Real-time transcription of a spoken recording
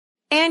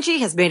Angie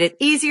has made it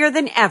easier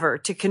than ever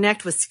to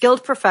connect with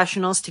skilled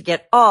professionals to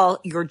get all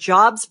your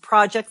jobs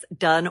projects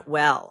done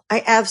well.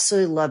 I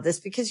absolutely love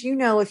this because,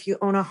 if you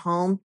own a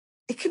home,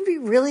 it can be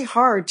really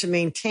hard to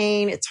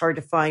maintain. It's hard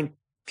to find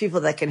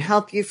people that can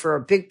help you for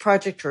a big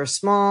project or a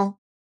small.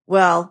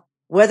 Well,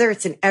 whether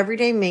it's in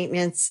everyday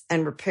maintenance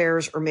and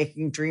repairs or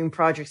making dream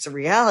projects a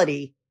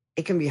reality,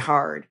 it can be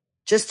hard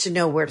just to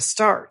know where to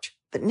start.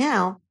 But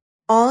now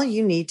all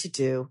you need to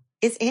do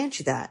is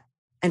Angie that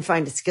and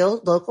find a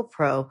skilled local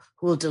pro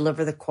who will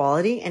deliver the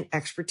quality and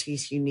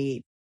expertise you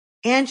need.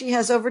 Angie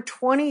has over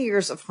 20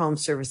 years of home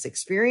service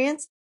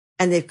experience,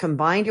 and they've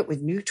combined it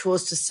with new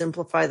tools to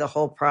simplify the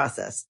whole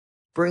process.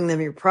 Bring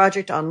them your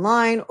project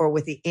online or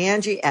with the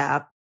Angie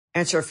app,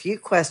 answer a few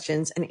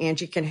questions, and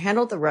Angie can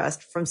handle the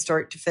rest from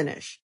start to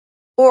finish.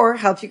 Or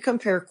help you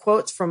compare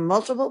quotes from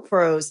multiple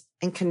pros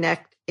and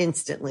connect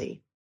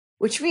instantly,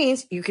 which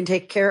means you can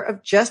take care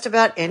of just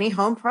about any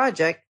home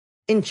project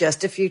in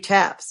just a few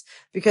taps.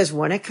 Because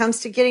when it comes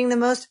to getting the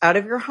most out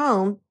of your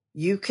home,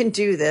 you can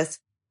do this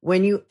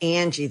when you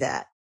Angie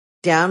that.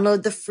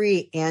 Download the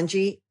free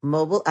Angie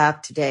mobile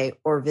app today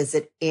or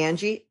visit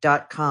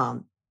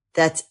Angie.com.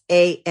 That's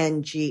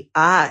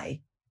ANGI.com.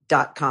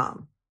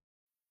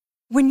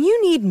 When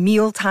you need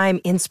mealtime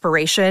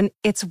inspiration,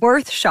 it's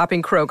worth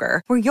shopping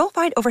Kroger, where you'll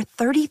find over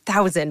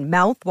 30,000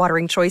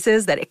 mouth-watering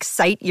choices that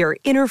excite your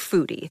inner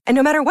foodie. And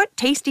no matter what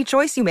tasty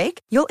choice you make,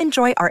 you'll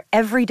enjoy our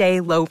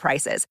everyday low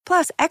prices,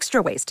 plus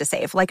extra ways to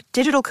save, like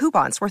digital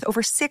coupons worth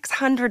over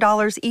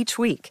 $600 each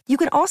week. You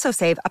can also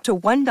save up to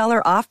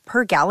 $1 off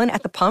per gallon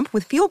at the pump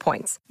with fuel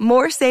points.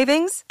 More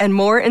savings and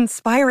more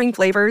inspiring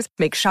flavors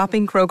make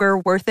shopping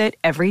Kroger worth it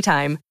every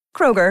time.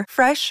 Kroger,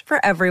 fresh for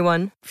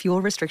everyone.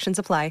 Fuel restrictions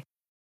apply.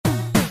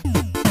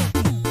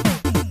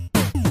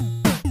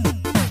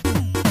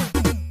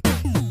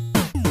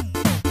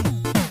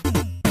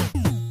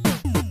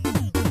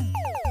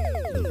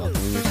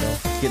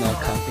 Getting all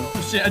cocky.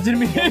 Oh, shit, I didn't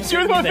mean to hit you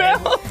with my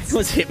belt. You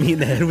almost hit me in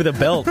the head with a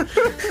belt.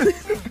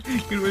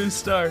 Good way to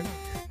start.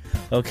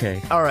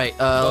 Okay. All right.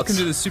 Welcome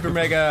to the Super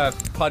Mega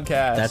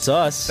Podcast. That's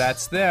us.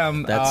 That's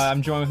them.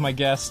 I'm joined with my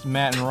guests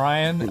Matt and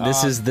Ryan.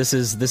 This is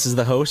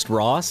the host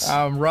Ross.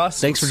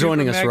 Ross. Thanks for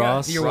joining us,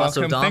 Ross. You're Ross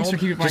welcome. O'Donnell. Thanks for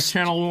keeping my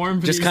channel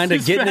warm. Just kind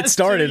of getting it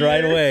started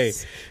right away.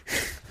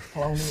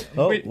 Oh,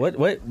 Wait.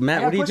 what,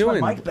 Matt? What are you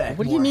doing? What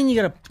do you mean you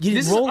gotta?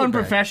 This is roll it back?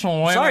 unprofessional.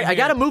 Why am Sorry, I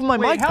gotta move my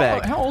mic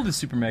back. How old is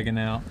Super Mega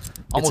now?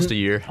 Almost a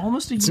year.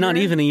 Almost a year. It's not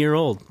even a year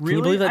old. Really? Can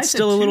you believe that's I said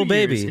still a little 2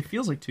 years. baby? It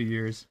feels like 2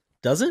 years.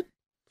 Does it?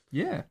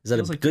 Yeah. Is that a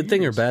Feels like good 2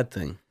 thing or years. bad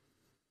thing?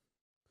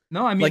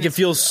 No, I mean Like it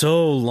feels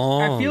so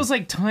long. It feels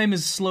like time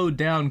has slowed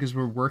down because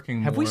we're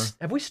working more.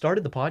 Have we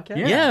started the podcast?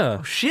 Yeah.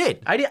 Oh,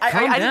 shit. I Calm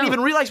didn't down. even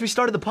realize we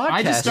started the podcast.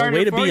 I just started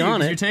way it to for be you on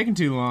 'cause it. You're taking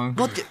too long.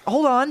 Well,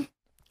 hold on.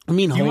 I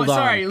mean, hold on.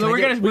 Sorry,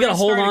 we gotta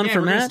hold on for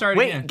We're gonna Matt? start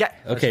Wait. again.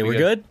 Okay, we're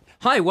good.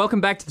 Hi,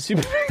 welcome back to the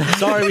Super.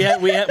 Sorry,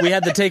 we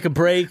had to take a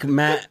break.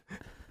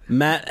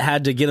 Matt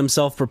had to get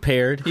himself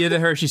prepared. Yeah, the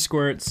Hershey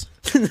squirts.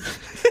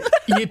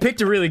 You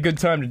picked a really good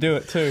time to do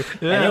it too.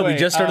 I know, we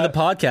just started the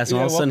podcast, and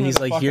all of a sudden welcome he's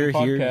to the like, here,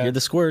 fucking here podcast.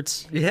 the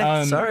squirts.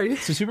 Yeah, sorry.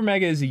 So Super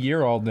Mega is a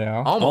year old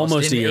now.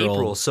 Almost in a year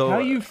April. old. So How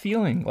are you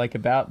feeling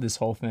about this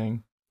whole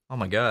thing? Oh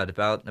my god,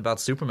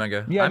 about Super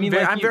Mega. Yeah, I mean,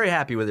 I'm very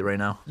happy with it right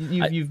now.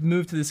 You've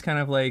moved to this kind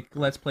of like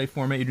let's play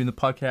format. You're doing the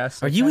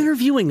podcast. Are you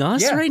interviewing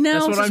us Yeah, right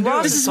now? that's what I'm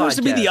doing. This is supposed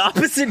to be the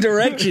opposite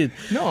direction.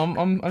 No,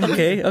 I'm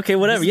Okay,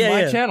 whatever. This is Yeah,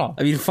 my yeah. channel.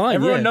 I mean, fine.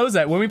 Everyone yeah. knows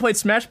that. When we played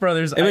Smash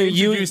Brothers, I mean,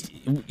 introduced.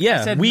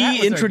 I said we Matt was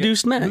our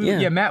introduced guest. Matt. Yeah,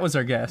 Yeah, Matt was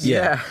our guest.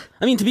 Yeah.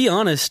 I mean, to be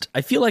honest,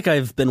 I feel like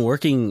I've been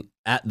working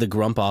at the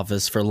Grump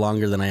office for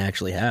longer than I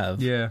actually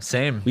have. Yeah.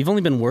 Same. We've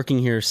only been working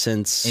here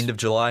since End of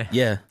July.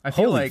 Yeah. I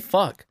feel Holy like-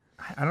 fuck.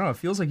 I don't know. It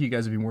feels like you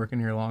guys have been working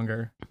here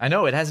longer. I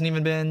know it hasn't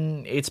even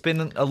been. It's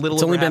been a little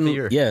It's only over half been a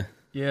year. yeah.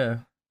 Yeah.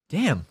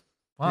 Damn.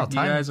 Wow. You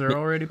guys are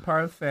already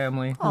part of the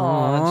family. Aw,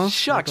 Aw.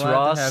 shucks, Glad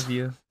Ross. to have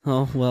you.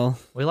 Oh well.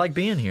 We like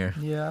being here.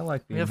 Yeah, I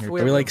like being here.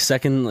 Are we like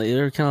second?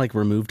 They're kind of like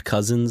removed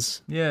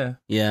cousins. Yeah,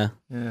 Yeah.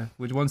 yeah.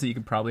 Which ones that you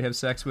could probably have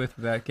sex with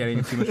without getting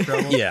in too much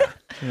trouble? Yeah.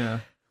 Yeah.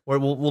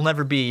 We'll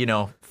never be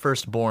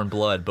firstborn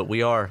blood, but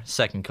we are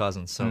second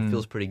cousins, so it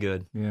feels pretty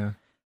good. Yeah.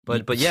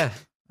 But yeah,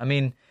 I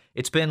mean,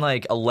 it's been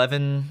like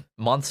 11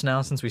 months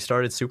now since we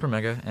started Super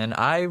Mega, and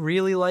I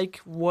really like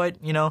what,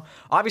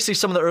 obviously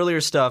some of the earlier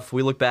stuff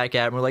we look back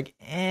at and we're like,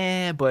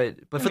 but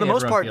for the think most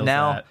everyone part feels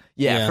now, that.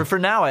 Yeah. for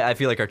now, I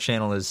feel like our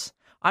channel is,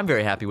 I'm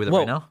very happy with it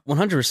right now.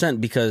 100%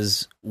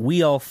 because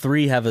we all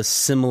three have a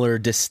similar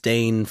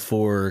disdain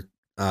for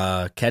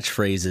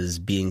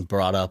catchphrases being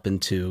brought up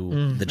into the I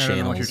don't know what you're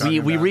channels.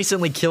 talking We about.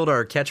 recently killed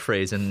our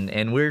catchphrase,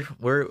 and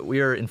we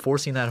are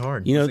enforcing that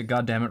hard. You know, Is it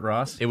God damn it,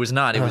 Ross? It was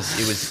not. It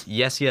was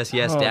yes,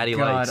 oh, Daddy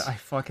God, likes. I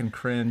fucking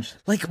cringed.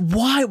 like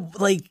why?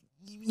 Like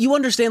you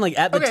understand, like,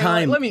 at the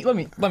time. Let me talk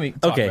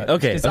Okay, about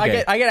okay, this, 'cause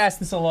okay. I get asked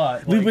this a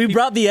lot. we Like,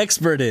 brought the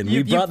expert in.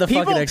 We brought the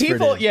fucking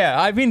expert in. Yeah,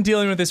 I've been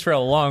dealing with this for a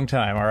long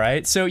time, all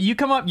right? So you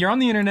come up, you're on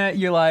the internet,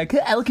 you're like,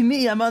 hey, look at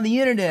me, I'm on the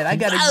internet. I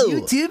got a Whoa.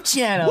 YouTube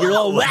channel. You're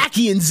all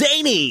wacky and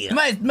zany.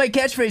 My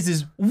catchphrase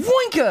is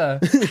Voinka.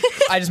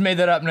 I just made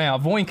that up now.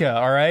 Voinka,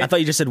 all right? I thought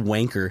you just said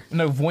wanker.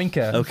 No,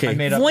 Voinka. Okay. I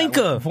made up Voinka.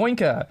 that word.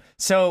 Voinka.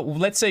 So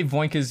let's say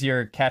Voinka's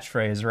your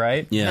catchphrase,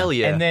 right? Yeah. Hell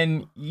yeah. And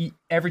then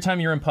every time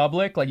you're in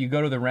public, like you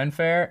go to the Ren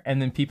Fair,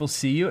 and then people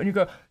see you, and you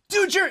go,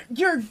 dude,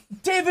 you're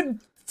David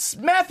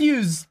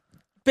Matthews.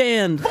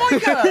 Band.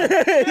 Voinka!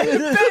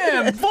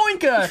 Bam!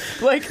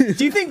 Voinka! Like,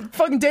 do you think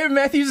fucking David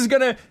Matthews is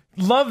gonna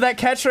love that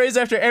catchphrase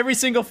after every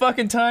single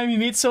fucking time he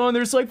meets someone?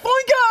 They're just like,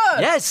 Voinka!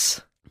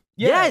 Yes.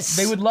 Yeah, Yes.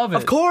 they would love it.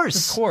 Of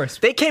course. Of course.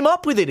 They came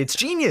up with it. It's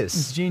genius.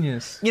 It's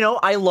genius. You know,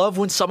 I love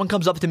when someone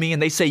comes up to me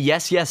and they say,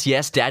 yes, yes,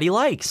 yes, daddy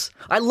likes.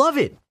 I love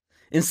it.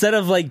 Instead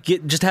of like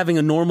just having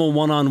a normal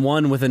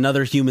one-on-one with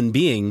another human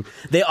being,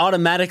 they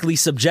automatically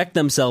subject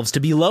themselves to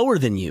be lower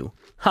than you.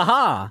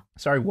 Haha.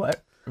 Sorry,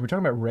 what? Are we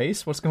talking about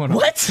race? What's going on?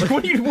 What? Like,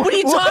 what are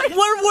you talking?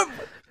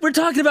 We're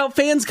talking about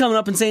fans coming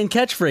up and saying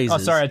catchphrases. Oh,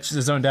 sorry, I just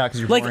zoned out because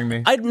you're Like, boring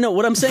me. I know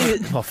what I'm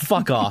saying is, oh,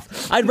 fuck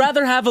off. I'd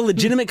rather have a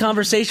legitimate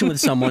conversation with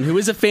someone who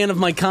is a fan of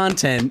my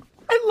content.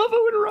 I love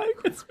it when Ryan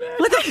gets mad.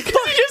 What the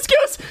Because he just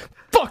goes,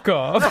 fuck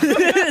off.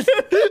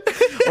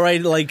 Or I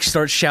like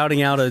start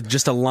shouting out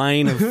just a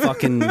line of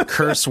fucking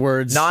curse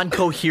words.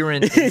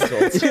 Non-coherent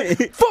insults.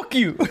 Fuck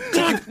you.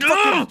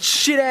 Fucking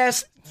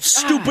shit-ass.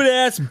 Stupid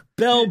ass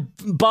bell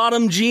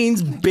bottom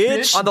jeans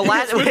bitch. On the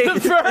last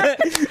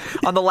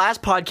on the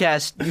last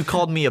podcast, you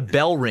called me a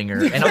bell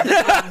ringer, and on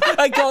this one,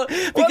 I call it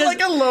Well, because like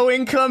a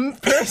low-income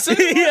person?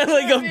 yeah, What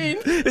like does that mean?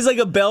 it's like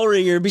a bell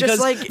ringer because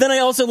like- then I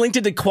also linked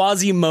it to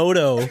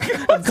Quasimodo.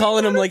 I'm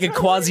calling him like a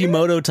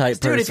Quasimodo type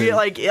dude, person. if you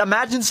like,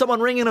 imagine someone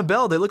ringing a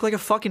bell, they look like a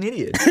fucking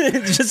idiot.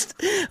 just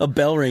a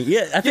bell ring.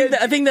 Yeah, I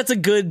think that's a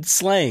good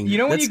slang. You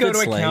know when That's you go good to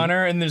a slang.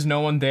 counter and there's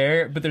no one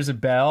there, but there's a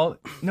bell?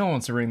 No one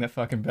wants to ring that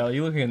fucking bell.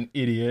 You look like an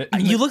idiot.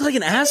 You look like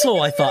an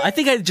asshole. I thought. I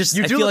think I do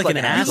feel look like like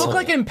an an You asshole. look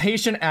like an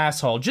impatient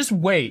asshole. Just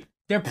wait.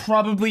 They're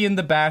probably in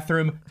the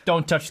bathroom.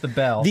 Don't touch the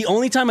bell. The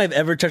only time I've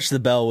ever touched the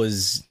bell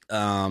was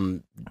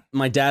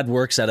my dad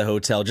works at a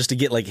hotel just to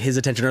get like his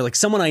attention or like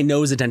someone I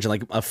know's attention,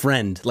 like a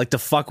friend, like to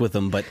fuck with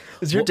him. But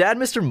Is your dad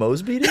Mr.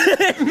 Mosby?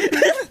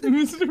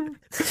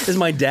 is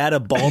my dad a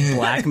bald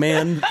black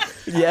man?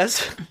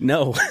 Yes,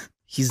 No,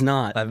 he's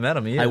not. I've met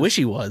him. He is. I wish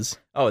he was.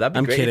 Oh, that'd be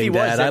I'm great. If he kidding, was,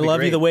 Dad. that'd I be love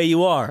great. you the way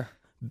you are.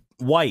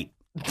 White.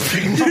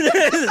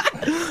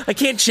 I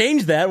can't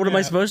change that. What am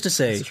I supposed to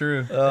say? It's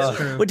true. It's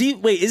true. What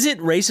wait, is it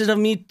racist of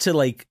me to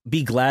like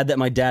be glad that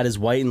my dad is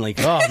white and like,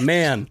 oh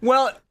man.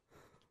 Well,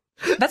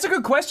 that's a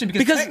good question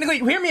because technically,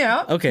 hear me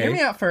out. Okay. Hear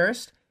me out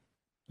first.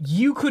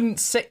 You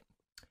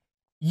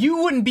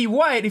wouldn't be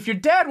white if your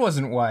dad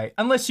wasn't white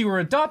unless you were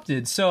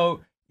adopted.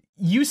 So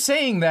you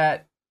saying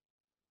that,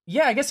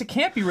 yeah, I guess it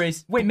can't be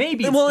racist. Wait,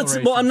 maybe. Well, it's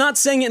still well, racist. I'm not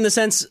saying it in the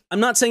sense. I'm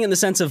not saying it in the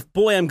sense of,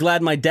 boy, I'm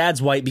glad my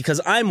dad's white because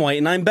I'm white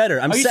and I'm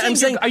better. I'm Are you saying,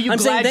 you're I'm saying,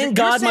 glad thank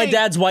you're God my saying-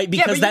 dad's white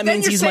Yeah, because but that then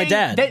means you're he's my saying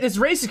dad. That it's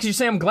racist because you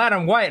say I'm glad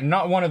I'm white and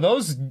not one of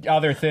those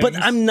other things. But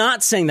I'm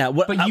not saying that.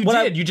 What, But you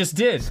what did. You just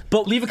did.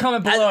 But leave a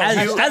comment below. as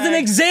an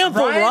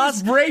example,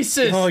 Ryan's Ross.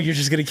 racist. Oh, you're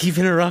just gonna keep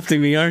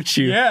interrupting me, aren't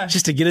you? Yeah.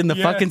 Just to get in the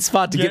Yeah. fucking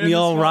spot to get in me the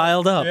all spot.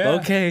 riled up. Yeah.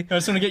 Okay. I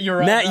just want to get you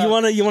riled Matt,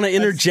 up. you wanna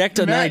interject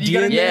an Matt, you idea? got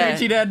in any there? Yeah.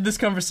 energy to add to this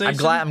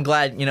conversation? I'm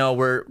glad. You know,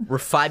 we're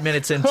 5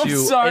 minutes into I'm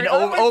sorry. an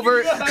Oh my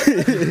over. God,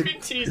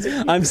 I'm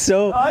teasing. I'm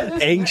so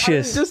I'm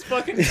anxious. just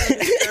fucking.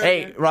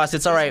 Hey, Ross,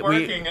 it's all right.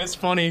 Working. It's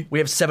funny. We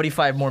have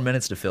 75 more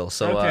minutes to fill,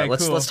 so Okay,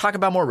 let's cool. talk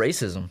about more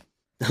racism.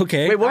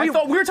 Okay. Wait, what were I you?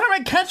 thought we were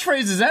talking about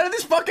catchphrases. How did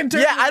this fucking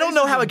turn? Yeah, into I don't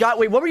know how racism? it got.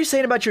 Wait, what were you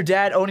saying about your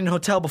dad owning a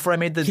hotel before I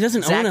made the? He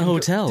doesn't Zach own a and-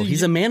 hotel.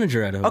 He's a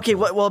manager at a hotel. Okay,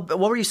 what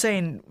were you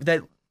saying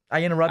that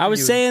I interrupted? I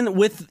was you?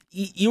 saying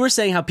you were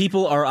saying how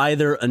people are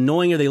either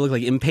annoying or they look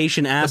like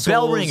impatient assholes.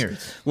 bell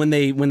ringers. when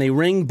they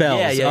ring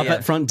bells Yeah, up yeah.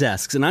 at front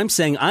desks, and I'm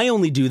saying I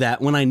only do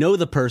that when I know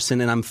the person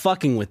and I'm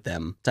fucking with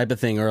them, type of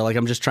thing, or like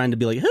I'm just trying to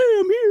be like, hey,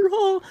 I'm here,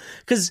 huh?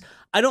 Because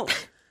I don't.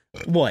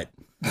 What?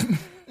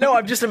 No,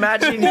 I'm just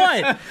imagining.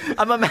 What?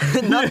 I'm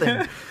imagining nothing.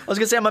 I was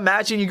gonna say I'm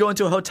imagining you go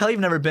into a hotel you've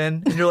never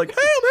been, and you're like, "Hey,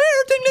 I'm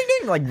here!" Ding, ding,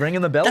 ding, like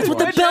ringing the bell. That's what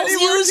the for. bell's Daddy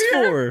works used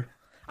here. for.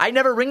 I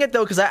never ring it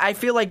though because I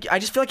feel like I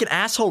just feel like an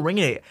asshole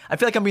ringing it. I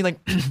feel like I'm being like,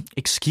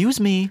 "Excuse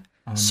me,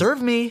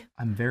 serve me."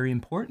 I'm very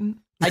important.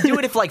 I do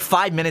it if like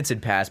 5 minutes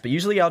had passed, but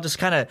usually I'll just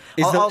kind of.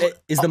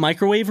 Is the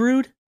microwave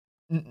rude?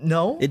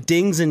 No. It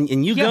dings and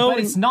you Yeah, go. but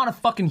it's not a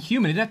fucking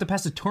human. It didn't have to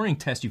pass the Turing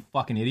test, you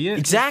fucking idiot.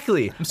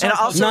 Exactly. And sorry,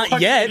 also, not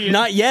fucking yet. idiot.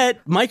 Not yet.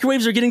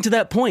 Microwaves are getting to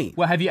that point.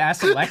 Well, have you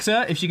asked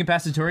Alexa if she can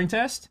pass the Turing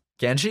test?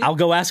 Genji. I'll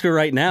go ask her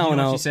right now, You know and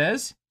what I'll. she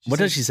says? What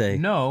does says, she say?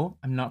 No,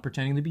 I'm not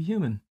pretending to be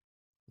human.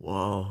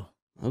 Whoa.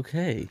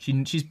 Okay, She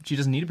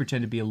doesn't need to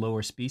pretend to be a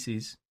lower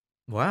species.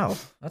 Wow.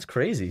 That's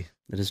crazy.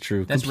 that is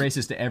true. That's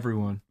racist to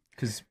everyone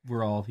because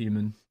we're all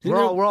human. We're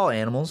all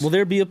animals. Will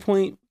there be a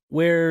point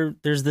where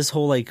there's this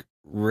whole like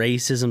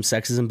racism,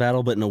 sexism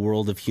battle, but in a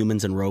world of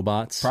humans and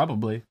robots?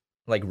 Probably.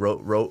 Like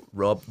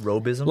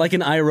robism? Like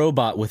an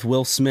iRobot with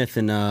Will Smith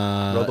and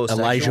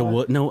Elijah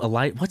Wood. No,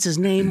 what's his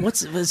name?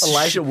 What's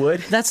Elijah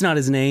Wood? That's not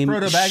his name.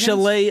 Frodo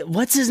Baggins?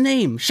 What's his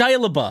name?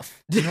 Shia LaBeouf.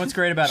 You know what's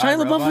great about Shia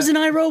iRobot? LaBeouf was in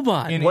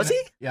iRobot. Was he?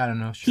 Yeah, I don't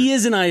know. Sure.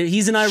 He's in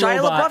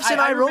iRobot. LaBeouf's in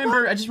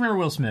iRobot? I just remember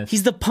Will Smith.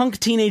 He's the punk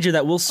teenager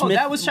that Will Smith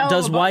that was Shia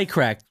does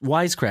LaBeouf?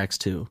 wisecracks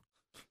to.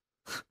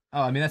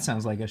 Oh, I mean, that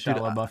sounds like a Shia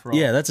LaBeouf role.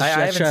 Yeah, that's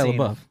Shia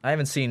LaBeouf. I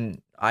haven't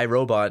seen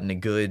iRobot in a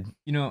good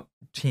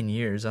 10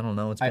 years. I don't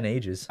know. It's been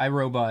ages.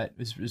 iRobot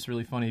is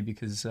really funny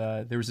because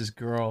there was this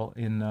girl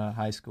in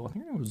high school. I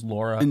think her name was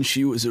Laura. And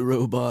she was a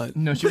robot.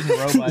 No, she wasn't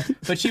a robot.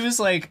 But she was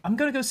like, I'm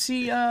going to go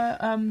see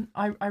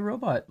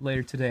iRobot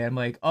later today. I'm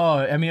like, oh,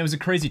 I mean, it was a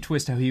crazy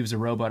twist how he was a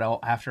robot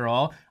after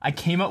all. I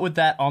came up with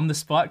that on the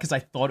spot because I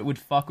thought it would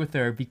fuck with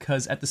her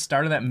because at the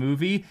start of that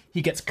movie,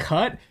 he gets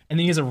cut and then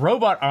he has a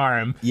robot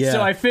arm. Yeah.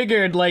 So I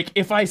figured, like,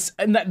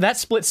 and that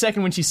split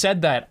second when she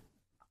said that,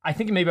 I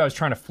think maybe I was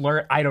trying to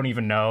flirt. I don't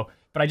even know.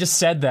 But I just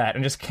said that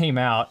and just came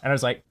out, and I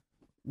was like,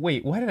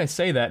 wait, why did I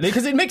say that?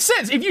 Because it makes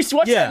sense. If you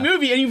watch that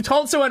movie and you've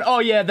told someone, oh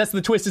yeah, that's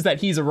the twist is that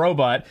he's a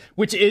robot,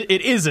 which it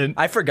isn't.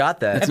 I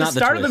forgot that. At the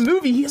start of the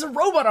movie, he has a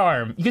robot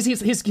arm because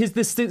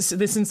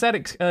this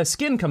synthetic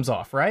skin comes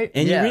off, right?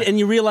 And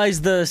you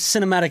realize the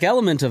cinematic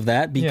element of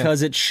that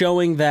because it's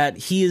showing that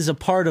he is a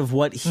part of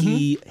what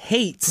he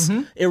hates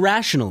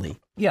irrationally.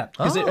 Yeah,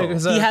 because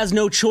he has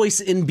no choice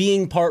in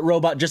being part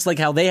robot, just like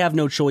how they have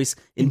no choice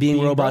in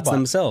being robots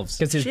themselves.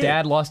 Because his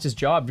dad lost his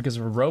job because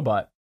of a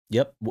robot.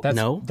 Yep.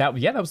 That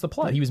was the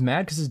plot. He was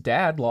mad because his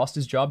dad lost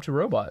his job to a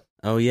robot.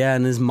 Oh yeah,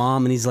 and his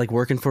mom, and he's like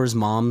working for his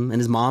mom, and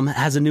his mom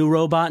has a new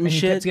robot and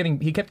shit.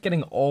 He kept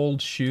getting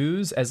old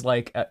shoes as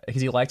like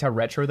because he liked how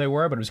retro they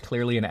were, but it was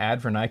clearly an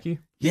ad for Nike.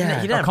 Yeah,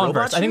 he didn't have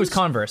Converse. I think it was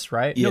Converse,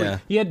 right? Yeah. No,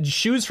 he had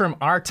shoes from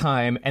our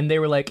time, and they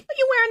were like, "Are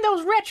you wearing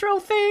those retro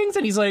things?"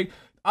 And he's like,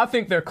 I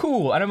think they're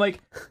cool. And I'm like,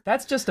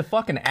 that's just a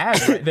fucking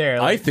ad right there.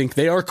 Like, I think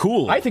they are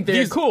cool. I think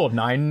they're cool.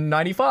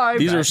 $9.95.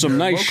 These are some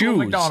nice shoes.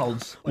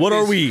 McDonald's. What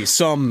are we?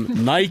 Some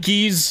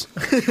Nikes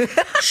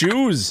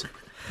shoes?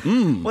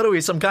 What are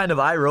we? Some kind of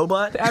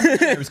iRobot? I mean,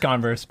 it was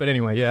Converse, but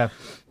anyway, yeah.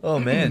 Oh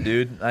man,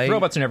 dude.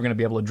 Robots are never going to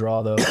be able to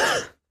draw though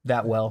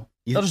that well.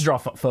 They'll just draw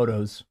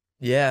photos.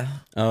 Yeah.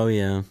 Oh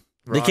yeah.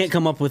 They can't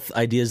come up with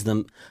ideas.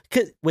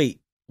 Wait,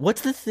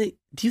 what's the thing?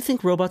 Do you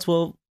think robots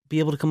will be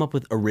able to come up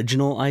with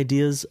original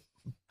ideas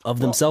of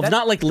themselves?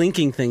 Not like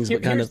linking things,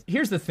 but kind of.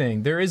 Here's the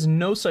thing: there is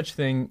no such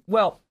thing.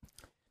 Well,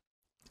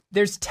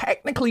 there's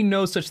technically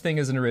no such thing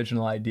as an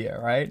original idea,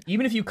 right?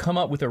 Even if you come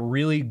up with a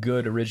really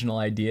good original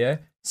idea,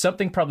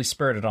 something probably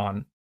spurred it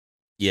on.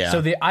 Yeah.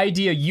 So the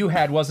idea you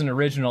had wasn't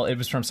original; it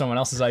was from someone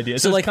else's idea.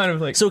 So like, it's kind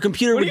of like, so a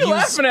computer what would are you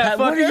use. laughing at,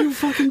 What are fucker? you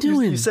fucking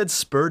doing? You said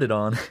spurred it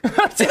on.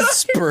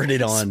 Spurred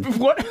it on.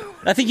 What?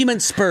 I think you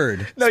meant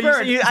spurred. No,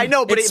 Spurred. I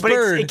know, but It's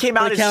it came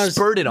out as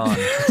spurred it on.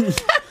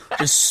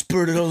 Just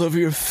spurred it all over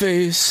your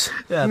face.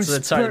 Yeah,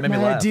 that's sorry, it made me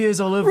laugh.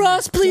 Ideas all over.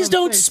 Ross, please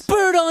don't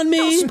spurt on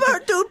me.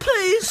 Spurt, dude,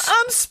 please.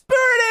 I'm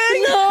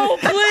spurting. No,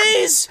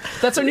 please.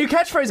 That's our new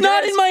catchphrase, guys.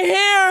 Not in my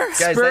hair.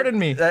 Guys, Spurted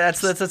me.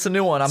 That's a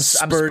new one. I'm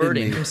Spurted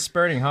spurting. me. I'm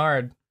spurting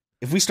hard.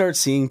 If we start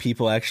seeing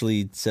people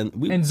actually send...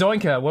 And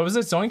Zoinka, what was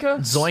it? Zoinka?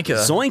 Zoinka.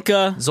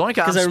 Zoinka.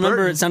 Because I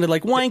remember it sounded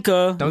like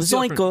Wanka. Don't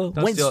steal Zoinka.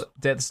 Don't steal it.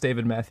 That's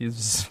David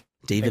Matthews.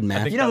 David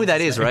Matthews. You know who that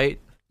is, right?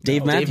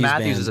 Dave Matthews. Dave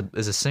Matthews Band.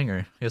 is a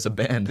singer. He has a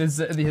band. It's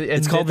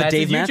called the that's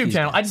Dave his YouTube Matthews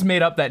channel. Band. I just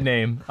made up that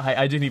name.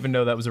 I didn't even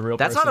know that was a real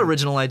That's person. not an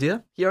original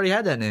idea. He already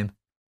had that name.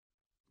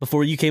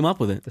 Before you came up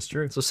with it. That's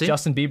true. So see?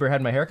 Justin Bieber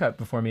had my haircut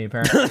before me,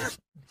 apparently.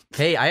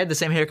 Hey, I had the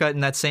same haircut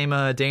in that same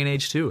day and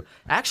age too.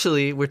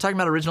 Actually, we're talking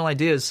about original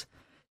ideas.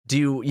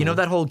 Do you know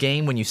that whole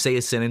game when you say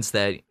a sentence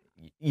that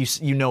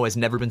you know has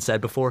never been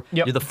said before?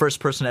 Yep. You're the first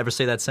person to ever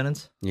say that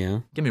sentence? Yeah.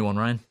 Give me one,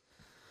 Ryan.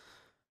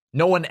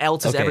 No one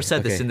else has Okay, ever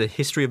said this okay. in the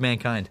history of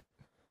mankind.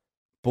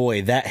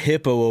 Boy, that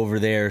hippo over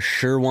there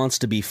sure wants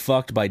to be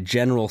fucked by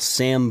General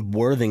Sam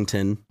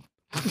Worthington.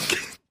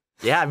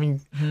 Yeah, I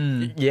mean,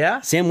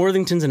 yeah. Sam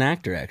Worthington's an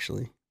actor,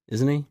 actually,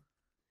 isn't he?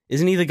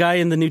 Isn't he the guy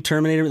in the new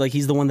Terminator? Like,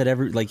 he's the one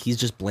that he's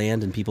just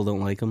bland and people don't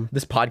like him.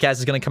 This podcast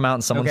is going to come out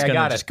and someone's Okay, I going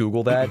to got just it.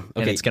 Google that and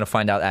Okay. it's going to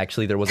find out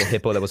actually there was a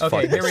hippo that was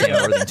Okay, fucked here by we Sam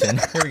go. Worthington.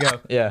 Here we go.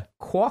 Yeah.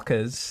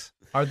 Quokkas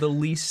are the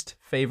least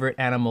favorite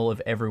animal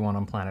of everyone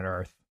on planet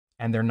Earth,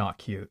 and they're not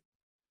cute.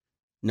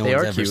 No They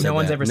one's are ever cute. said No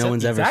one's that. ever no said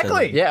one's ever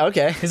exactly. said that. Yeah,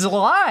 okay. It's a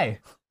lie.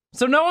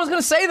 So no one's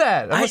going to say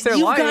that unless they're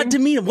You've lying. got to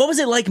meet him. What was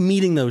it like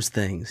meeting those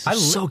things?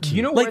 So cute.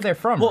 You know Like, where they're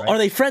from, well, right? are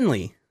they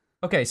friendly?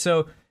 Okay,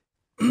 so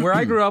where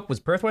I grew up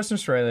was Perth, Western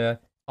Australia.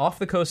 Off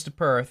the coast of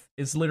Perth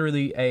is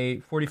literally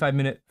a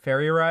 45-minute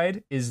ferry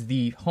ride. Is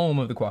the home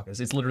of the quokkas.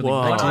 It's literally Whoa.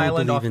 one I do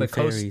island off believe the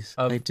in coast fairies.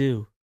 of. I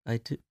do.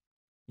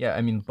 Yeah,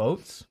 I mean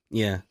boats.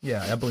 Yeah.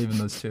 Yeah, I believe in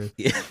those too.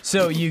 Yeah.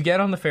 So you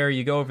get on the ferry,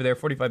 you go over there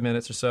 45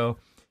 minutes or so.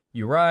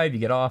 You arrive, you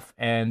get off,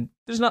 and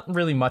there's not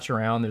really much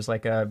around. There's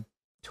like a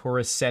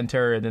tourist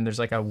center, and then there's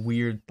like a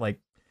weird like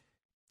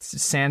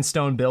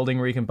sandstone building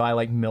where you can buy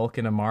like milk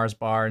in a Mars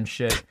bar and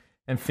shit.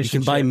 and fish You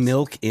and can buy chips.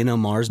 milk in a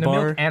Mars The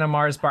bar. milk and a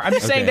Mars bar. I'm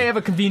just saying Okay. they have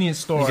a convenience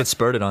store. You get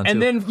spurted on, and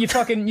too. then you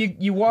fucking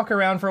you walk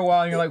around for a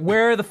while and you're like,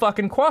 where are the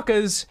fucking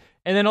quokkas?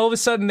 And then all of a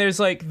sudden there's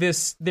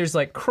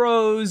like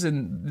crows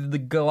and the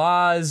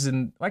galahs,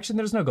 and actually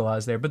there's no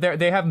galahs there, but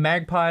they have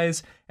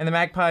magpies, and the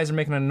magpies are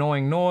making an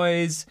annoying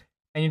noise,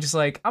 and you're just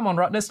like, I'm on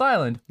Rotten Nest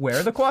Island. Where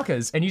are the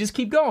quokkas? And you just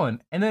keep going,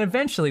 and then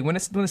eventually when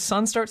the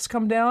sun starts to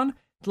come down,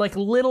 like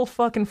little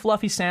fucking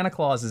fluffy Santa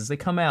Clauses, they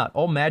come out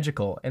all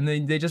magical, and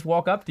they just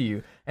walk up to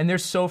you, and they're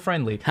so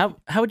friendly. How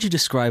would you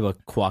describe a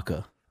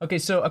quokka? Okay,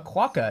 so a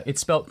quokka,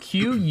 it's spelled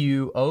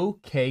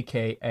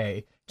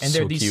Quokka, and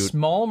they're So these cute.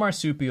 small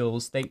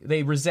marsupials.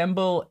 They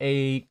resemble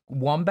a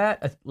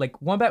wombat,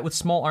 like wombat with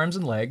small arms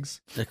and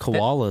legs. A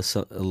koala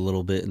a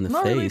little bit in the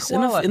Not really a face.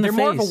 koala. In the They're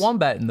more of face. a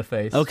wombat in the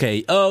face.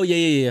 Okay. Oh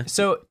yeah.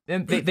 So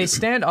and they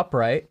stand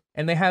upright,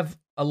 and they have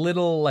a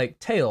little like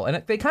tail,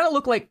 and they kind of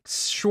look like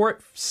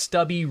short,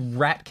 stubby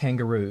rat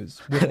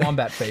kangaroos with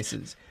wombat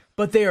faces.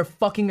 But they are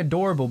fucking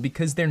adorable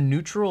because their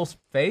neutral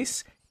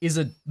face is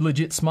a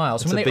legit smile.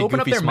 So It's when a they big, open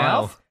up goofy their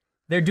smile. mouth,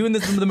 they're doing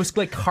the most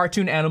like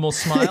cartoon animal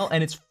smile,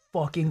 and it's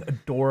fucking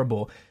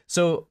adorable.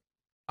 So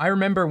I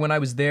remember when I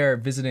was there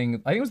visiting,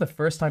 I think it was the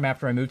first time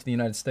after I moved to the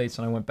United States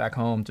and I went back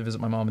home to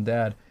visit my mom and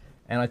dad.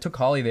 And I took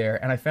Holly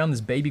there, and I found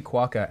this baby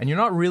quokka. And you're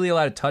not really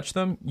allowed to touch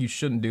them. You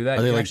shouldn't do that.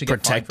 Are You they can like actually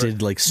get fined for it.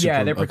 protected? Like super,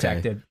 Yeah, they're okay.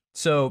 protected.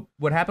 So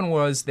what happened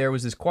was there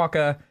was this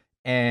quokka,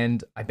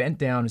 and I bent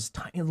down, this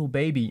tiny little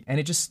baby, and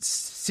it just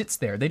sits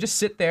there. They just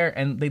sit there,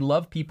 and they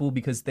love people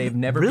because they've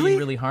never Really? been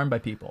really harmed by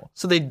people.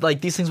 So they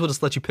like these things will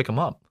just let you pick them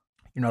up.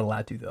 You're not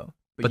allowed to, though.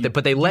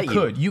 But they let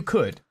you. You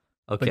could.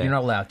 Okay. But you're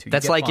not allowed to. You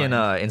That's get like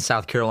fined. in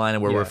South Carolina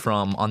where Yeah. we're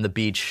from. On the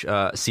beach,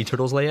 sea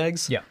turtles lay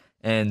eggs. Yeah.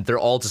 And they're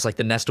all just like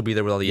the nest will be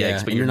there with all the Yeah,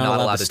 eggs, but and you're not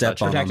allowed to step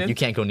touch on them. them. You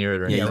can't go near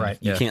it or anything. Yeah, right.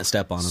 You can't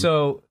step on them.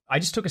 So I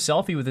just took a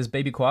selfie with this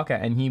baby quokka,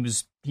 and he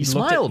smiled. He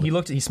smiled. He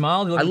looked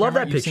I at love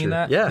camera. that You've seen picture.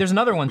 that? Yeah. There's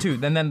another one too.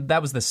 Then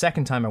that was the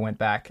second time I went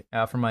back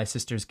for my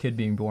sister's kid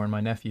being born,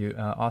 my nephew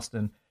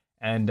Austin,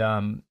 and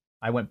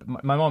I went.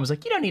 My mom was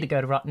like, "You don't need to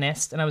go to Rotten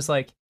Nest," and I was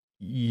like,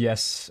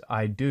 "Yes,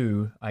 I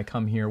do. I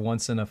come here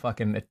once in a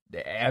fucking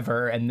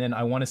ever, and then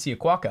I want to see a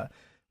quokka."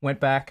 Went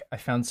back. I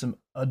found some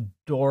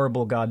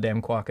adorable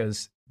goddamn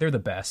quokkas. They're the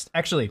best.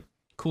 Actually,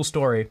 cool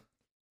story.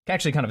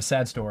 Actually, kind of a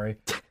sad story.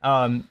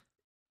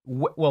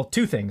 Well,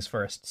 two things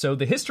first. So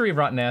the history of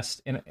Rotten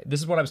Nest, and this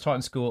is what I was taught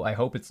in school. I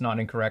hope it's not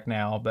incorrect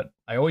now, but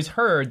I always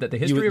heard that the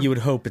history you would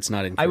hope it's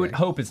not incorrect. I would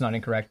hope it's not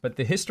incorrect, but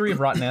the history of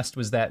Rotten Nest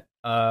was that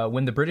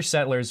when the British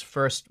settlers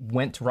first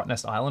went to Rotten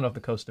Nest Island off the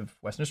coast of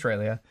Western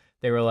Australia,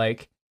 they were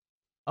like,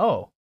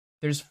 oh,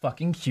 there's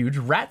fucking huge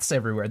rats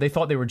everywhere. They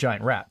thought they were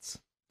giant rats.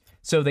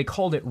 So they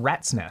called it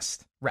Rat's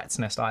Nest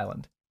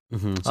Island.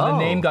 Mm-hmm. So the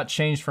name got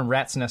changed from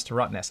Rat's Nest to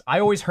Rotten Nest. I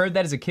always heard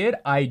that as a kid.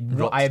 I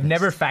have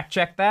never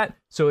fact-checked that.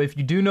 So if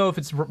you do know if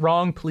it's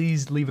wrong,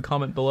 please leave a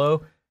comment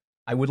below.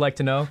 I would like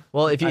to know.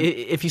 Well,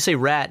 if you say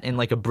rat in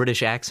like a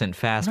British accent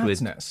fast Rat's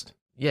with Nest.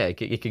 yeah,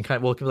 it can kind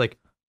of, well, it can be like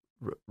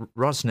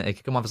rotten. It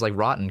can come off as like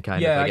rotten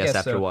kind Yeah, of, I guess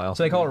after so. a while.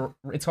 So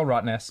it's called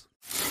Rotten Nest.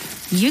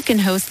 You can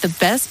host the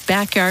best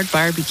backyard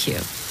barbecue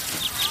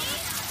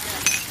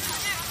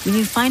when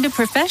you find a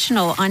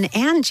professional on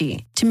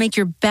Angie to make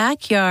your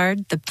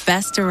backyard the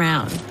best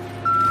around.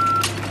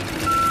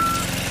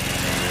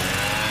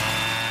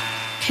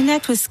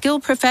 Connect with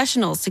skilled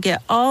professionals to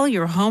get all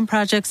your home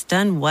projects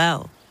done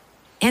well.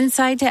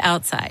 Inside to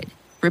outside,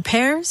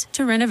 repairs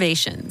to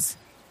renovations.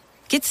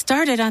 Get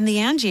started on the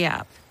Angie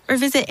app or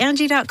visit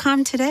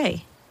Angie.com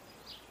today.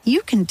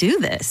 You can do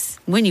this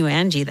when you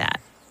Angie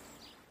that.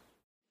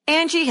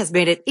 Angie has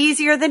made it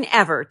easier than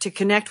ever to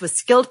connect with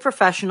skilled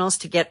professionals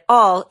to get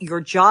all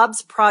your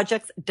jobs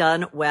projects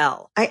done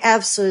well. I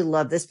absolutely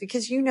love this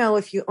because, you know,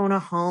 if you own a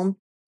home,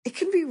 it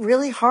can be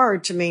really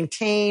hard to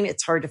maintain.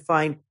 It's hard to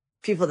find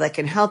people that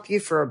can help you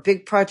for a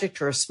big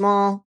project or a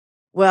small.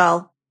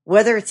 Well,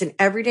 whether it's in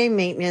everyday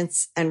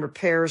maintenance and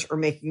repairs or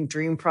making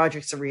dream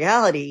projects a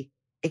reality,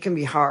 it can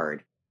be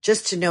hard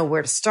just to know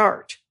where to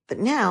start. But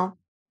now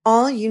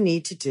all you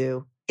need to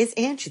do is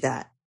Angie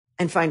that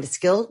and find a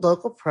skilled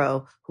local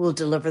pro who will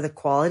deliver the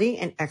quality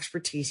and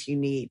expertise you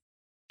need.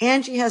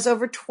 Angie has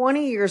over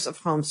 20 years of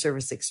home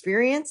service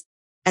experience,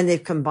 and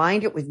they've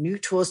combined it with new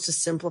tools to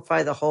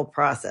simplify the whole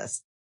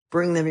process.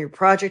 Bring them your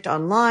project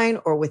online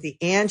or with the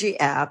Angie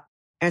app,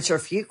 answer a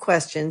few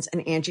questions,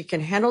 and Angie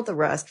can handle the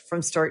rest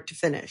from start to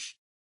finish.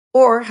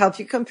 Or help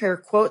you compare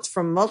quotes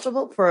from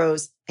multiple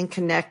pros and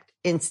connect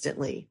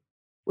instantly,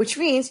 which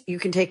means you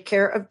can take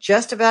care of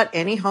just about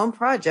any home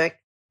project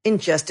in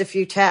just a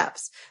few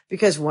taps.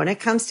 Because when it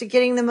comes to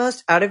getting the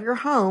most out of your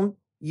home,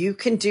 you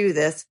can do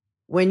this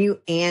when you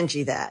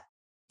Angie that.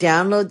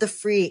 Download the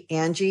free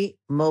Angie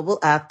mobile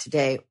app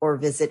today or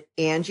visit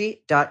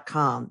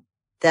Angie.com.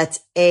 That's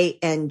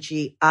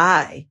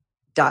ANGI.com.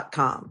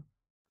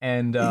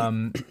 And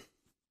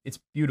it's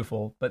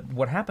beautiful. But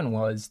what happened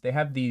was they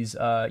have these,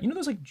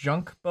 those like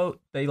junk boat,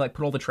 they like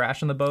put all the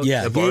trash on the boat?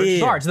 Yeah, The barge?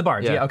 yeah. The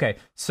barge. Yeah. Yeah, okay.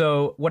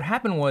 So what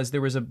happened was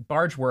there was a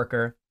barge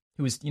worker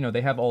who was,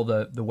 they have all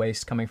the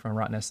waste coming from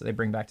Rotten Nest that they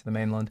bring back to the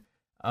mainland.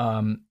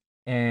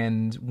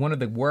 and one of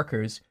the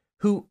workers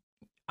who,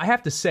 I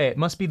have to say, it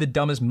must be the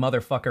dumbest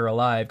motherfucker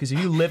alive, because if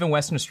you live in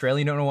Western Australia,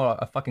 you don't know what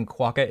a fucking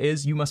quokka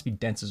is, you must be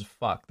dense as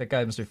fuck. That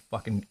guy must be a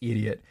fucking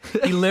idiot.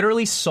 He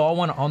literally saw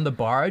one on the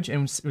barge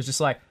and was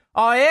just like,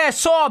 oh yeah,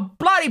 saw a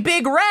bloody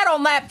big rat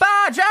on that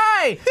barge,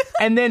 eh?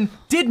 And then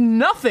did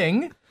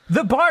nothing.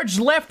 The barge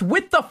left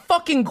with the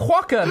fucking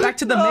quokka back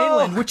to the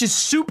mainland, which is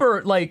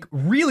super, like,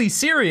 really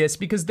serious,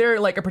 because they're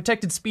like a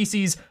protected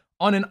species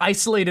on an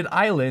isolated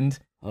island.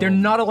 They're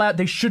not allowed,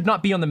 they should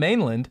not be on the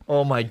mainland.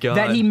 Oh my God.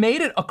 That he made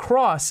it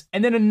across,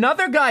 and then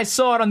another guy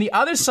saw it on the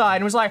other side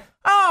and was like,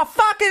 oh,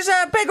 fuck, there's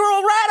a big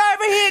old rat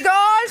over here,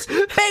 guys!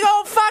 Big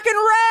old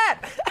fucking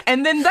rat!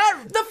 And then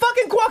the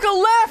fucking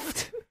quokka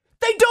left!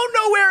 They don't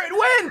know where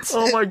it went!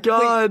 Oh my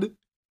God.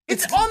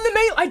 It's on the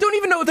main. I don't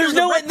even know if There's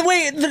no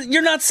way.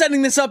 You're not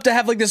setting this up to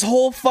have like this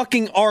whole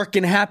fucking arc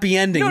and happy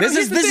ending. This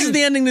is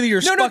the ending to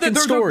your fucking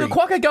story. The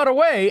quokka got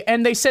away,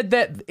 and they said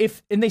that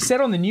they said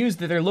on the news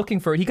that they're looking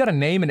for. He got a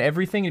name and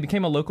everything. He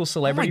became a local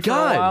celebrity for a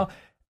while.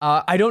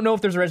 I don't know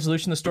if there's a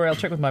resolution to the story. I'll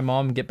check with my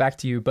mom and get back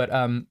to you. But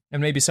and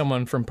maybe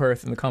someone from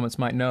Perth in the comments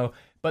might know.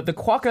 But the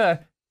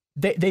quokka,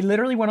 they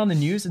literally went on the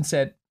news and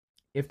said,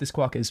 if this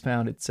quokka is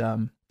found,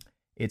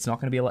 it's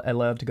not going to be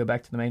allowed to go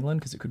back to the mainland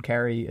because it could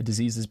carry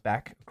diseases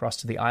back across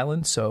to the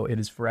island. So it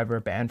is forever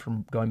banned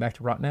from going back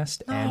to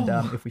Rottnest. Oh.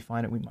 And if we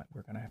find it, we're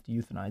going to have to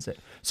euthanize it.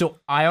 So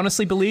I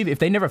honestly believe if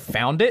they never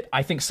found it,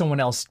 I think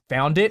someone else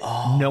found it,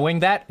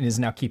 knowing that, and is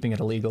now keeping it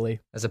illegally.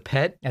 As a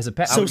pet? As a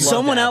pet. So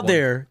someone out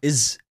there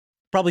is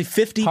probably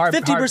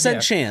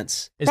 50%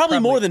 chance. Probably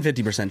more than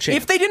 50% chance.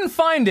 If they didn't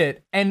find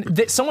it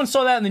and someone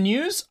saw that in the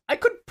news, I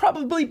could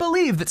probably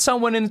believe that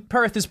someone in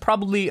Perth is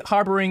probably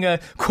harboring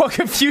a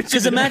quokka fugitive.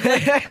 Because imagine,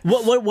 like,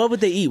 what would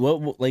they eat?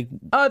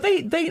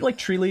 They like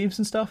tree leaves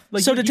and stuff.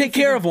 Like, so to take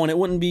care of one, it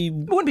wouldn't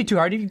be too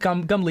hard.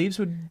 Gum leaves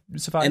would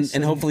suffice.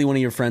 And hopefully one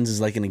of your friends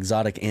is like an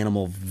exotic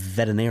animal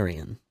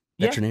veterinarian.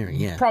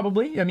 Yeah.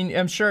 Probably. I mean,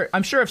 I'm sure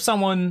if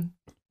someone...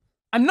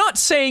 I'm not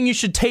saying you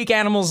should take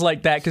animals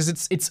like that because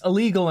it's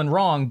illegal and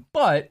wrong,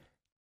 but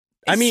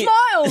it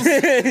smiles.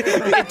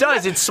 It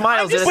does. It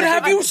smiles. But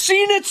have you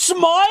seen it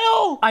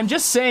smile? I'm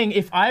just saying,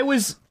 if I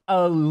was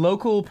a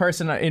local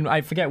person in, I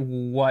forget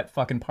what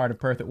fucking part of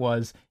Perth it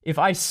was, if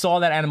I saw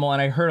that animal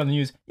and I heard on the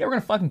news, yeah, we're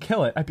gonna fucking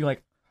kill it, I'd be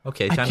like,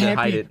 okay, I time can't to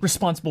hide be it.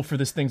 responsible for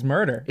this thing's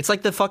murder. It's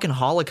like the fucking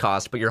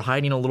Holocaust, but you're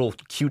hiding a little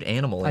cute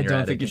animal in I your don't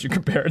attic. think you should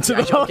compare it to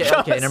the Holocaust.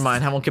 Okay, never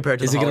mind. I won't compare it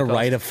to Is the he Holocaust. gonna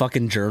write a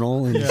fucking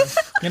journal? And... Yeah.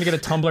 I'm gonna get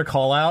a Tumblr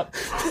call out.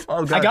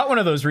 Oh, God. I got one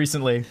of those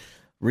recently.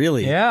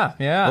 Really?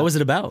 Yeah. What was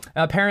it about?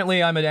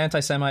 Apparently, I'm an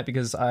anti-Semite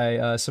because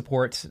I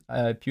support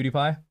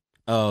PewDiePie.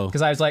 Oh.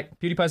 Because I was like,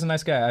 PewDiePie's a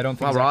nice guy. I don't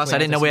think. Wow, Ross, I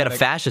didn't know we had a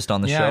fascist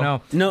on the show. Yeah, I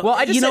know. No. Well,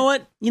 I just You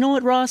know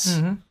what, Ross?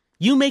 Mm-hmm.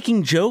 You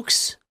making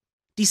jokes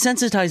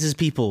desensitizes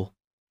people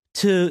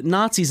to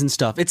Nazis and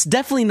stuff. It's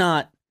definitely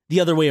not the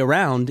other way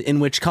around, in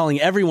which calling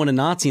everyone a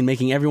Nazi and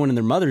making everyone and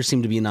their mother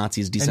seem to be a Nazi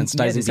is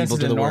desensitizing people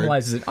to the word.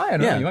 Normalizes it. I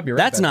don't know. You might be right.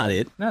 That's not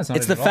it. No, it's not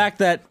it's it the at all. fact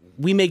that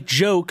we make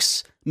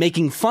jokes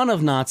making fun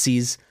of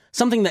Nazis,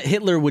 something that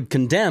Hitler would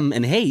condemn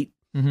and hate.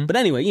 Mm-hmm. But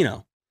anyway,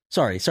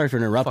 sorry for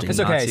interrupting. It's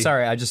okay. Nazi.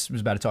 Sorry, I just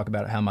was about to talk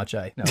about how much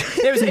I know.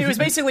 It was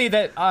basically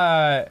that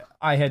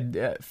I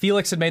had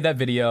Felix had made that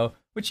video,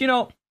 which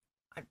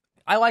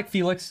I like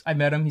Felix. I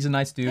met him. He's a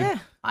nice dude. Yeah.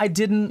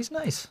 He's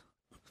nice.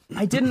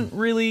 I didn't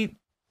really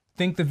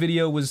think the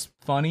video was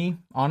funny.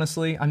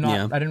 Honestly, I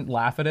didn't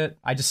laugh at it.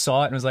 I just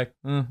saw it and was like,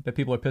 that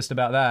people are pissed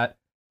about that.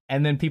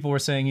 And then people were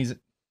saying he's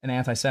an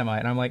anti-Semite,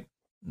 and I'm like,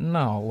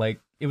 no, like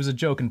it was a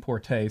joke in poor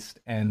taste,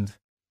 and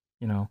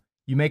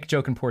you make a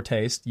joke in poor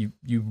taste. You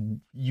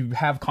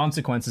have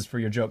consequences for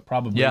your joke,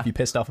 probably, if you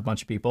pissed off a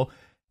bunch of people,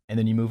 and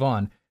then you move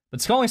on.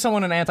 But calling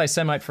someone an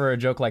anti-Semite for a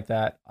joke like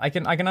that, I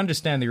can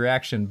understand the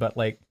reaction, but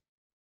like,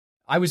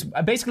 I was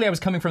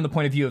coming from the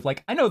point of view of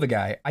like, I know the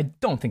guy. I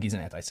don't think he's an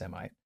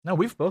anti-Semite. No,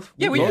 we've both.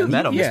 Yeah, we've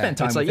met him. You spent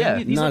time It's with like,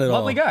 him. He's not a at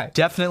lovely all. guy.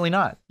 Definitely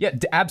not. Yeah,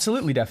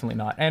 absolutely, definitely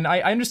not. And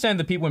I understand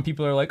the people when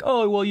people are like,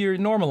 oh, well, you're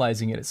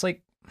normalizing it. It's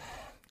like,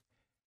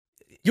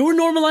 You're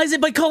normalize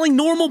it by calling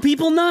normal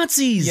people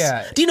Nazis.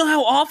 Yeah. Do you know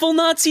how awful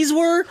Nazis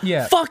were?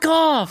 Yeah. Fuck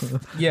off.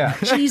 yeah,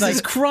 Jesus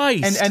Like,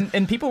 Christ.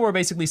 and people were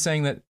basically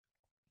saying that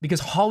because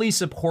Holly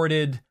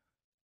supported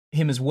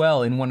him as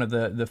well in one of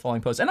the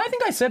following posts, and I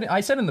think I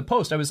said in the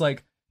post, I was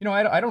like,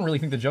 I don't really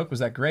think the joke was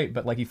that great,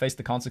 but like he faced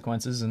the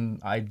consequences,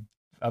 and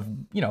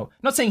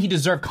not saying he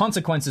deserved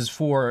consequences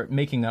for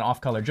making an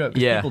off-color joke.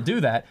 'Cause people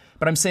do that,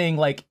 but I'm saying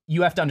like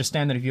you have to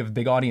understand that if you have a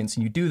big audience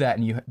and you do that,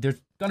 and there's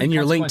gonna be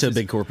you're linked to a consequences.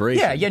 big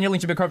corporation. Yeah, and you're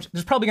linked to a big corporation.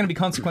 There's probably going to be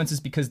consequences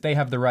because they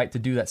have the right to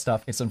do that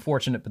stuff. It's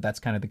unfortunate, but that's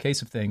kind of the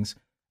case of things.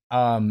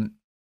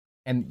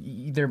 And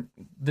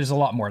there's a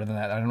lot more than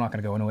that. I'm not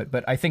going to go into it,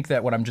 but I think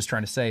that what I'm just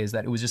trying to say is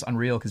that it was just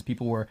unreal because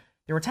people were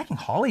attacking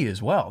Holly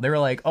as well. They were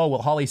like, "Oh,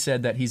 well, Holly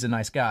said that he's a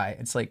nice guy."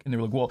 It's like, and they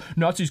were like, "Well,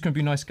 Nazis can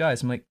be nice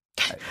guys." I'm like,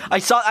 I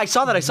saw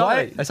that. I saw What?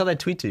 that. I saw that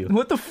tweet to you.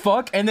 "What the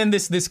fuck?" And then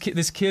this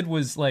kid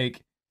was like,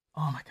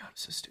 "Oh my god,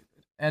 it's so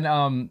stupid." And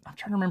I'm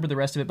trying to remember the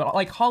rest of it, but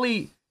like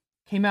Holly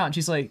came out and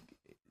she's like,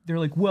 they're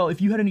like, well,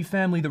 if you had any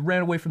family that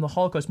ran away from the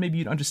Holocaust, maybe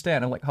you'd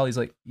understand. I'm like, Holly's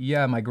like,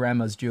 yeah, my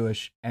grandma's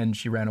Jewish and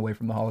she ran away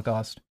from the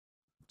Holocaust.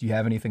 Do you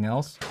have anything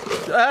else?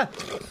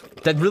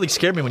 That really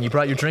scared me when you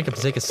brought your drink up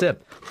to take a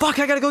sip. Fuck,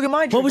 I gotta go get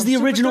my drink. What was I'm the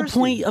super original thirsty.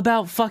 point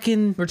about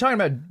fucking? We're talking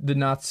about the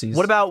Nazis.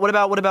 What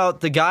about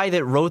the guy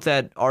that wrote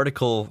that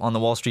article on the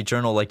Wall Street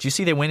Journal? Like, do you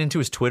see they went into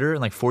his Twitter and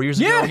like 4 years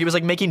ago? He was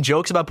like making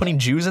jokes about putting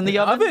Jews in the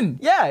oven.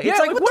 Yeah, it's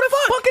like what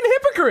a fucking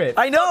hypocrite.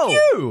 I know. Fuck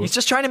you. He's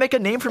just trying to make a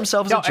name for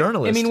himself as a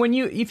journalist. I mean,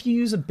 if you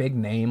use a big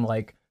name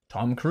like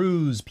Tom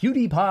Cruise,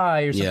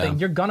 PewDiePie, or something,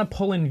 you're gonna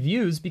pull in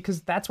views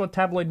because that's what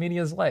tabloid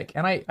media is like.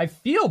 And I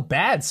feel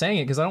bad saying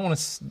it because I don't want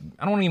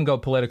to even go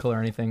political or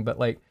anything. But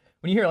like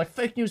when you hear like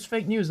fake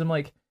news, I'm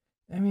like,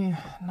 I mean,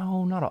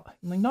 no, not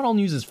all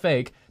news is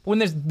fake. But when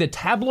there's the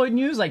tabloid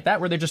news like that,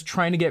 where they're just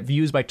trying to get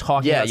views by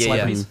talking about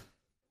celebrities,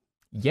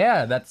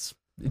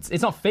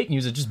 it's not fake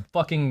news. It's just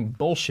fucking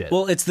bullshit.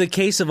 Well, it's the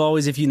case of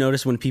always, if you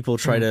notice, when people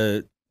try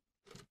to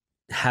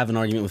have an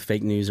argument with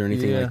fake news or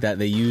anything like that,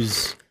 they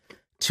use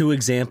two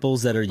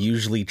examples that are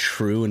usually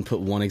true and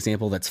put one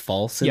example that's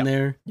false in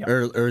there,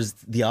 or is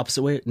the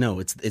opposite way? No,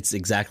 it's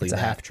exactly it's that.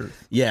 a half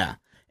truth. Yeah,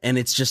 and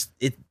it's just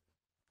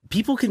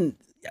people can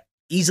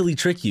easily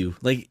trick you.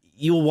 Like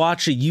you'll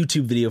watch a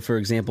YouTube video, for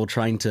example,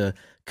 trying to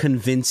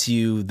convince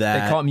you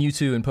that they caught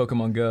Mewtwo in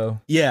Pokemon Go.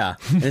 Yeah,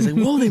 and it's like,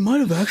 well, they might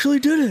have actually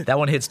did it. That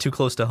one hits too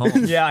close to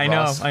home. Yeah, I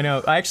Ross.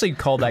 know. I actually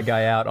called that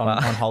guy out on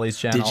Holly's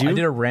channel. Did you? I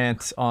did a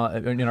rant in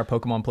our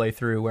Pokemon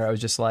playthrough where I was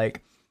just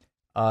like,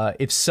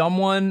 if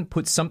someone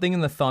puts something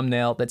in the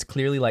thumbnail that's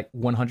clearly like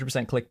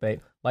 100% clickbait,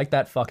 like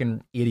that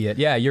fucking idiot.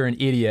 Yeah, you're an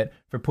idiot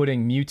for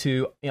putting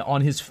Mewtwo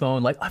on his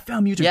phone. Like, I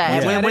found Mewtwo.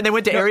 Yeah, when they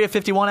went to Area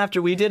 51 after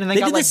we did, and they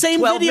got did like the same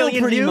 12 video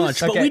million pretty views. much,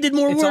 but we did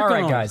more it's work all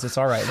right, on guys. It's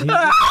all right.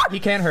 He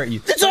can't hurt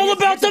you. It's all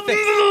about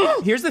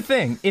Here's the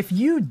thing. If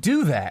you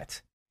do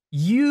that,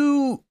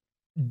 you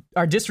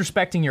are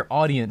disrespecting your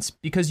audience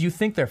because you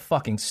think they're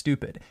fucking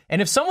stupid.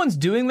 And if someone's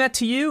doing that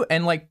to you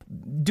and like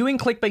doing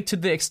clickbait to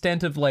the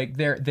extent of like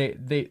they're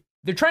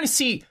trying to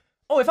see,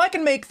 oh, if I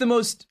can make the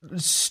most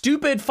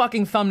stupid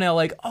fucking thumbnail,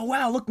 like, oh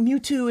wow, look,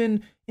 Mewtwo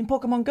in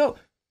Pokemon Go,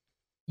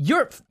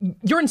 you're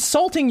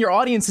insulting your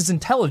audience's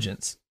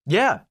intelligence.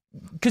 Yeah.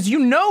 Because you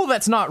know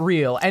that's not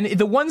real. And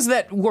the ones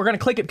that were going to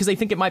click it because they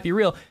think it might be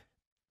real,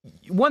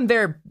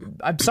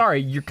 I'm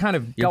sorry, you're kind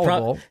of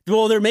gullible.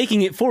 Well, they're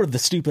making it for the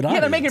stupid audience.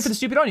 Yeah, they're making it for the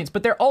stupid audience,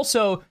 but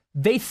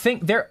they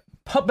think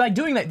by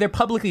doing that, they're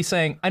publicly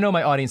saying, I know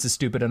my audience is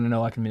stupid and I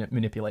know I can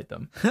manipulate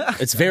them.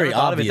 It's very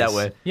obvious that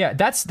way. Yeah,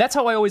 that's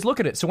how I always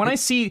look at it. So when I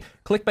see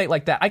clickbait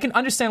like that, I can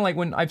understand like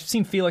when I've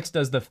seen Felix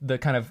does the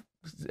kind of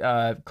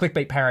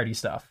clickbait parody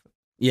stuff.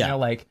 Yeah. You know,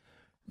 like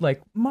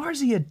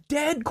Marzia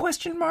dead ?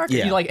 Yeah.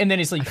 You like, and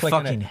then it's like you click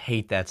on Fucking it.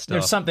 hate that stuff.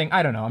 There's something,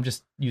 I don't know. I'm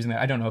just using that.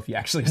 I don't know if he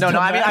actually. No,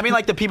 I mean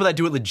like the people that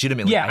do it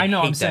legitimately. Yeah, I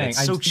know. hate I'm that. saying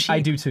It's so cheap. I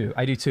do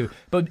too.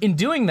 But in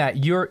doing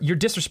that, you're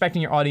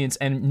disrespecting your audience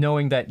and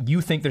knowing that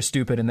you think they're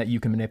stupid and that you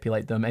can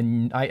manipulate them.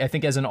 And I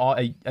think as a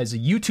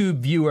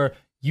YouTube viewer,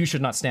 you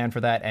should not stand for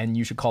that, and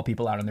you should call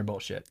people out on their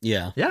bullshit.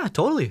 Yeah. Yeah,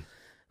 totally.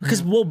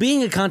 Because, well,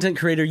 being a content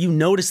creator, you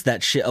notice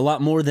that shit a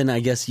lot more than I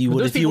guess you But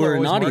would those if you people were are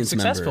an always more audience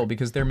successful member.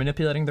 because they're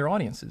manipulating their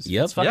audiences.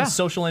 Yep. It's fucking Yeah.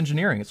 social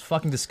engineering. It's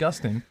fucking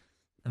disgusting.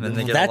 And then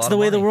they get a That's lot the of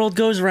way the money. world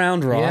goes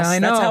round, Ross. Yeah, I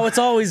know. That's how it's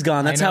always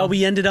gone. That's I know. how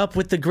we ended up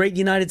with the great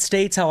United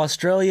States, how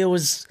Australia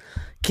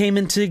came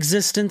into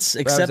existence,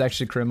 That was except...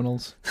 actually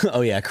criminals.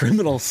 oh, yeah,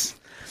 criminals.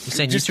 You're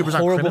saying Just YouTubers aren't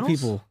horrible criminals?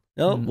 people.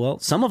 Oh, well,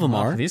 some of them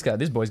are. These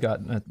boys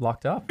got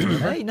locked up.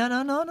 Hey,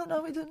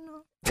 no, we didn't know.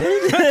 What are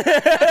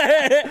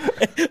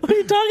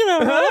you talking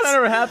about, Ross? That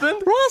never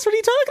happened. Ross, what are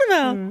you talking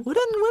about? We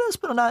didn't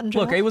put a knot in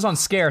jail. Look, it was on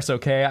Scarce,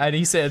 okay? And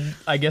he said,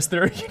 I guess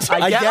they're...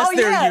 I guess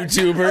they're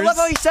YouTubers. I love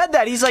how he said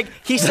that. He said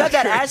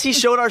that as he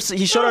showed our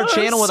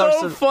channel with our.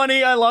 so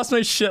funny. I lost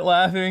my shit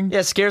laughing.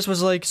 Yeah, Scarce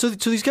was like, so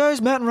these guys,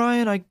 Matt and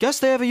Ryan, I guess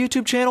they have a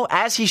YouTube channel.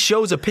 As he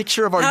shows a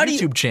picture of our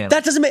YouTube channel.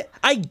 That doesn't make...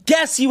 I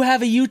guess you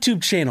have a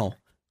YouTube channel.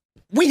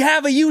 We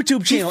have a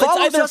YouTube channel. He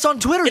follows us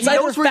on Twitter. It's He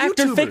either knows we're fact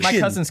or YouTubers. fiction. My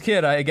cousin's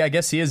kid, I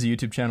guess he has a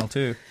YouTube channel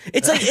too.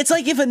 It's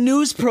like if a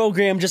news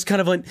program just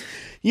kind of like,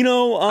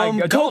 Donald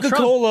Trump,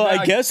 Coca-Cola, I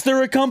yeah, guess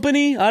they're a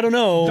company. I don't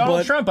know. Donald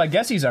but Trump, I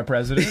guess he's our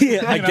president.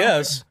 Yeah, I You know?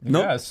 guess. I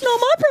No, guess. no,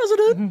 my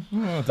president.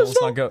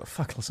 Let's not go.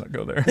 Fuck, let's not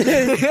go there.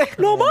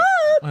 No, my.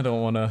 I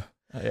don't want to.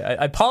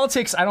 I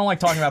politics. I don't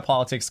like talking about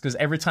politics because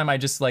every time I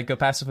just like go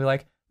passively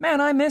like, man,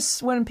 I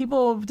miss when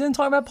people didn't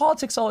talk about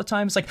politics all the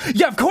time. It's like,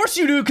 yeah, of course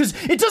you do because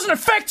it doesn't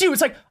affect you.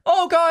 It's like,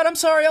 oh God, I'm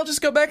sorry. I'll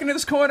just go back into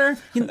this corner.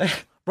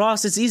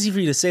 Ross, it's easy for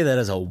you to say that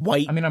as a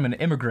white. I mean, I'm an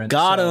immigrant.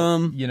 Got so,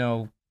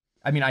 him.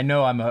 I mean, I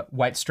know I'm a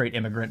white straight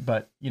immigrant,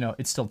 but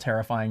it's still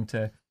terrifying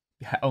to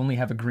only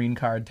have a green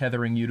card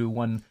tethering you to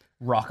one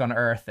rock on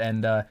earth.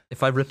 And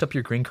If I ripped up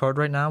your green card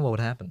right now, what would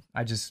happen?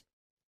 I just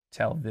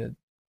tell the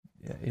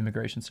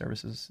immigration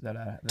services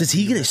that. Does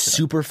he get a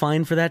super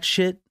fine for that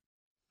shit?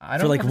 I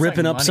For like know if it's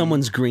ripping up money.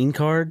 someone's green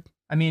card?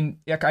 I mean,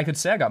 yeah, I could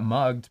say I got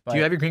mugged. But, Do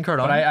you have your green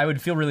card on? But I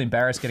would feel really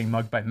embarrassed getting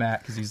mugged by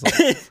Matt because he's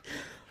like,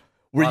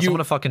 I'm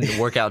gonna fucking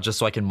work out just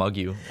so I can mug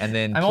you, and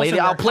then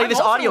I'll play this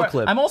I'm also audio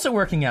clip. I'm also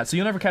working out, so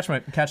you'll never catch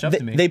up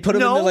to me. They put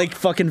him in No. the like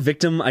fucking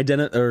victim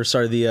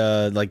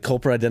the like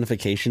culprit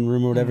identification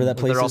room or whatever that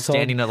place They're all is called.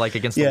 standing like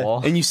against Yeah, the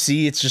wall. and you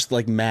see it's just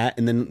like Matt,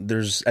 and then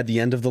there's at the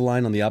end of the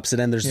line on the opposite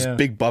end, there's Yeah. this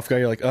big buff guy.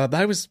 You're like,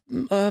 that was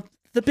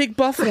the big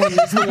buff one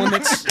is the one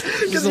that's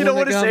Because you don't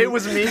want to say it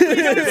was me.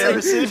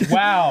 Embarrassing.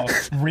 Wow,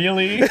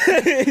 really?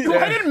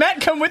 Why didn't Matt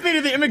come with me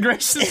to the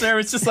immigration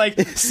service? Just like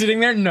sitting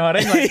there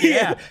nodding, like,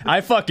 yeah, I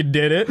fucking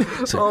did it.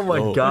 Oh my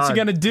god! What you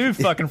gonna do,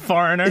 fucking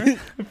foreigner?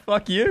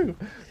 Fuck you.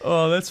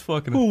 Oh, that's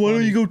fucking. Oh, why don't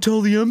funny. you go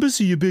tell the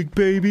embassy, you big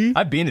baby?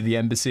 I've been to the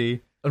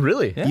embassy.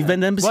 Really? Yeah. You've been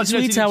to embassy Well,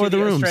 suites? to How are the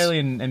rooms?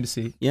 Australian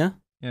embassy. Yeah,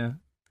 Yeah.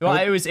 Well,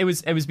 it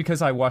was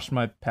because I washed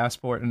my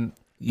passport and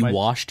you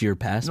washed your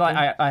passport.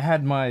 I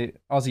had my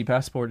Aussie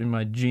passport in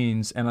my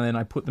jeans and then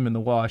I put them in the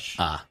wash.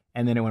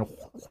 And then it went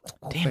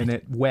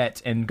it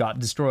wet and got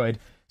destroyed.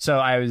 So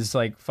I was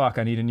like, fuck,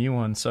 I need a new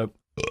one. So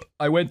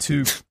I went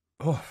to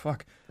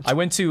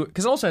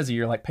because it also has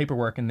your like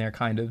paperwork in there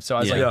kind of. So I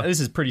was like, this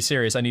is pretty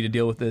serious. I need to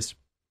deal with this.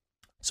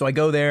 So I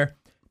go there,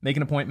 make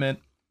an appointment,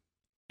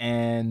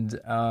 and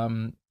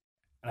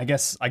I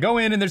guess I go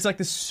in and there's like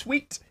this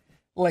sweet,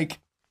 like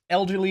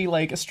elderly,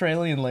 like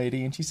Australian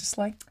lady, and she's just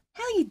like,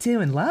 "How you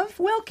doing, love?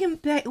 Welcome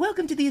back.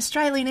 Welcome to the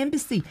Australian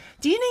Embassy.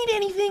 Do you need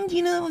anything? Do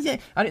you know?"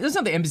 That's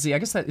not the embassy. I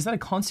guess is that a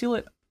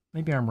consulate?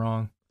 Maybe I'm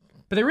wrong.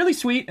 But they're really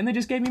sweet, and they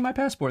just gave me my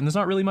passport, and there's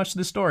not really much to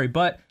the story.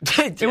 But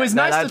it was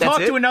nice to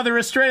talk to another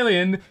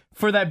Australian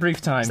for that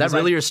brief time. Is that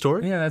really your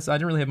story? Yeah, I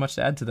didn't really have much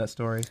to add to that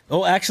story.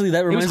 Oh, actually,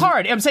 that It reminds was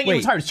hard. I'm saying it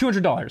was hard. It's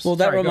 $200. Well,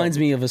 that reminds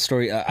me of a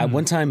story.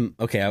 One time,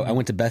 I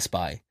went to Best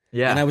Buy.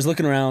 Yeah. And I was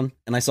looking around,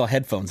 and I saw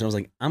headphones, and I was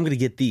like, I'm going to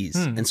get these.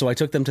 And so I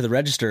took them to the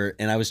register,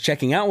 and I was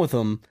checking out with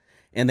them,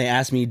 and they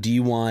asked me, do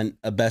you want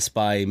a Best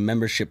Buy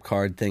membership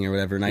card thing or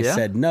whatever? And I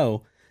said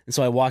no. And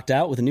so I walked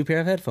out with a new pair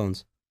of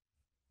headphones.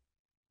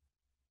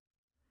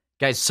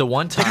 Guys, so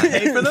one time... Did you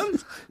pay for them?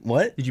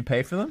 What? Did you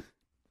pay for them?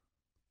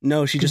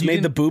 No, she just you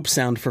made the didn't- boop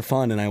sound for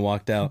fun, and I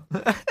walked out.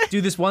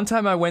 Dude, this one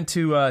time I went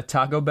to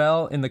Taco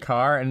Bell in the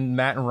car, and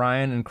Matt and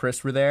Ryan and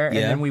Chris were there, and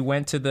Yeah. then we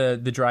went to the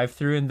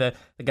drive-thru, and the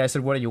guy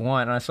said, "What do you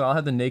want?" And I said, "I'll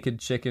have the naked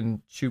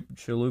chicken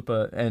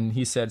chalupa," and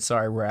he said,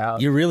 "Sorry, we're out."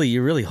 You're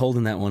really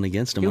holding that one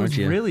against him, It aren't was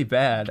you? really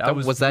bad.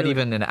 Was that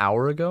even an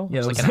hour ago?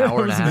 Yeah, it was it like an was-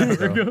 hour and a it was half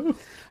an hour ago.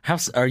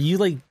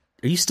 ago.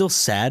 Are you still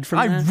sad from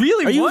I that?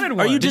 really wanted Are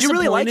one. you Did you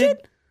really like disappointed?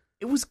 it?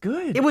 It was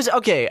good. It was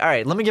okay. All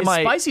right, let me get It's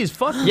my spicy as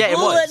fuck. Yeah, it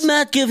was. Let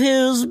Matt give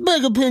his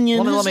big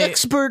opinion, Let his me-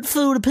 expert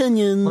food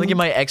opinion. Let me give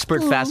my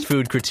expert fast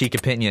food critique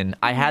opinion.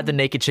 I had the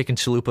naked chicken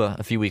chalupa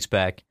a few weeks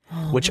back,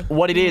 which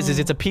what it is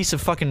it's a piece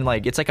of fucking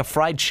like it's like a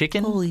fried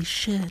chicken. Holy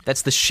shit.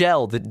 That's the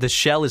shell. The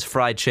shell is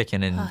fried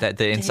chicken, and that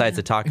the inside's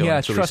the taco. Yeah, and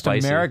it's really trust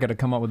spicy. America to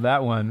come up with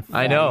that one.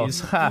 I know.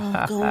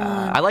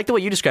 Fatties. I like the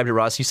way you described it,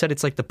 Ross. You said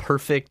it's like the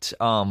perfect.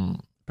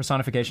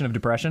 Personification of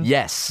depression.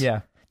 Yes.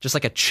 Yeah. Just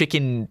like a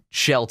chicken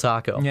shell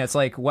taco. Yeah, it's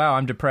like, wow,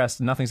 I'm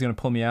depressed. Nothing's gonna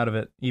pull me out of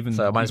it. Even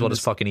So I might as even well this-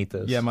 just fucking eat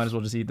this. Yeah, might as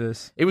well just eat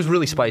this. It was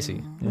really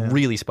spicy.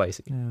 Really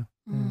spicy.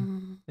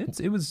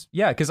 It was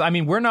because I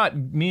mean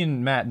me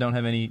and Matt don't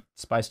have any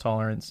spice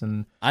tolerance,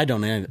 and I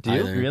don't either.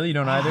 really you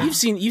don't either.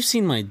 You've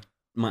seen my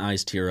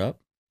eyes tear up.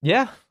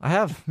 Yeah, I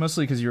have.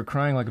 Mostly because you were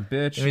crying like a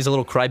bitch. He's a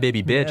little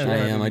crybaby bitch. Yeah. I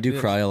am. I do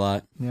cry a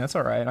lot. Yeah, that's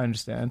all right. I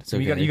understand.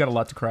 okay. You got a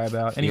lot to cry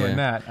about. Anyway, Yeah.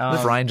 Matt. What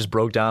if Ryan just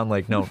broke down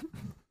like, no,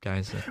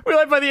 guys. We're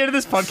like by the end of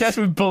this podcast,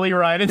 we bully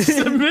Ryan into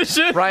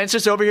submission. Ryan's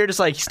just over here, just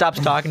like he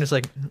stops talking, just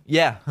like,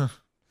 yeah. Huh.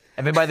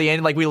 And then by the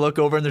end, like we look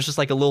over and there's just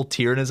like a little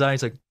tear in his eye.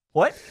 He's like,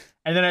 what?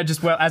 And then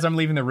as I'm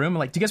leaving the room, I'm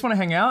like, "Do you guys want to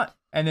hang out?"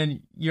 And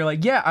then you're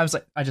like, "Yeah." I was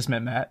like, "I just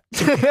met Matt."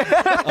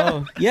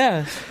 Oh,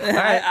 yeah.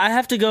 I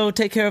have to go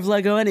take care of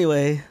Lego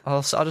anyway.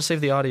 I'll just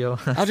save the audio.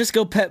 I'll just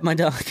go pet my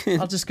dog.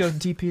 I'll just go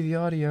DP the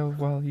audio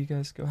while you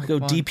guys go. Have Go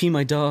fun. DP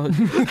my dog.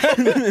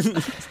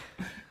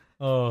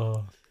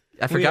 Oh,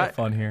 I we have forgot.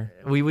 fun here.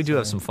 We do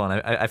have some fun.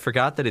 I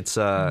forgot that it's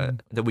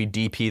that we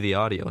DP the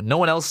audio. No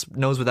one else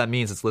knows what that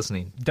means. It's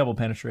listening. Double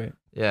penetrate.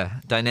 Yeah,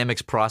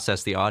 Dynamics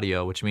process the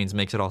audio, which means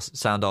makes it all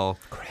sound all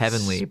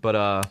heavenly. But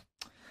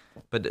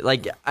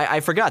like I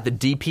forgot that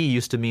DP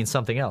used to mean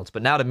something else.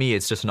 But now to me,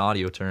 it's just an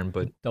audio term.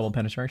 But Double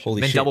penetration.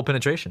 Holy then shit. double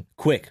penetration.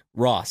 Quick,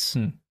 Ross.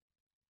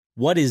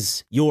 What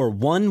is your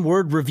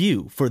one-word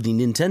review for the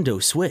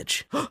Nintendo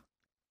Switch?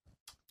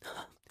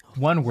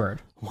 One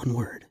word. One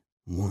word.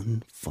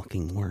 One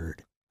fucking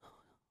word.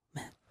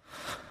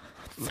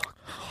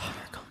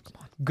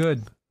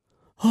 Good.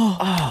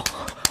 Oh,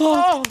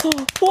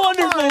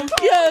 wonderful.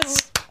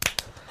 Yes.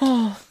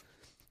 Oh.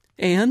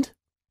 And?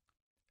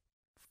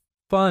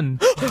 Fun.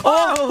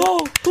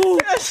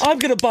 I'm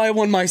going to buy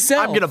one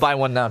myself. I'm gonna buy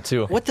one now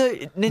too. What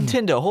the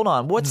Nintendo? Hold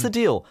on. What's the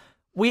deal?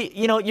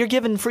 You're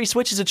giving free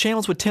Switches to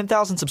channels with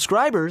 10,000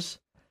 subscribers,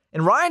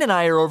 and Ryan and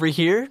I are over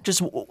here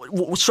just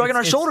shrugging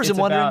our shoulders it's and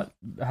wondering, about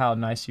how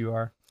nice you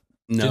are.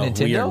 No, To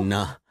we Nintendo? are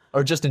not.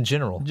 or just in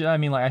general. I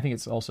mean, like I think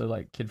it's also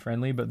like kid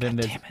friendly, but then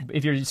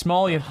if you're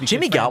small, you have to be.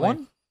 Jimmy got kid-friendly.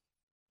 one.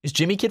 Is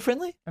Jimmy kid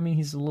friendly? I mean,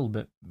 he's a little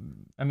bit.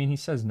 I mean, he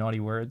says naughty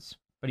words.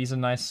 but he's a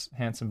nice,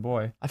 handsome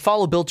boy. I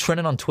follow Bill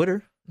Trennan on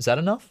Twitter. Is that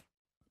enough?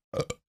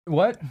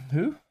 What?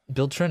 Who?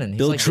 Bill Trennan.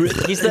 Bill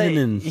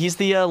Trennan. He's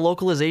the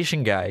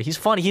localization guy. He's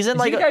funny. He's in Is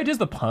like he the guy who does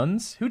the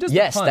puns? Who does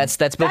yes, the puns?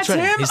 that's Bill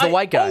Trennan. Him? He's the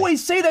white guy. I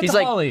always say that He's to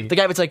like Holly. the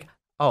guy that's like,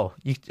 oh,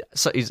 he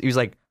was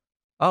like,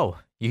 oh,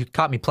 you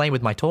caught me playing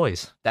with my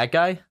toys. That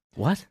guy.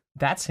 What?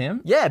 That's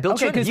him? Yeah, Bill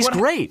Okay, Trennan. He's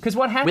great. Because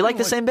what happened? We like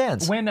the same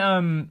bands.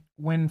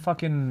 When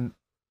fucking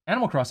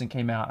Animal Crossing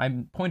came out,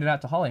 I pointed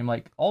out to Holly, I'm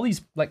like, all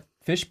these like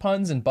fish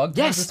puns and bug puns.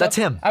 Yes, and stuff, that's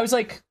him. I was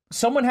like,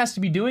 someone has to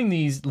be doing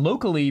these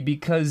locally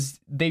because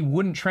they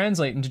wouldn't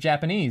translate into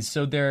Japanese,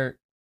 so they're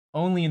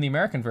only in the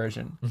American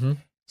version. Mm-hmm.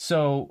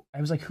 So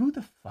I was like, who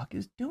the fuck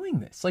is doing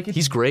this? Like,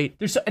 He's great.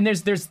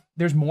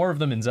 There's more of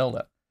them in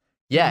Zelda.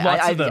 Yeah,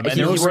 Lots of them, and he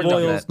they're worked on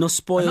spoils. that. No I'm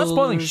spoilers. not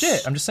spoiling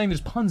shit. I'm just saying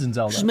there's puns in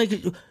Zelda. Just make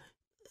it.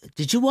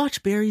 Did you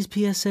watch Barry's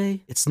PSA?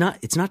 It's not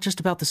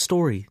just about the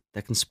story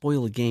that can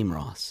spoil a game,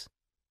 Ross.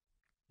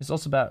 It's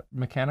also about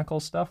mechanical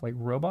stuff like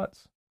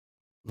robots.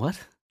 What?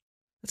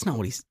 That's not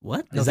what he's.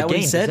 What No, is the that? What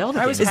he game, said? the Zelda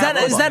I game. was Is that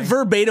robots.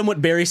 verbatim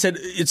what Barry said?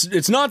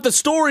 It's not the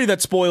story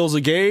that spoils a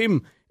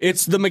game.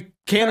 It's the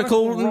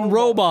mechanical Mechanical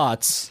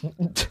robots. I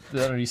don't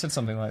know, you said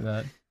something like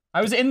that.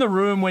 I was in the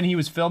room when he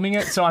was filming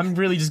it, so I'm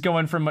really just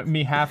going from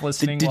me half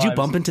listening. Did you while I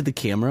bump was- into the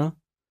camera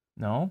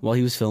No. while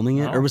he was filming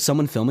it, No. or was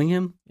someone filming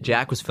him?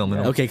 Jack was filming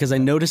it. Okay, because I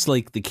noticed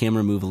like the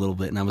camera move a little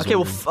bit, and I was Okay,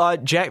 wondering. well,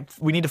 Jack,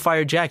 we need to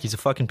fire Jack. He's a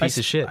fucking piece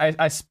of shit.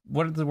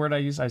 What is the word I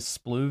used? I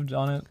splooved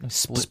on it.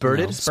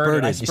 Spurted? I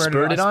Spurted. I You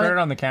spurted on spurted it?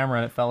 on the camera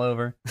and it fell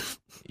over.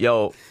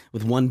 Yo,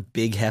 with one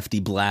big hefty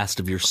blast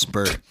of your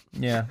spurt.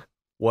 Yeah.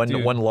 one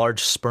Dude.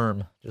 large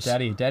sperm. Just,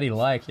 Daddy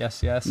like.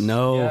 Yes.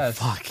 No, yes.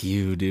 fuck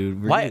you,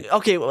 dude. why?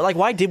 Okay, like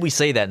why did we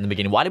say that in the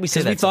beginning? Why did we say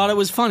Because that? we thought it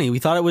was funny. We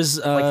thought it was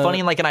like funny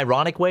in like an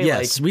ironic way.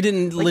 Yes, like, we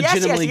didn't like, yes,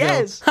 legitimately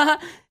yes, go.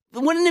 "Haha,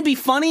 wouldn't it be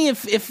funny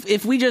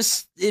if we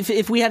just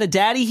if we had a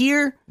daddy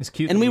here It's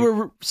cute. and that we you-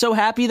 were so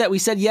happy that we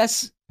said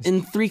yes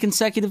in 3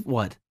 consecutive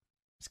what?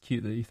 It's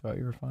cute that you thought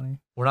you were funny.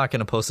 we're not going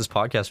to post this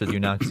podcast with you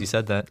now because you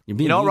said that. You're You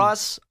being know, mean.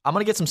 Ross, I'm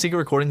going to get some secret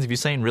recordings of you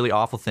saying really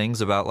awful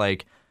things about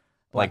like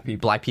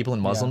black people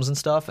and Muslims and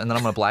stuff, and then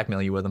I'm going to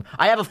blackmail you with them.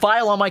 I have a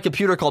file on my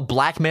computer called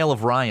Blackmail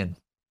of Ryan.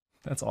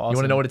 That's awesome. You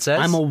want to know what it says?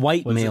 I'm a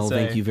white What does it male,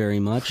 say? thank you very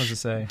much. What does it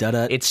say?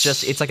 Da-da.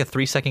 It's like a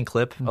 3-second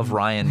clip of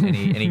Ryan,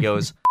 and he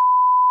goes,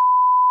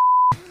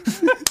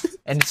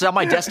 and it's on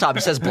my desktop.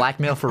 It says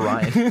blackmail for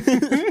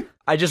Ryan.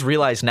 I just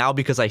realized now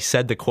because I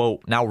said the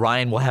quote. Now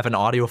Ryan will have an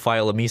audio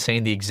file of me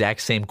saying the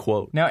exact same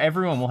quote. Now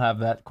everyone will have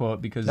that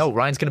quote because No,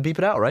 Ryan's gonna beep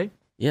it out, right?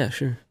 Yeah,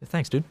 sure.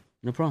 Thanks, dude.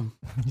 No problem.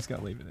 he's got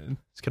to leave it in.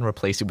 He's gonna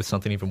replace it with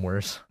something even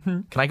worse.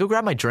 Can I go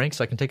grab my drink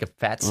so I can take a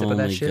fat sip Oh of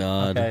that my shit?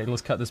 god. Okay,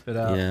 let's cut this bit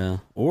out. Yeah.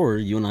 Or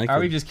you and I Or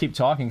we could. just keep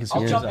talking because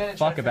who gives a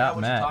fuck about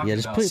Matt? Yeah,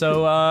 just put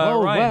So,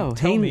 oh Ryan, wow,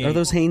 tell me. Are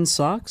those Hanes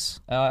socks?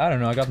 I don't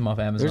know. I got them off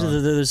Amazon. Those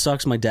are the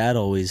socks my dad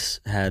always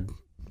had.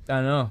 I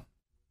don't know.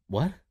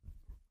 What?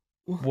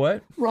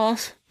 What?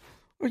 Ross,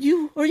 are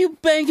you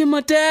banging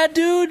my dad,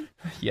 dude?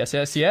 Yes.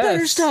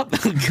 Better stop.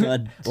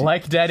 God.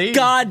 Like Daddy.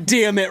 God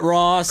damn it,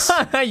 Ross.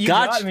 you Gotcha.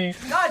 got me.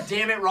 God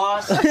damn it,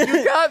 Ross!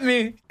 You got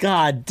me.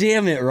 God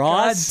damn it, God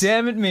Ross.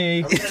 damn it, me.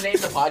 I'm gonna name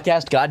the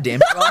podcast "God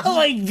Damn It, Ross." Oh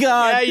my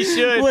god. Yeah, you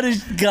should. What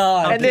is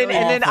God? And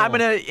then awful. I'm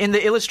gonna in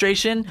the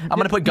illustration I'm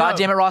gonna put "God No.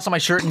 Damn It, Ross" on my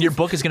shirt, and your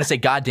book is gonna say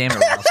 "God Damn It,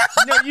 Ross."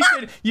 No,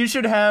 you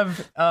should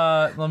have.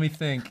 Let me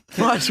think.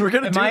 Ross, we're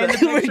gonna Am do I in that.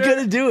 the We're picture?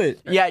 gonna do it.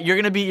 Yeah, you're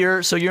gonna be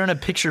so you're in a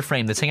picture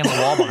frame that's hanging on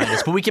the wall behind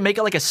us, but we can make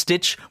it like a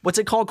stitch. What's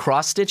it called?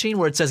 Cross stitching,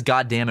 where it says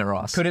 "God Damn It,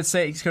 Ross." Could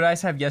I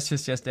have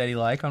yes, Daddy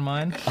like on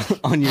mine?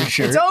 On your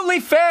shirt. It's only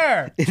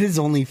fair. It is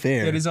only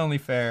fair. It is only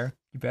fair.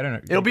 You better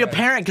not. It'll be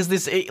apparent because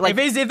this like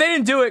If they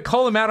didn't do it,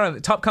 call them out on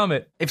the top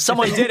comment. if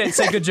someone If they did it,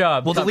 say good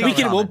job. We'll Top delete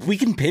comment. we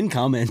can pin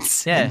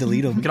comments yeah, and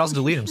delete We them. can also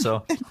delete them.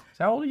 So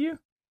How old are you?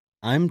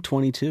 I'm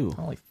 22.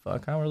 Holy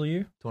fuck! How old are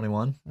you?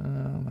 21, Oh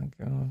my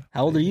god.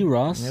 How old are you,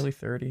 Ross? Nearly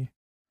 30.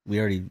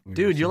 we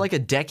dude, you're like a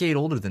decade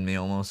older than me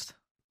almost.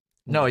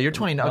 No, you're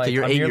 29. Okay,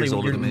 you're I'm 8 nearly, years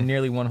older you're than me.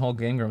 nearly one whole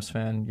Game Grumps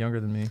fan, younger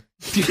than me.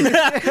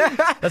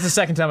 That's the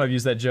second time I've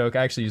used that joke.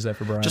 I actually used that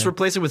for Brian. Just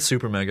replace it with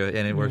Super Mega,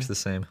 and it works the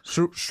same.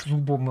 There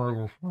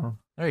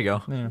you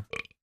go. Yeah.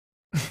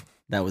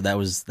 that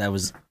was.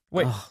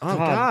 Wait. Oh,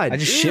 God. I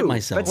just shit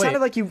myself. That sounded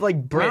like you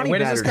like brownie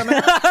when does battered.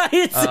 this come out?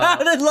 It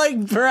sounded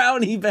like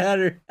brownie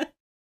batter.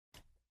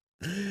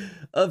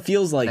 It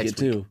feels like Next it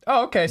too.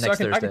 Oh, okay. So I Next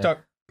can Thursday.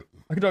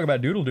 talk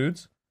about Doodle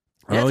Dudes.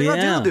 Yeah, Oh it's about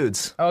yeah. Doodle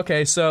Dudes.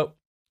 Okay, so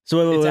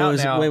So It's out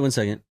now. wait 1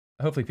 second.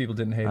 hopefully people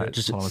didn't hate All it. right,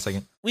 just hold on a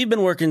second. We've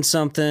been working on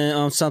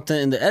something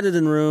in the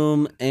editing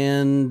room,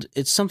 and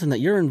it's something that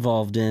you're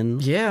involved in.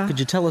 Yeah. Could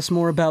you tell us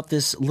more about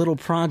this little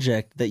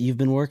project that you've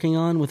been working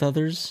on with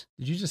others?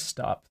 Did you just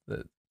stop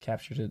the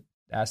capture to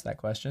ask that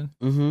question?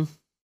 Mm-hmm.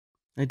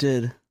 I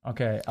did.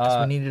 Okay.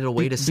 we needed a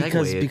way to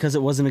segue it. because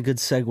it wasn't a good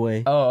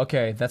segue. Oh,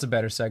 okay. That's a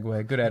better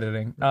segue. Good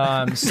editing.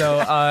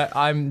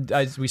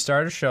 We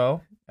started a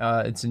show.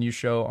 It's a new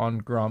show on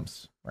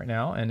Grumps right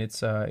now, and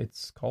it's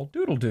called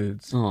Doodle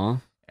Dudes. Aw.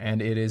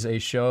 And it is a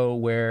show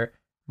where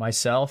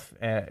myself,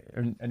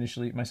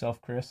 initially myself,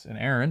 Chris, and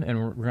Aaron, and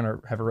we're going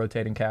to have a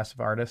rotating cast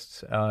of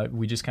artists.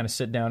 We just kind of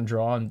sit down,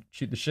 draw, and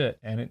shoot the shit,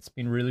 and it's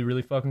been really,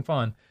 really fucking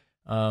fun.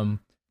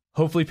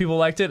 Hopefully people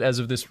liked it. As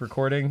of this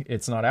recording,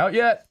 it's not out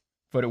yet,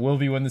 but it will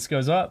be when this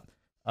goes up.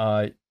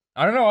 I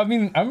don't know. I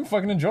mean, I'm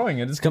fucking enjoying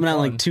it. It's coming out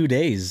fun. in like 2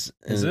 days.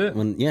 Is it?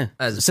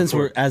 Since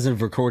we're as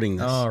of recording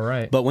this. Oh,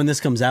 right. But when this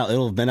comes out,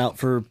 it'll have been out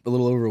for a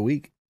little over a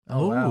week.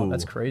 Oh, wow.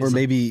 That's crazy. Or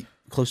maybe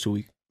close to a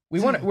week. We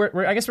want.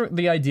 I guess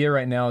the idea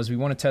right now is we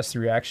want to test the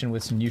reaction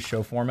with some new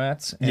show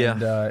formats.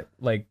 And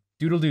like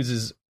Doodle Dudes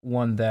is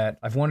one that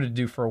I've wanted to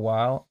do for a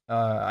while.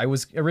 I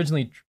was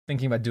originally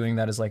thinking about doing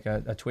that as like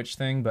a Twitch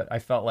thing, but I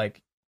felt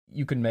like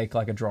you could make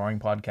like a drawing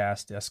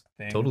podcast-esque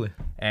thing. Totally.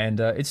 And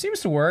it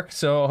seems to work,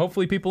 so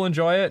hopefully people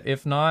enjoy it.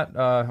 If not,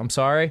 I'm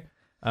sorry.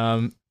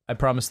 I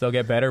promise they'll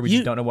get better. We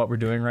just don't know what we're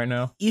doing right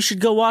now. You should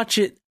go watch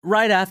it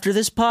right after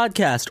this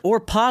podcast,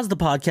 or pause the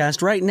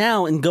podcast right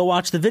now and go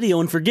watch the video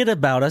and forget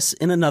about us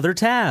in another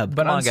tab.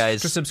 But Come on,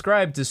 guys. To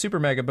subscribe to Super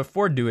Mega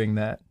before doing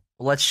that.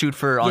 Let's shoot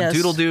for, on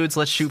Doodle Dudes,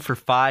 let's shoot for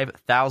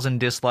 5,000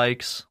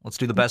 dislikes. Let's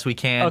do the best we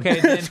can. Okay,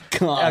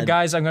 then,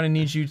 guys, I'm going to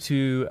need you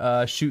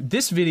to shoot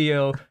this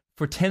video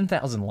for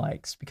 10,000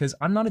 likes, because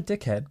I'm not a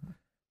dickhead.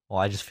 Well,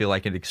 I just feel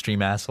like an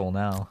extreme asshole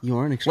now. You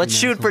are an extreme Let's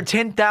shoot asshole. for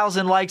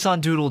 10,000 likes on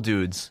Doodle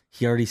Dudes.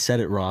 He already said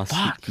it, Ross.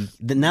 Fuck.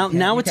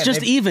 Now it's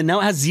just even.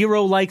 Now it has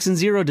 0 likes and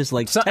 0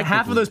 dislikes. So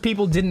half of those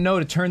people didn't know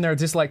to turn their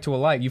dislike to a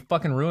like. You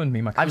fucking ruined me.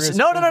 My career's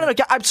No.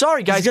 I'm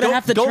sorry, guys. He's gonna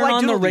have to go turn like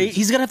on Doodle the Dudes.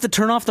 He's gonna have to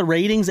turn off the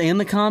ratings and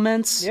the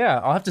comments. Yeah,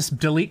 I'll have to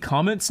delete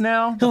comments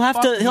now. He'll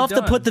have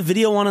to put the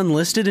video on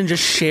unlisted and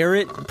just share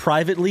it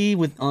privately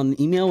on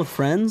email with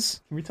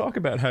friends. Can we talk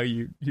about how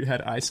you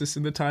had ISIS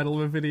in the title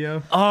of a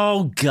video?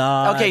 Oh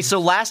God. Okay,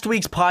 so last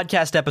week's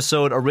podcast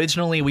episode,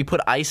 originally we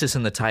put ISIS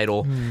in the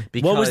title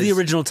because What was the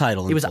original title?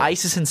 It was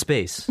ISIS in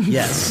Space.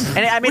 Yes.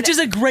 And I mean, which is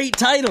a great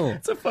title.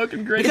 It's a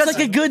fucking great. It's like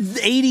a good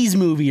 80s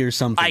movie or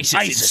something.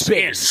 ISIS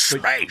in Space.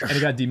 And it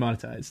got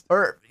demonetized.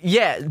 Or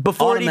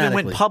before it even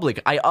went Automatically.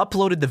 public, I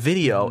uploaded the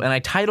video and I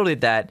titled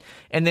it that,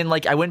 and then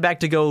like I went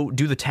back to go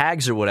do the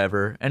tags or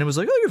whatever, and it was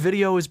like, oh, your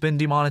video has been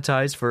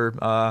demonetized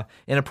for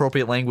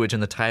inappropriate language in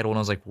the title, and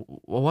I was like,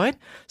 what?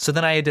 So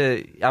then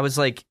I was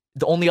like,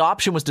 the only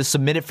option was to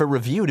submit it for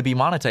review to be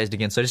monetized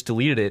again, so I just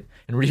deleted it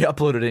and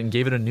re-uploaded it and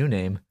gave it a new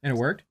name. And it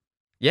worked?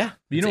 Yeah,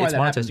 You know why it's that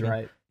monetized happens, again.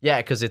 right? Yeah,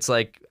 because it's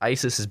like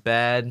ISIS is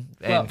bad,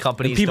 and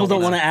companies People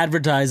don't want wanna- to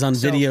advertise on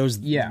videos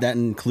yeah. that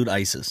include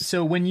ISIS.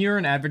 So when you're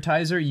an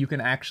advertiser, you can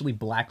actually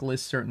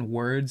blacklist certain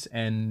words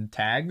and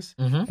tags,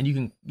 and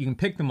you can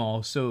pick them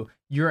all. So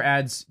your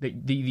ads,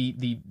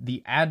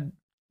 the ad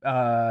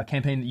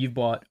campaign that you've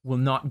bought will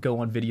not go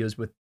on videos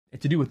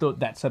to do with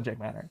that subject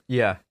matter.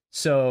 Yeah.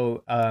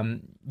 So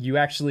you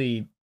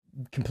actually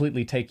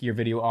completely take your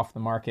video off the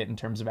market in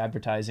terms of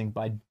advertising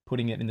by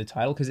putting it in the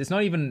title, because it's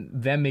not even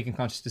them making a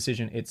conscious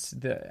decision, it's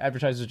the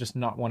advertisers just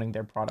not wanting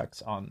their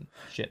products on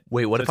shit.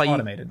 Wait, what So if it's I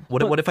automated?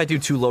 What if I do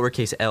 2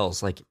 lowercase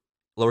l's, like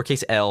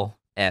lowercase l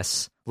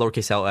s,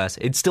 lowercase l s?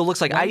 It still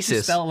looks like Why don't you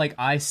ISIS. spell it like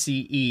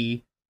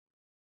ICE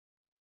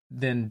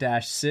then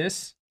dash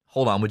cis?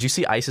 Hold on, would you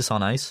see ISIS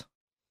on ice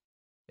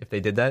if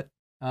they did that?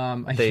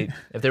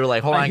 If they were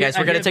like, hold I on, hear- guys,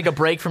 we're I gonna hear- take a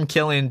break from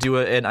killing and do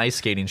an ice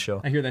skating show.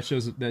 I hear that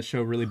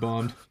show really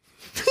bombed.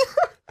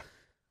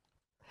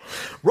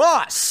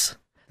 Ross,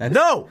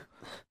 no.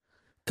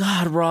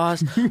 God,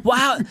 Ross.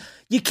 Wow.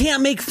 You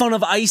can't make fun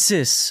of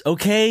ISIS,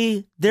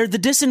 okay? They're the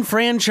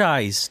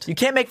disenfranchised. You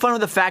can't make fun of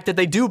the fact that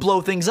they do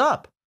blow things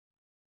up.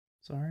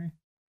 Sorry.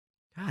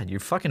 God, you're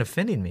fucking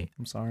offending me.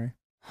 I'm sorry.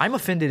 I'm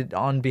offended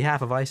on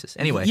behalf of ISIS.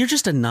 Anyway, You're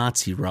just a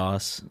Nazi,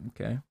 Ross.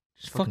 Okay.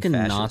 Fucking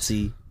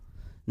fascist.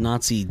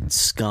 Nazi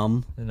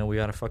scum. I know we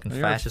got a fucking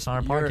fascist on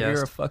our podcast.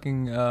 You're a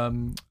fucking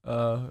Oompa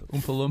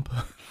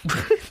Loompa.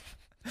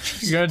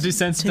 You gotta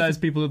desensitize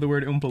people to the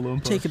word Oompa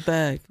Loompa. Take it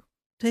back.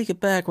 Take it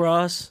back,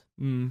 Ross.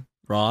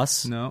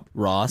 Ross? No.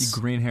 Ross?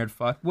 You green haired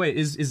fuck. Wait,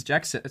 is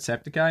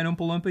Jacksepticeye an Oompa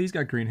Loompa? He's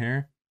got green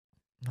hair.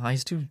 No,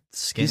 he's too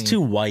skinny. He's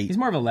too white. He's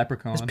more of a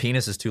leprechaun. His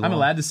penis is too long. I'm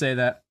allowed to say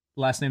that.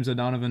 Last name's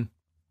O'Donovan.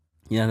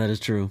 Yeah, that is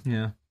true.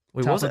 Yeah.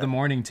 Wait, what Top was of it? the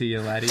morning to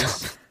you,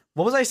 laddies.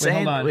 What was I saying?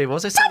 hold on. Wait, what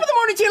was I Top saying? of the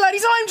morning to you,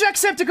 laddies. I'm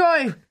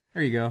Jacksepticeye.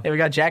 There you go. Hey, we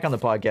got Jack on the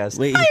podcast.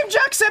 Wait. I am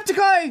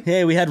Jacksepticeye.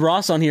 Hey, we had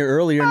Ross on here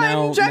earlier. I'm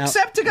now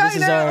Jacksepticeye this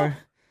is now. our.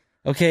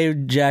 Okay,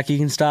 Jack, you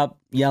can stop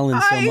yelling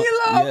so much.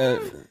 I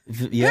love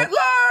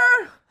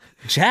Hitler.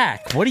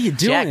 Jack, what are you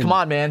doing? Jack, come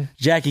on, man.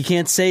 Jack, you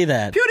can't say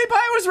that. PewDiePie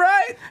was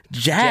right.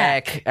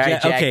 Jack. All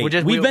right, Jack, Okay, we're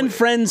just- we've we- been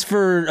friends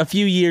for a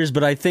few years,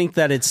 but I think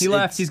that it's He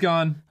left. it's- He's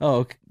gone. Oh,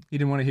 okay. He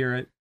didn't want to hear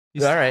it.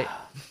 He's, All right.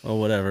 Oh,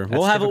 whatever.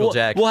 typical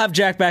Jack. We'll have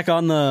Jack back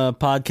on the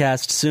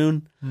podcast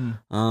soon.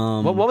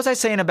 What was I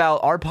saying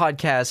about our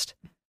podcast?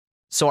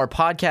 So our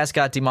podcast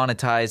got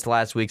demonetized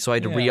last week, so I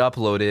had to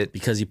re-upload it.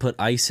 Because you put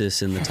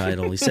ISIS in the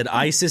title. He said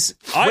ISIS.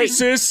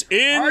 ISIS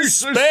in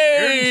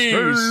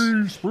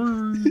space.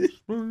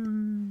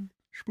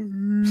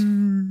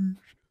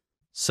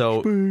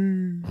 So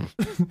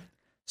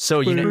So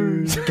you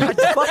know, God,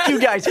 fuck you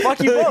guys, fuck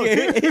you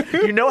both.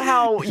 You know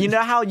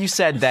how you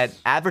said that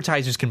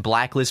advertisers can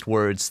blacklist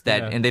words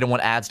and they don't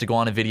want ads to go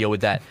on a video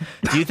with that.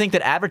 Do you think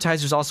that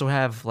advertisers also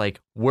have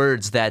like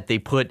words that they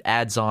put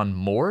ads on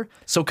more?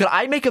 So could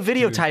I make a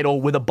video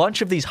title with a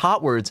bunch of these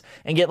hot words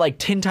and get like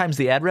 10 times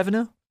the ad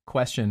revenue?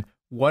 Question: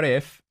 what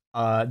if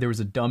there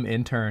was a dumb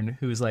intern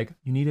who was like,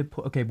 you need to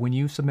put, when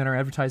you submit our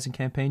advertising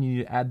campaign, you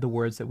need to add the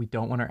words that we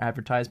don't want our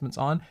advertisements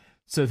on.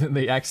 So then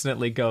they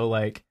accidentally go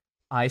like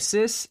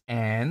ISIS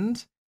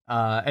and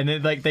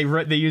then like they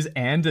use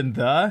and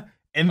the,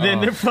 and then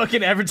their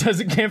fucking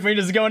advertising campaign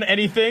doesn't go on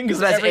anything because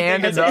that's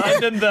everything has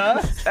and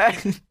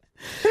the.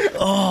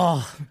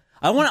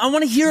 I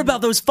want to hear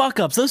about those fuck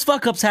ups. Those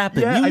fuck ups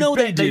happen. Yeah, you know I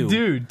bet they do. They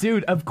do,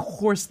 dude. Of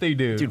course they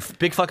do. Dude,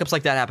 big fuck ups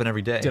like that happen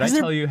every day. Did I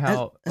tell you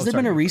how? Has there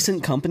been a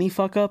recent company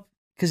fuck up?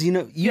 Because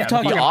you've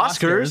talked the about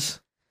Oscars.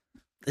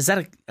 Is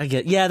that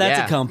that's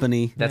a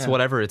company. That's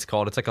whatever it's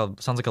called. It's like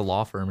sounds like a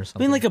law firm or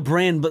something. I mean, like a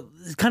brand, but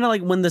it's kind of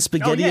like when the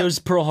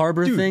SpaghettiOs Pearl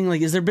Harbor thing.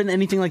 Like, has there been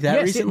anything like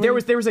that recently?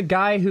 There was a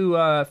guy who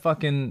I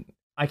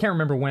can't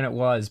remember when it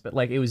was, but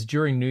like it was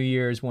during New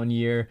Year's one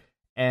year,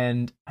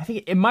 and I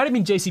think it might have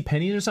been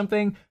JCPenney's or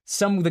something.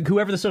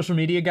 Whoever the social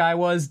media guy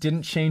was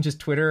didn't change his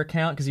Twitter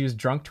account because he was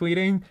drunk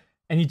tweeting.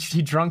 And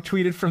he drunk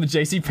tweeted from the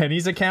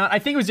JCPenney's account. I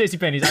think it was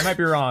JCPenney's. I might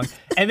be wrong.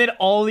 And then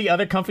all the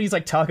other companies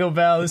like Taco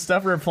Bell and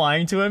stuff were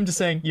replying to him, just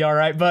saying, "You all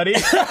right, buddy?"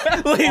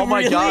 Oh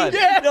my god!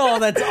 Yeah. No,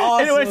 that's awesome.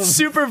 And it went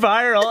super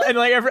viral, and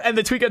like and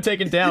the tweet got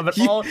taken down. But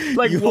all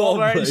like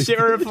Walmart and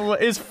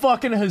shit is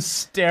fucking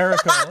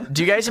hysterical.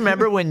 Do you guys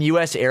remember when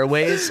U.S.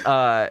 Airways,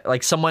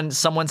 like someone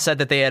said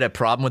that they had a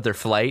problem with their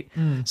flight?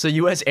 So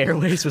U.S.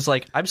 Airways was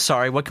like, "I'm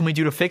sorry, what can we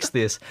do to fix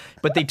this?"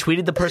 But they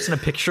tweeted the person a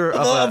picture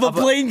of a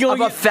plane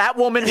going of a fat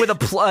woman with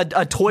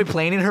a toy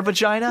plane in her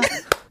vagina.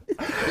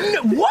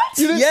 What?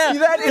 You didn't see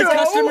that?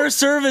 Customer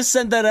service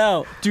sent that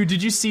out. Dude,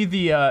 did you see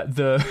the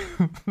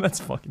that's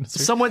fucking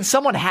hysterical.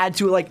 Someone had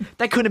to, like,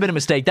 that couldn't have been a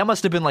mistake. That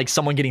must have been like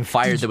someone getting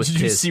fired that was Did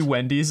pissed. you see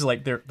Wendy's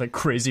like their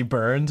crazy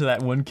burn to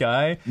that one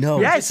guy? No.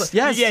 Yes.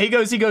 Yeah, he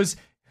goes,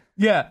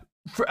 yeah,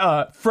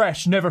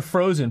 fresh, never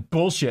frozen.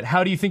 Bullshit.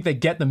 How do you think they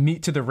get the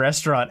meat to the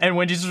restaurant? And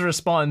Wendy's just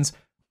responds,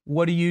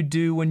 what do you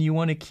do when you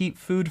want to keep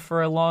food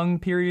for a long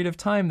period of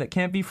time that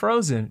can't be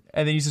frozen?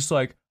 And then he's just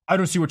like, I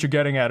don't see what you're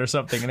getting at or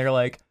something. And they're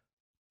like,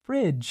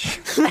 fridge.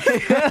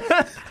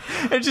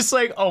 And just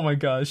like, oh my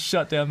gosh,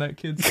 shut down that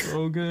kid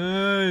so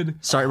good.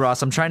 Sorry,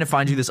 Ross, I'm trying to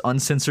find you this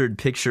uncensored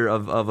picture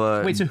of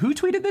a... Wait, so who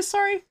tweeted this,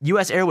 sorry?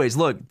 U.S. Airways.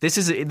 Look, this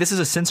is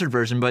a censored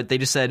version, but they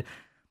just said,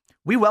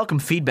 we welcome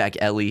feedback,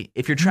 Ellie.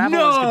 If your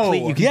travel is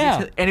complete, you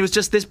can... And it was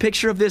just this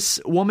picture of this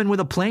woman with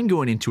a plane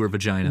going into her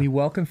vagina. We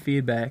welcome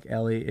feedback,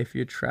 Ellie, if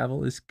your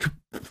travel is...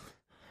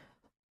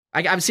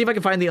 I'm see if I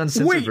can find the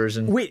uncensored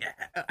version. Wait,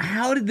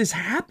 how did this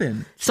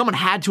happen? Someone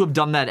had to have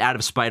done that out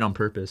of spite on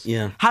purpose.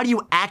 Yeah. How do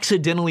you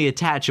accidentally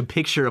attach a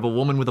picture of a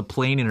woman with a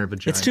plane in her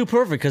vagina? It's too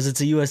perfect because it's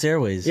a U.S.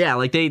 Airways. Yeah,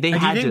 like they had to...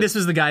 Do you think this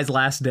was the guy's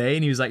last day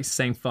and he was like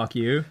saying fuck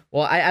you?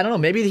 Well, I don't know.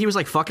 Maybe he was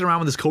like fucking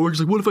around with his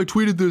coworkers, like, what if I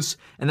tweeted this?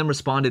 And then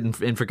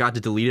responded and forgot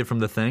to delete it from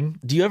the thing.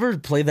 Do you ever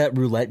play that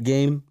roulette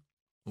game?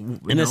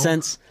 In a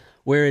sense,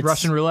 where it's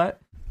Russian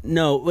roulette?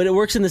 No, but it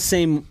works in the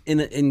same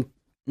in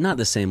not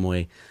the same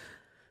way.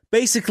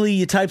 Basically,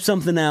 you type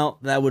something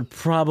out that would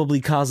probably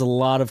cause a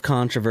lot of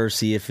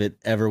controversy if it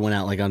ever went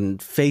out, like on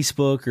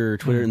Facebook or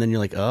Twitter, and then you're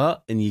like,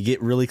 and you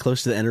get really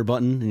close to the enter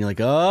button, and you're like,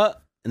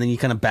 and then you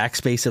kind of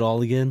backspace it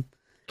all again.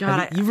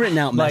 God, you've written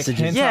out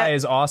messages. Like, hentai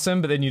is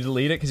awesome, but then you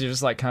delete it because you're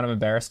just like kind of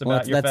embarrassed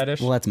about your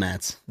fetish. Well, that's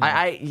Matt's.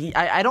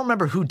 I don't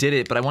remember who did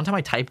it, but one time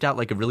I typed out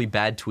like a really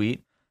bad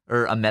tweet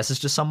or a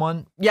message to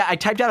someone. Yeah, I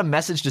typed out a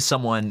message to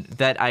someone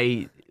that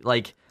I...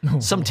 like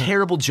some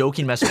terrible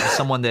joking message to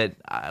someone that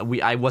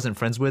I wasn't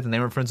friends with, and they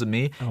weren't friends with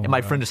me, and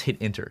my friend just hit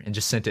enter and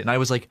just sent it, and I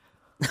was like,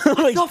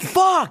 what the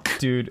fuck?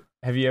 Dude,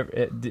 have you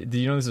ever do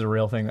you know this is a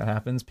real thing that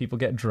happens? People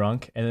get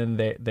drunk and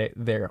then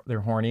they're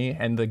horny,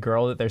 and the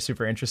girl that they're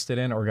super interested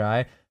in or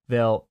guy,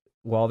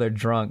 while they're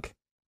drunk,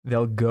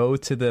 they'll go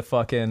to the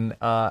fucking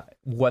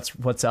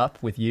what's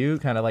up with you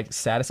kind of like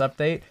status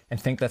update and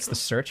think that's the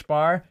search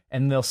bar,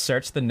 and they'll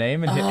search the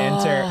name and hit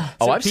enter.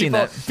 So I've seen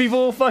that.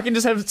 People fucking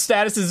just have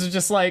statuses of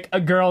just like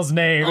a girl's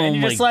name, and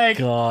you're just like,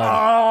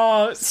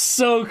 God. oh, it's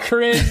so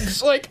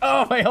cringe. Like,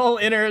 oh, my whole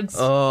innards.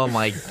 Oh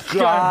my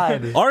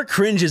god. Our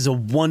cringe is a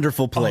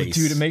wonderful place.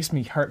 Oh, dude, it makes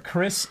me hurt.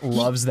 Chris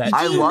loves that.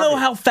 Do you know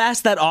how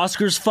fast that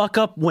Oscars fuck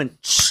up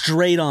went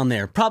straight on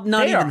there? Probably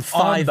not They even are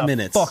 5 on the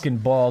minutes. fucking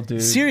ball,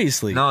 dude.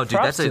 Seriously. No, dude,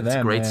 Props that's to a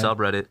them, great man.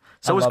 subreddit.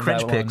 So is love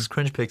Cringe that Pics. one.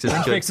 Cringe Pics is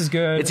Cringe good. Pics is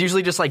good. It's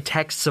usually just like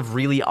texts of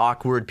really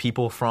awkward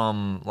people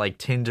from like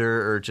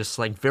Tinder or just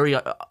like very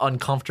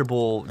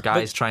uncomfortable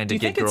guys trying to do you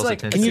get think it's girls' like-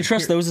 attention. Can you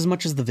trust those as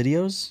much as the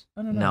videos?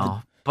 I don't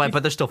know. No,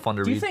 but they're still fun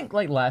to Do you read. think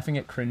like laughing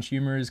at cringe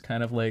humor is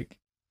kind of like?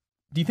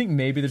 Do you think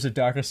maybe there's a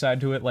darker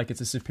side to it, like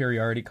it's a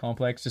superiority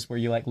complex, just where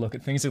you like look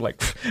at things and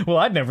like, well,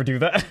 I'd never do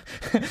that.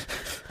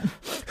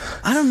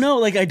 I don't know.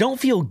 Like, I don't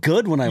feel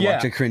good when I Yeah.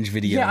 watch a cringe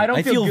video. Yeah, I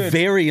don't feel feel good.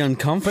 very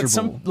uncomfortable. But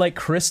some like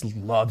Chris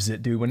loves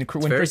it, dude. When very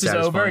Chris is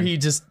over, satisfying. he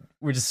just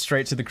we're just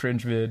straight to the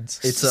cringe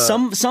vids. It's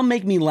some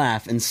make me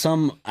laugh, and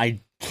some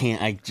I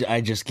can't.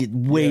 I just get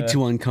way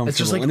too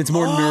uncomfortable, like, and it's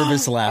more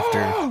nervous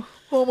laughter.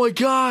 oh my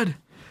god.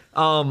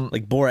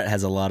 Like Borat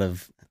has a lot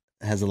of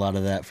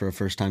that for a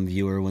first time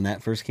viewer when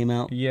that first came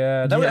out.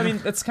 Yeah, I mean,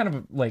 that's kind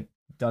of like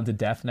done to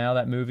death now,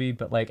 that movie.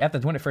 But like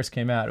when it first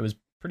came out, it was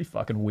pretty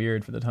fucking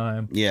weird for the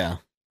time. Yeah.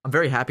 I'm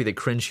very happy that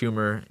cringe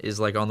humor is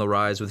like on the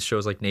rise with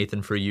shows like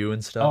Nathan For You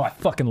and stuff. Oh, I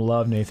fucking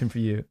love Nathan For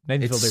You.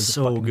 Nathan it's Fielder's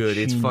so good.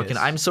 Genius. It's fucking.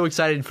 I'm so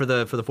excited for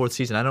the fourth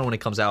season. I don't know when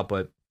it comes out,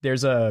 but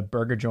there's a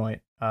burger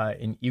joint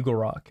in Eagle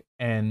Rock,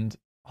 and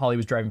Holly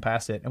was driving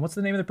past it. And what's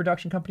the name of the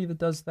production company that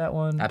does that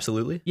one?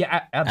 absolutely.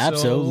 Yeah,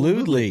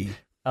 Absolutely.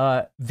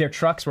 Their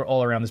trucks were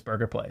all around this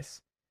burger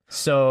place.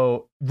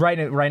 So right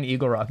in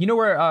Eagle Rock, you know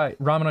where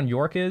Ramen on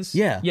York is?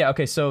 Yeah.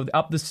 Okay. So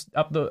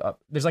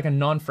there's like a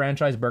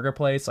non-franchise burger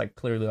place, like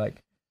clearly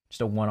like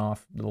just a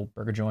one-off little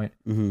burger joint.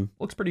 Mm-hmm.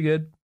 Looks pretty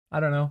good. I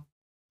don't know.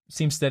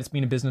 Seems that it's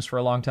been in business for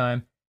a long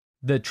time.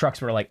 The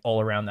trucks were like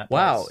all around that place.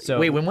 Wow. So,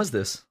 wait, when was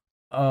this?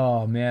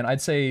 Oh man, I'd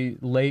say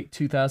late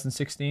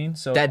 2016.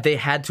 So That they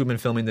had to have been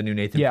filming the new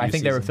Nathan. yeah, For You I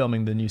think they were season.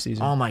 filming the new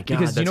season. Oh my god,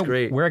 because that's you know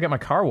great. where I got my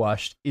car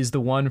washed is the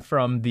one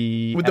from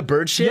the With the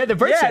bird shit? Yeah, the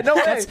bird Yeah, shit. no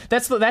way.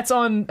 That's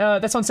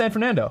on San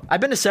Fernando.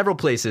 I've been to several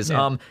places.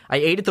 Yeah. I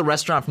ate at the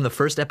restaurant from the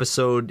first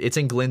episode. It's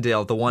in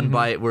Glendale, the one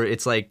by where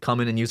it's like come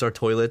in and use our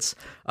toilets.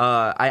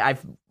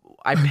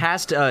 I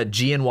passed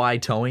G&Y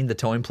Towing, the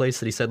towing place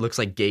that he said looks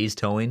like Gays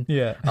Towing.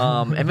 Yeah.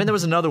 And then there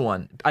was another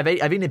one. I've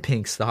eaten at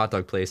Pink's, the hot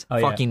dog place. Oh,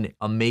 yeah. Fucking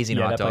amazing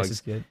Yeah, hot that dogs. place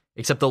is good.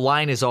 Except the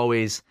line is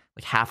always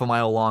like half a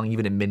mile long,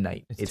 even at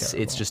midnight. It's It's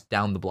terrible. just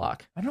down the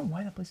block I don't know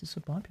why that place is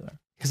so popular.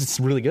 because it's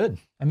really good.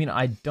 I mean,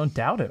 I don't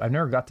doubt it. I've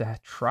never got to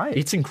try it.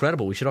 It's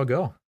incredible. We should all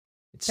go.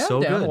 It's Yeah, so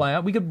I'm down good. the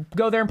line. We could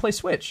go there and play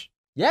Switch.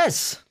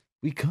 Yes.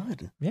 We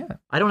could. Yeah.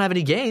 I don't have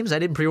any games. I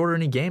didn't pre-order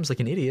any games like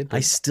an idiot. but- I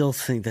still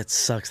think that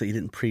sucks that you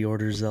didn't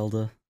pre-order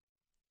Zelda.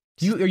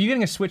 Are you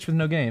getting a Switch with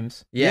no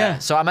games? yeah.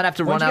 So I'm gonna have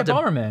to Why run don't you out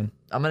get to. Bomberman?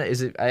 I'm gonna.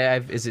 Is it?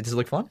 Does it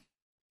look fun?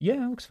 Yeah,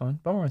 it looks fun.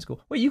 Bomberman's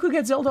cool. Wait, you could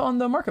get Zelda on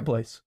the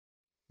marketplace.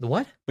 The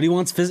what? But he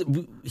wants I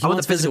want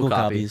wants the physical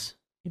copy. copies.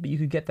 Yeah, but you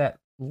could get that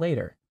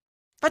later.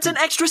 That's an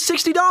extra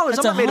 $60. That's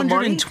I'm not made of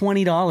money.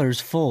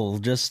 $120 full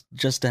just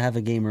to have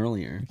a game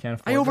earlier. You can't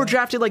afford I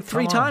overdrafted like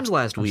 3 Come on. times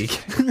last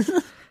week.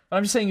 But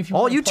I'm just saying, if you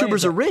All wanna play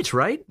YouTubers it, are rich,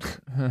 right?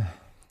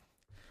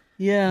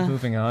 Yeah.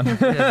 Moving on. Yeah,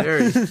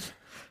 very.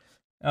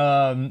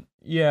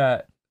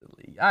 Yeah,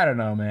 I don't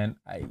know, man.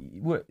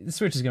 The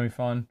Switch is gonna be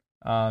fun.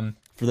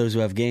 For those who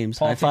have games.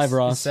 High Politics five, is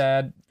Ross.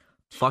 sad,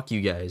 Fuck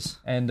you guys.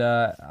 and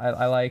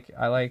I like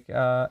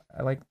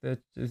the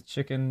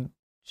chicken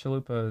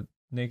chalupa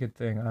naked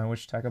thing. I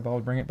wish Taco Bell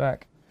would bring it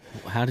back.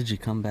 How did you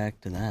come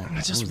back to that? I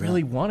What just was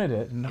really that? wanted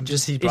it. And I'm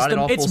Just he it's brought it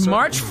all full it's circle.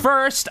 March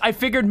 1st. I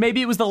figured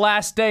maybe it was the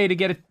last day to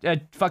get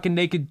a fucking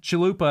naked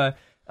chalupa.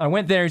 I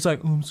went there. He's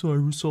like, "Oh, I'm sorry,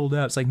 we're sold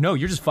out." It's like, no,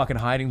 you're just fucking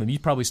hiding them. You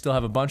probably still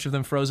have a bunch of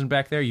them frozen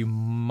back there. You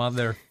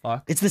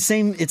motherfucker. It's the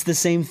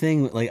same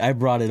thing. Like I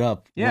brought it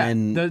up. Yeah,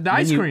 when, the when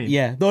ice you- cream.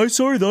 Yeah.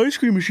 Sorry, the ice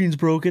cream machine's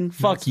broken.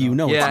 Fuck you.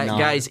 No, Yeah, it's not.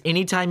 guys,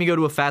 anytime you go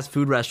to a fast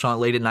food restaurant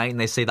late at night and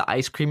they say the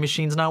ice cream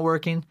machine's not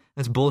working,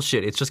 that's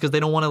bullshit. It's just because they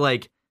don't want to,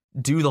 like,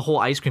 do the whole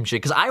ice cream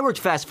shit. Because I worked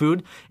fast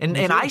food, and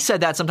I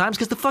said that sometimes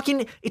because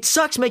it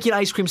sucks making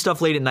ice cream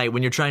stuff late at night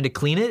when you're trying to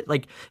clean it.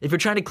 Like, if you're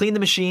trying to clean the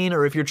machine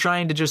or if you're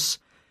trying to just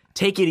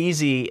take it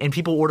easy and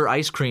people order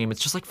ice cream, it's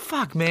just like,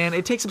 fuck, man,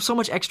 it takes up so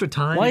much extra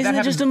time. Why isn't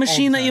That it just a happens all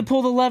machine the that you time.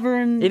 pull the lever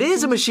and? It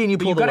is a machine you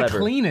But pull you the gotta lever.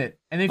 clean it,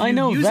 and if I you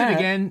know use that. it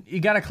again, you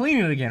gotta clean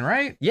it again,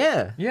 right?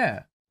 Yeah.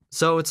 Yeah.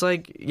 So it's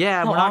like,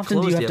 yeah, How we're not often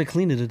do closed you have yet. to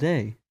clean it a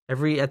day? At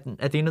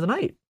the end of the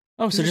night.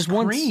 Oh, so It's just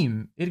once.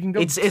 cream. It can go.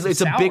 It's a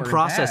sour big and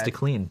process bad. to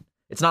clean.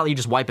 It's not like you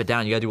just wipe it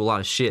down. You gotta do a lot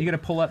of shit. You gotta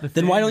pull out the.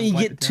 Then thing why don't and you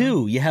wipe get it down.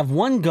 two? You have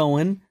one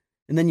going,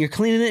 and then you're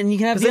cleaning it, and you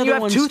can have Because the then you other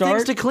have one two start.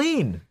 things to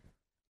clean.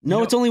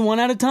 No, it's only one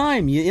at a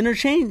time. You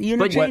interchange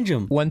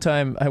them. One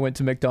time I went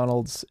to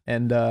McDonald's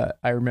and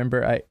I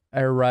remember I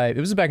arrived.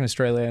 It was back in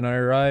Australia, and I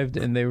arrived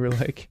and they were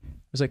like, I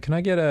was like, can I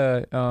get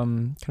a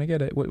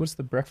what's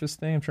the breakfast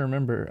thing? I'm trying to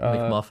remember.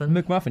 McMuffin?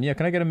 McMuffin. Yeah,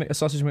 can I get a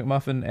sausage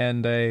McMuffin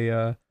and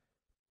a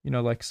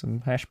like some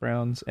hash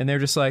browns? And they're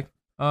just like,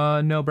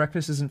 no,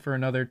 breakfast isn't for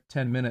another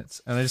 10 minutes.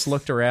 And I just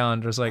looked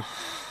around. I was like,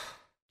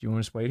 do you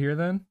want to just wait here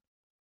then?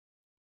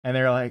 And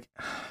they're like,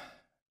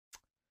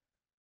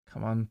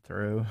 come on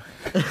through.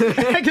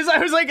 Because I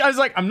was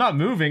like, I'm not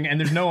moving, and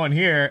there's no one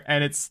here,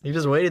 and it's You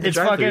just waited the it's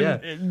drive-thru,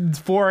 fucking it's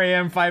 4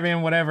 a.m., 5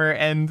 a.m., whatever,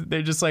 and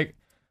they're just like,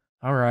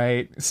 all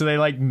right. So they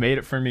like made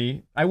it for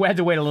me. I had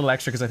to wait a little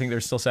extra because I think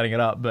they're still setting it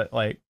up, but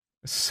like,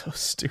 it's so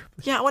stupid.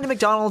 Yeah, I went to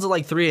McDonald's at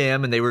like 3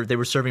 a.m. and they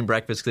were serving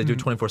breakfast because they do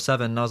it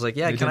 24/7. And I was like,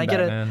 yeah, They can did I get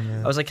Batman,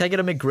 yeah. I was like, can I get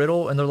a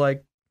McGriddle? And they're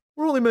like,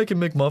 we're only making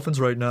McMuffins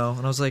right now.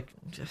 And I was like,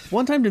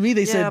 One time to me,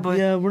 they said, but-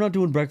 "Yeah, we're not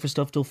doing breakfast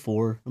stuff till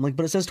 4." I'm like,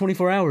 "But it says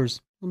 24 hours."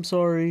 I'm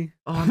sorry.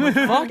 oh, I'm like,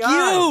 Fuck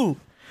you.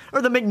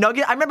 Or the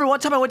McNugget. I remember one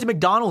time I went to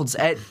McDonald's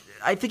at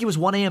I think it was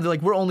 1 a.m. They're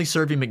like, we're only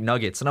serving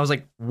McNuggets, and I was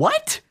like,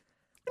 what?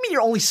 I mean,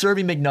 you're only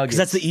serving McNuggets. Because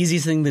that's the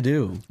easiest thing to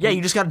do. Yeah,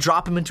 you just got to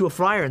drop them into a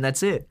fryer and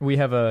that's it. We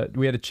had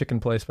a chicken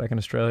place back in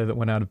Australia that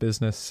went out of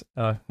business.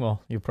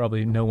 Well, you'll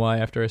probably know why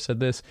after I said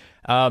this.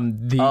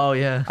 Oh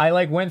yeah. I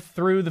like went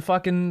through the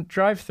fucking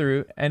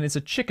drive-through, and it's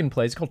a chicken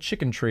place. It's called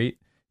Chicken Treat.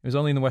 It was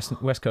only in the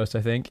west coast,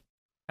 I think.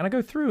 And I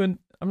go through and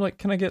I'm like,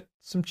 "Can I get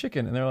some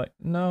chicken?" And they're like,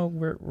 "No,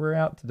 we're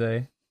out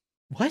today."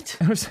 What?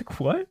 And I was like,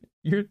 "What?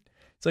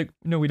 It's like,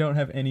 no, we don't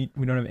have any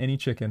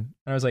chicken."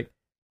 And I was like,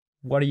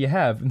 "What do you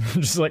have?" And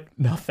they're just like,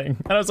 "Nothing."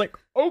 And I was like,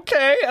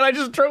 "Okay." And I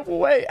just drove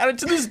away. And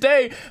to this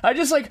day, I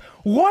just like,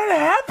 what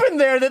happened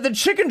there that the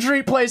Chicken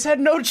Treat place had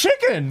no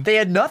chicken? They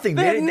had nothing.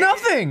 They had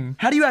nothing.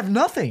 How do you have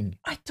nothing?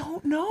 I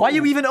don't know. Why are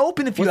you even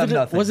open if you have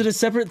nothing? Was it a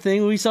separate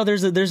thing? We saw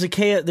there's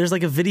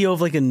like a video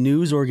of like a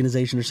news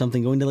organization or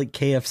something going to like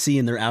KFC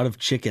and they're out of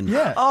chicken.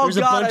 Yeah. Oh, There's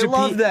a God, bunch I of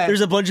love that.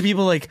 There's a bunch of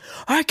people like,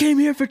 "I came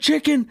here for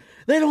chicken.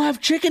 They don't have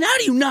chicken. How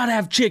do you not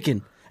have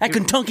chicken at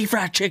Kentucky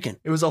Fried Chicken?"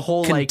 It was a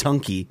whole like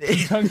Kentucky.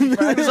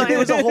 it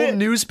was a whole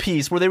news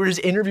piece where they were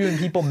just interviewing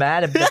people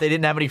mad that they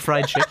didn't have any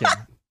fried chicken.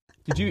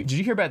 Did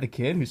you hear about the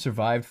kid who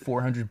survived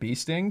 400 bee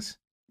stings?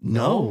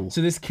 No.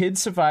 So this kid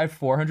survived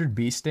 400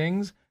 bee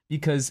stings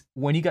because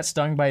when he got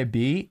stung by a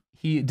bee,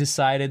 he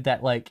decided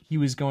that like he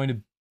was going to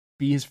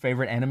be his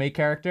favorite anime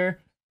character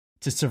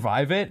to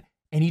survive it,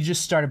 and he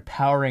just started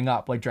powering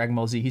up like Dragon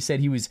Ball Z. He said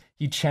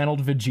he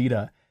channeled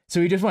Vegeta.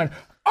 So he just went,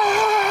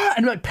 "Ah!"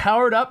 and like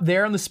powered up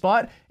there on the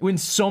spot. When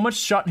so much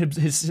shot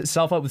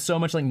himself up with so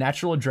much like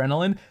natural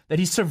adrenaline that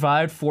he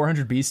survived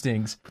 400 bee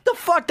stings. What the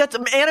fuck? That's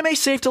anime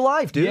saved to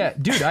life, dude. Yeah,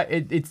 dude,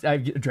 it's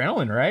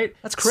adrenaline, right?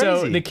 That's So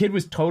crazy. the kid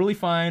was totally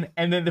fine.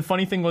 And then the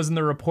funny thing was in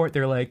the report,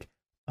 they're like,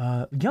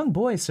 young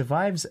boy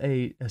survives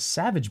a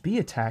savage bee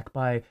attack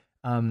by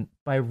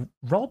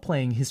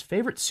role-playing his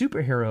favorite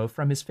superhero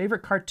from his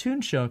favorite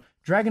cartoon show,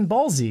 Dragon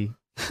Ball Z.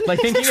 Like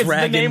thinking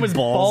the name was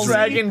Ball Z.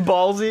 Dragon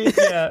Ball Z.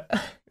 Yeah. Dude,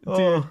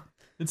 Oh.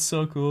 it's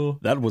so cool.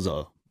 That was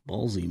a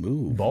ballsy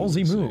move.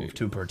 Ballsy you would move say.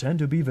 to pretend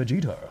to be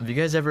Vegeta. Have you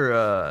guys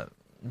ever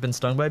been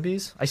stung by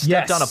bees? I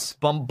stepped Yes.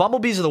 on a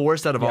bumblebees are the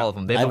worst out of all of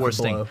them. They have the worst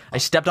blow. sting. I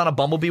stepped on a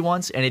bumblebee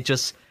once, and it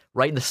just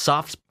right in the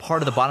soft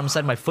part of the bottom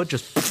side of my foot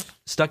just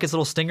stuck its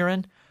little stinger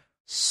in.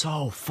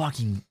 So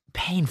fucking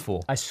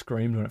painful. I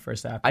screamed when it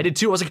first happened. I did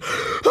too. I was like,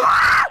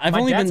 I've My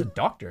only dad's been a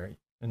doctor,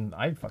 and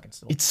I fucking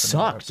still. It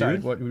sucked, Sorry,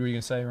 dude. What were you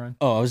gonna say, Ryan?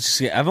 Oh, I was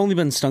just I've only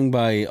been stung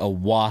by a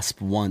wasp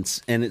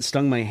once, and it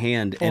stung my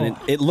hand, and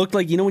it looked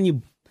like when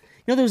you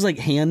those like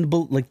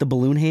like the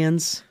balloon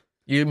hands,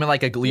 you mean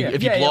like if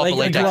you blow up like a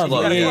latex glove,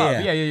 glove?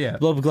 Yeah.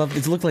 blow up a glove.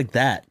 It looked like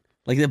that,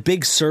 like the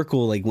big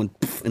circle, like went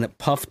poof, and it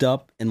puffed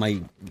up, and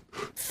my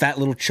fat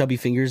little chubby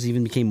fingers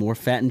even became more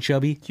fat and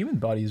chubby. Human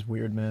body is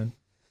weird, man.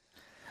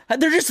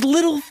 They're just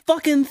little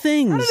fucking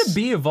things. How did a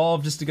bee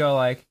evolve just to go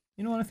like,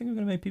 you know what? I think I'm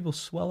gonna make people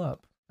swell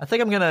up. I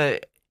think I'm gonna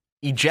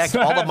eject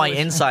all of my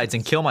insides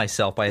and kill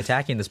myself by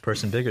attacking this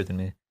person bigger than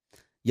me.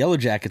 Yellow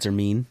jackets are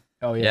mean.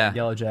 Oh yeah, Yeah.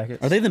 yellow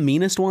jackets. Are they the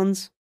meanest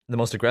ones? The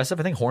most aggressive?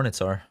 I think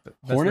hornets are.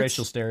 That's Hornets?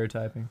 racial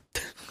stereotyping.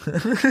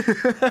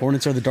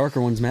 Hornets are the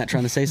darker ones. Matt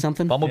trying to say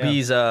something?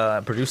 Bumblebees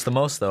produce the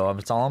most, though.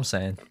 That's all I'm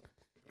saying.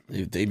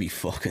 Dude, they be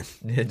fucking.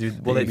 Yeah,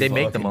 dude. Well, they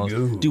make the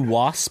most. Do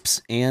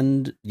wasps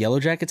and yellow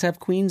jackets have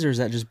queens, or is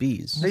that just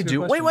bees? They a good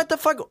do. Wait, question. what the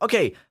fuck?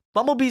 Okay,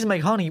 bumblebees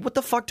make honey. What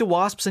the fuck do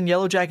wasps and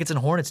yellow jackets and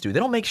hornets do? They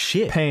don't make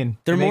shit. Pain.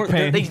 They're They more-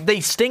 make pain. They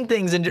sting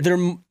things and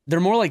They're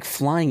more like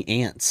flying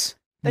ants.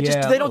 they Yeah, a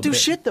don't do little bit.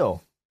 shit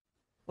though.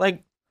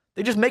 Like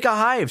they just make a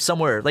hive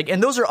somewhere. Like,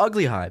 and those are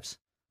ugly hives.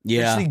 They're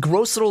Yeah, just these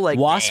gross little like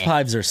wasp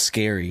hives are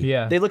scary.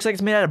 Yeah. They look like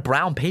it's made out of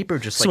brown paper,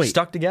 just So like wait.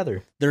 stuck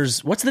together.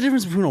 What's the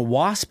difference between a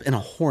wasp and a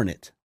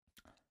hornet?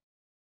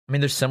 I mean,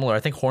 they're similar. I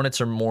think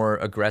hornets are more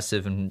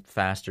aggressive and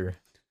faster.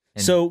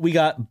 And- So we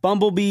got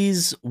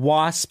bumblebees,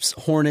 wasps,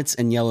 hornets,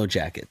 and yellow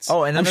jackets.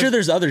 Oh, and then I'm sure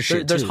there's other there-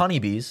 shit There's too.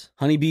 honeybees.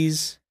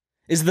 Honeybees.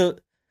 There's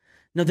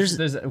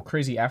There's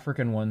crazy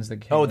African ones that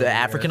came Oh, the over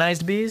here.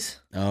 Africanized bees.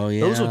 oh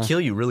yeah. Those will kill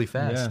you really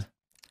fast. Yeah.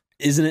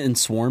 Isn't it in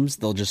swarms?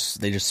 They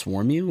just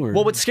swarm you, or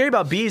Well, what's scary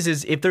about bees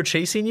is if they're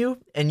chasing you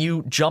and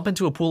you jump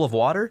into a pool of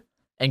water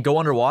and go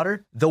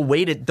underwater, they'll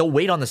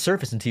wait on the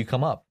surface until you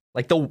come up.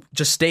 Like they'll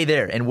just stay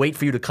there and wait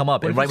for you to come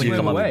up. What And if right when you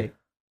swim come away? up,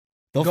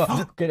 they'll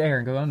Go, get air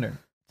and go under.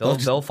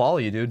 they'll follow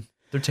you, dude.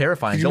 They're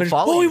terrifying. You They'll imagine,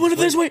 follow oh, you. he went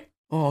this way.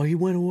 Oh, he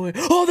went away.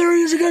 Oh, there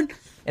he is again.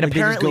 And Like, they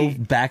just apparently,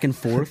 go back and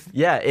forth.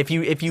 yeah, if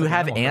you like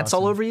have Animal ants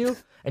all Crossing. over you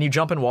and you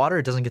jump in water,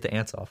 it doesn't get the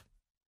ants off.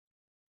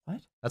 What?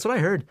 That's what I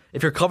heard.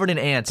 If you're covered in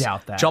ants,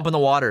 Doubt that. jump in the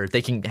water,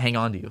 they can hang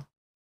on to you.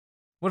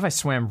 What if I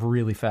swam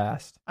really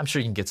fast? I'm sure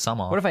you can get some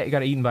off. What if I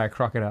got eaten by a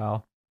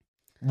crocodile?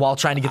 while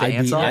trying to get the I'd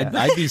ants be, off?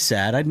 I'd be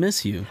sad. I'd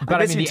miss you. But I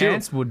miss mean, you the too.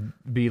 ants would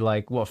be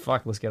like, well,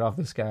 fuck, let's get off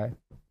this guy.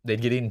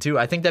 They'd get eaten too.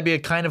 I think that'd be a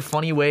kind of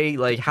funny way.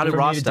 Like, how did For me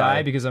Ross to die?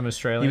 die because I'm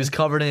Australian? He was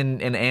covered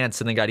in ants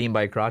and then got eaten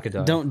by a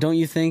crocodile. Don't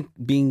you think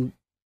being?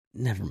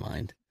 Never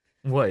mind.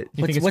 What?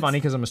 You think it's what's- funny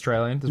because I'm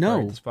Australian? This No.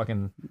 part- This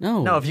fucking.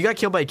 No. No, if you got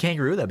killed by a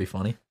kangaroo, that'd be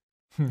funny.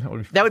 that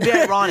would be That would be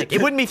ironic. It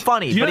wouldn't be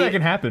funny. You know but that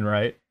can happen,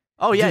 right?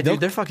 Oh yeah, Dude, dude,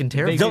 they're fucking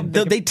terrible.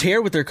 They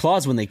tear with their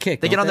claws when they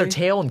kick. They get don't on their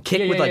tail and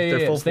kick with like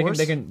their full So force.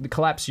 They can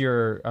collapse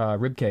your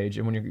rib cage,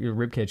 and when your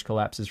rib cage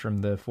collapses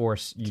from the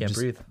force, you Can't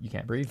breathe. You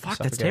can't breathe. Fuck,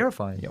 You that's suffocate.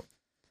 terrifying. Yep.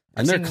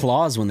 And their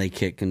claws when they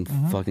kick can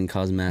fucking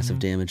cause massive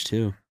damage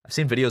too. I've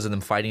seen videos of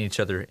them fighting each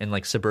other in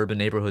like suburban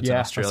neighborhoods in Yeah,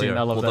 I've Australia. seen-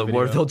 I love that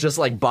where video. they'll just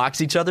like box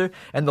each other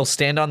and they'll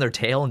stand on their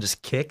tail and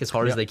just kick as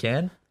hard as they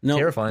can. No, The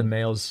Terrifying.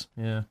 males,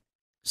 yeah.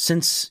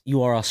 Since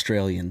you are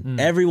Australian,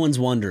 everyone's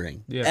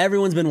wondering. Yeah.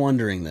 Everyone's been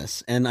wondering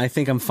this, and I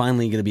think I'm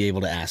finally going to be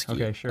able to ask you.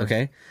 Okay, sure.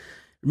 Okay.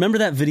 Remember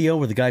that video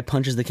where the guy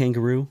punches the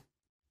kangaroo?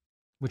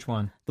 Which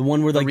one? The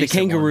one where like the recent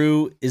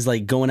kangaroo is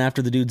like going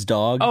after the dude's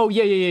dog. Oh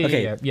yeah,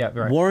 Okay. yeah.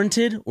 Right.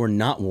 Warranted or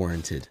not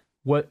warranted?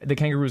 What the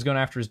kangaroo was going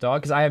after his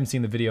dog? Because I haven't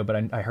seen the video,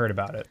 but I heard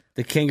about it.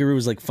 The kangaroo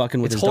was like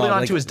fucking with It's his holding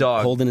dog. onto like, his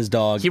dog. Holding his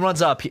dog. He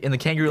runs up and the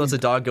kangaroo lets the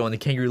dog go and the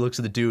kangaroo looks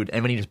at the dude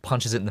and when he just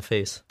punches it in the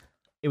face.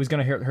 It was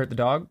going to hurt the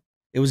dog.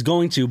 It was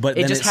going to, but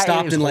It then just it had-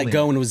 stopped it was and let holding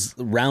go it. and was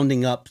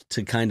rounding up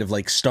to kind of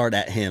like start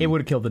at him. It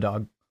would have killed the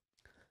dog.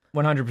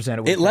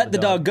 100%. It let the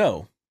dog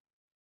go.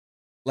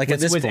 Like at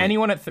this was point.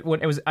 anyone at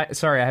when it was?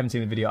 Sorry, I haven't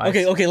seen the video.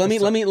 Okay, let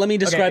me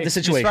describe Okay, the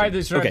situation.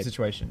 Describe okay. the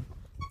situation.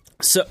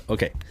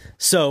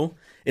 So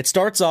it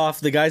starts off.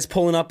 The guy's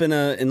pulling up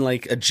in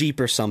like a Jeep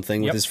or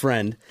something with Yep. his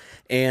friend,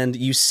 and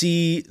you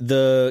see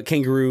the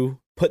kangaroo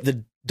put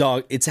the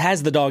dog. It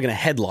has the dog in a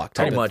headlock type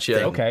Pretty of much, yeah.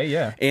 thing. Okay,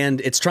 yeah.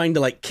 And it's trying to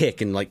like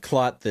kick and like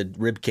claw at the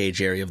rib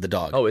cage area of the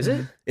dog. Oh, is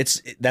it?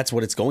 That's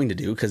what it's going to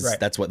do because Right.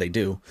 that's what they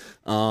do.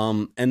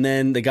 And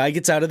then the guy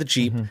gets out of the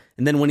Jeep, Mm-hmm.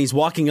 and then when he's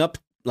walking up,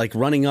 like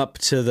running up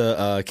to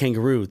the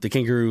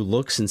kangaroo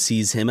looks and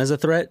sees him as a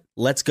threat,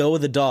 lets go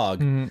of the dog,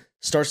 Mm-hmm.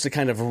 starts to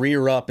kind of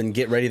rear up and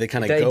get ready to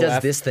kind of He go does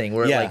after this thing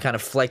where Yeah. it like kind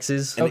of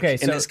flexes. and Okay,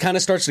 it, and so- it kind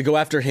of starts to go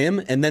after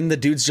him, and then the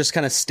dude's just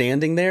kind of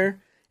standing there,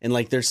 and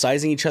like they're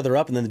sizing each other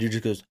up, and then the dude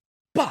just goes,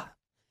 bah.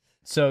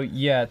 So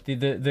yeah,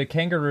 the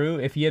kangaroo,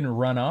 if he hadn't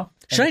run up,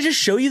 Should I just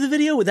show you the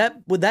video? Would that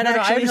No, actually I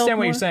help understand what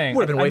more? you're saying.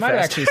 Would've been I way might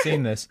have faster. actually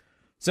seen this.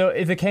 So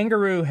if the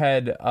kangaroo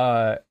had,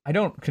 I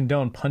don't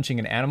condone punching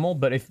an animal,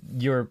 but if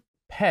your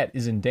pet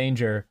is in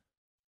danger,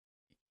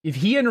 if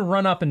he hadn't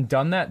run up and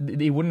done that,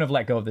 he wouldn't have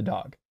let go of the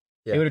dog.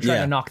 Yeah. They would have tried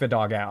Yeah. to knock the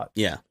dog out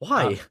Yeah.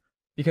 Why?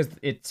 because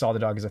it saw the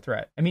dog as a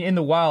threat. I mean, in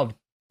the wild,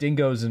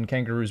 dingoes and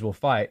kangaroos will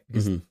fight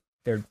because Mhm.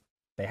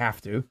 they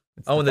have to.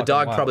 It's Oh, and the fucking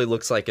dog wild. probably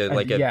looks like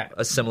yeah.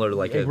 a similar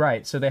like a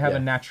Right. So they have yeah.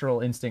 a natural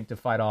instinct to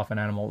fight off an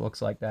animal that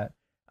looks like that.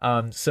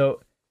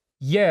 So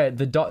yeah,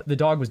 the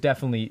dog was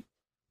definitely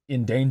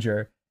in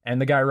danger,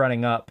 and the guy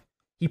running up,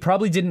 he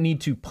probably didn't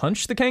need to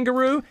punch the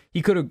kangaroo.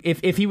 He could have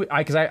if he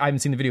because I haven't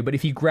seen the video, but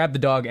if he grabbed the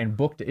dog and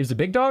booked it, was a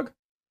big dog.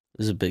 It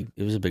was a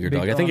bigger Big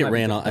dog. I think dog, it might be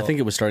ran big off. I dog. think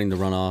it was starting to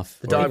run off.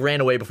 The dog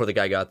ran away before the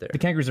guy got there. The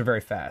kangaroos are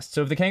very fast,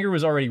 so if the kangaroo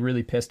was already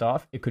really pissed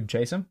off, it could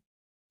chase him.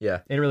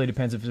 Yeah. It really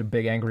depends if it's a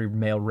big angry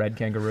male red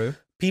kangaroo.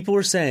 People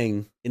were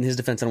saying, in his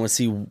defense, I want to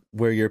see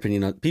where your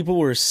opinion on. People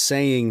were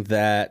saying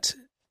that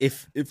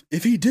if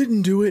he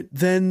didn't do it,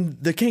 then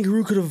the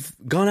kangaroo could have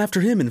gone after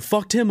him and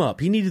fucked him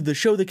up. He needed to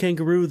show the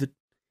kangaroo that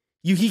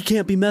he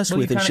can't be messed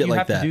with and shit you like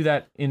have that. to do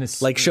that in a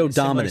Like show in a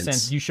similar dominance.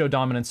 sense. You show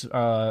dominance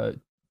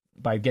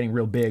by getting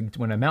real big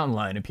when a mountain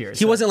lion appears.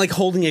 He So- wasn't like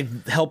holding a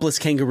helpless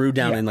kangaroo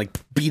down Yeah. and like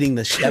beating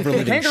the ever The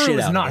living kangaroo shit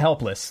is out not of him.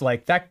 helpless.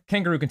 Like that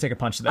kangaroo can take a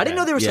punch to the I didn't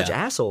know head. they were Yeah. such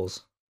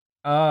assholes.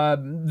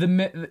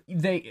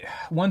 They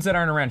ones that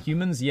aren't around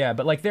humans, yeah,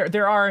 but like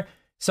there are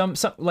some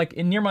like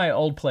near my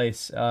old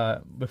place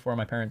before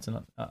my parents and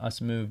us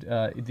moved.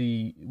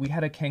 We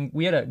had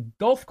a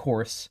golf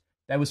course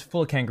that was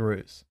full of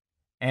kangaroos,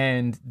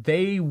 and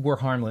they were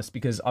harmless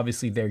because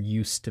obviously they're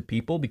used to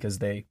people because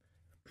they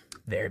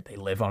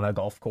live on a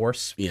golf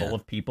course Yeah. full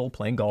of people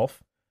playing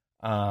golf.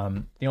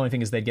 The only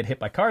thing is they get hit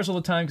by cars all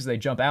the time because they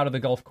jump out of the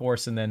golf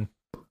course and then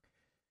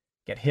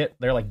get hit.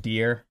 They're like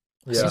deer.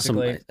 I saw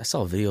basically. I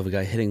saw a video of a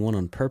guy hitting one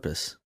on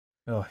purpose.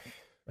 Oh,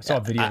 I saw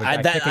a video of a I-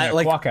 guy that- kicking I, a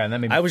like, quokka, and that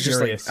made me I was just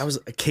furious. like, I was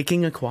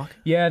kicking a quokka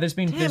yeah, there's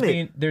been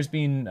Damn there's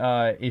been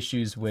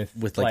issues with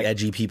with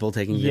edgy people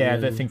taking yeah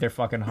videos. that think they're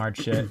fucking hard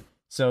shit.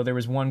 So there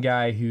was one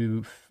guy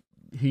who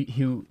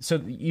so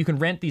you can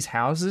rent these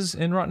houses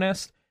in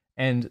Rottnest,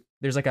 and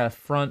there's like a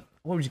front,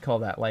 what would you call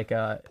that, like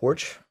a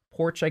Porch?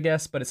 porch, I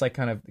guess, but it's like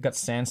kind of got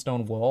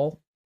sandstone wall.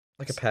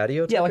 Like a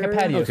patio? Yeah, type like a area?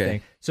 patio Okay.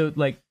 thing. So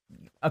like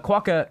a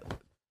quokka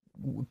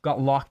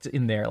got locked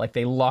in there. Like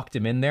they locked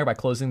him in there by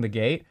closing the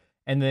gate.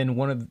 And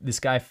then this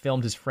guy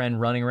filmed his friend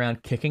running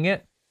around kicking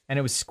it, and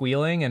it was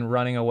squealing and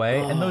running away.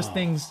 And those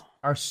things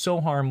are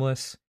so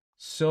harmless,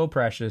 so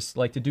precious.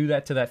 Like to do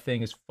that to that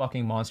thing is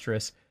fucking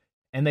monstrous.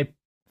 And they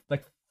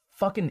like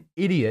fucking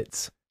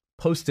idiots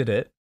posted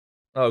it.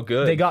 Oh,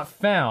 good. They got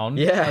found.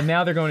 Yeah. And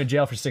now they're going to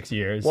jail for 6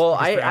 years. Well,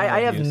 just for I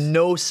animal have abuse.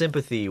 no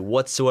sympathy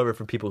whatsoever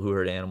for people who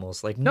hurt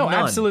animals. Like No, none.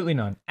 absolutely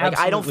none. Like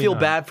I don't Absolutely feel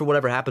none. bad for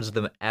whatever happens to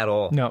them at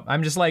all. No,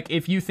 I'm just like,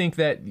 if you think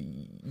that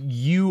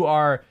you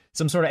are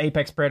some sort of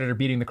apex predator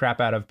beating the crap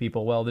out of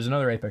people, well, there's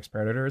another apex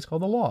predator. It's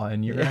called the law,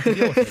 and you're gonna have to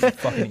deal with it. You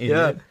fucking idiot.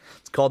 Mm. Yeah,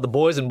 it's called the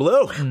Boys in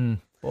Blue.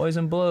 Boys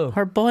in blue.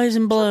 Our boys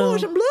in blue.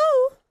 Boys in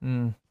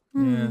Blue.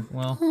 Yeah,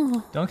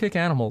 well, don't kick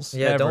animals.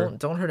 Yeah, ever.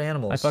 don't hurt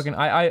animals.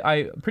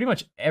 I pretty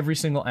much every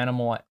single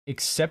animal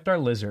except our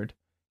lizard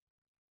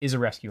is a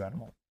rescue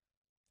animal.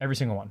 Every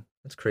single one.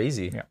 That's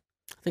crazy. Yeah.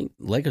 I think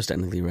Lego's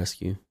technically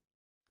rescue.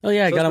 Oh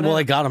yeah, I So got it's him. Well,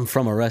 I banana. got him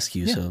from a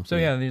rescue. Yeah. So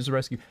yeah, he's a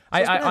rescue.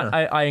 it's banana.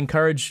 I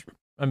encourage.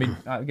 I mean,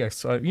 I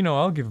guess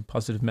I'll give a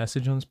positive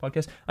message on this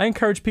podcast. I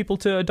encourage people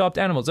to adopt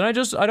animals, and I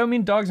don't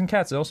mean dogs and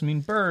cats. I also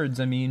mean birds.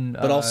 I mean,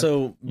 But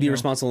also be know.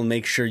 responsible and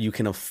make sure you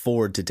can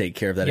afford to take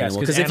care of that Yes,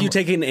 animal. 'cause Because if you animal-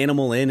 take an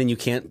animal in and you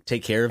can't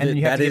take care of and it,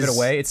 you have that to give is- it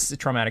away. It's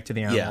traumatic to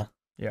the animal.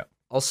 Yeah.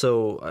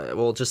 Also,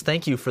 well, just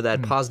thank you for Hmm.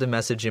 that positive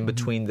message in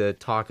between the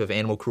talk of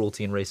animal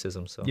cruelty and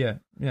racism. So Yeah.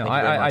 Thank you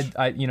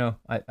very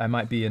much. I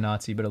might be a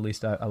Nazi, but at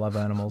least I love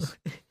animals.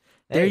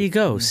 There you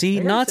go. See,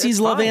 guess Nazis it's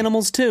love fine.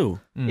 animals too.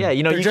 Yeah, They're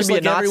you can just be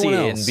like a Nazi everyone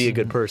and else. be a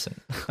good person.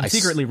 I'm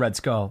secretly Red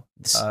Skull.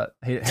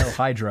 Hail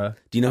Hydra.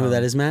 Do you know who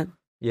that is, Matt?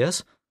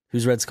 Yes,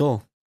 Who's Red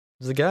Skull?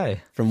 there's a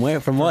guy From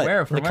where? From what?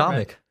 Where? from the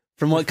comic,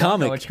 From what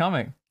Comic. comic? Which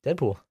comic?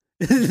 Deadpool.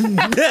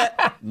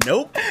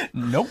 Nope.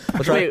 Nope.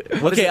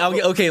 Wait, what is Okay,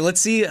 it? okay.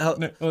 Let's see. How,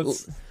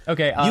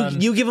 Okay.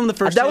 you give him the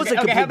first. that was hint.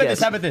 a okay. How complete about this?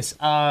 guess. How about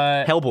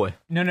this? Hellboy.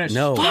 No.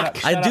 No, shut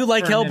up I do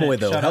like for a Hellboy minute.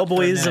 though. Shut up for Hellboy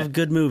a is a minute.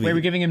 good movie. Wait, we're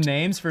giving him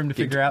names for him to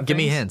figure out. Give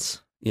me things?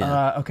 hints.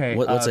 Yeah. Okay.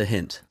 What's a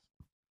hint?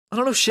 I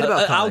don't know shit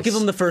about comics. I'll give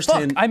him the first Fuck,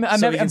 hint. I'm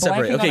so we can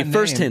separate. blanking on Okay, a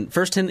first name. hint.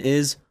 First hint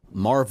is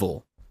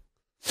Marvel.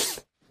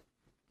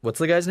 What's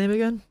the guy's name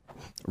again?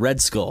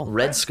 Red Skull.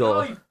 Red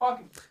Skull.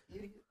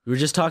 We were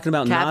just talking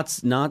about Cap-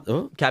 not.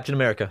 Oh, Captain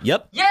America.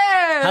 yep.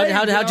 Yeah.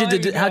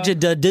 How'd you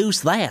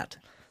deduce that?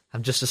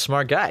 I'm just a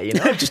smart guy, you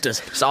know?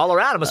 just all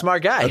around, I'm a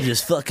smart guy. I'm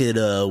just fucking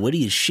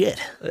witty as shit.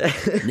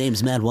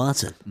 Name's Matt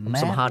Watson.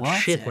 Some hot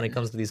shit when it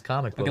comes to these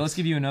comic books. Okay, let's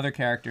give you another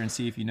character and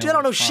see if you know. Dude, I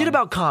don't know what's shit from.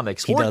 about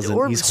comics. He doesn't.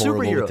 Or He's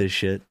horrible superhero. with this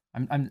shit.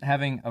 I'm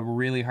having a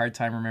really hard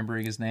time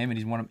remembering his name, and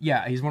he's one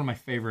of my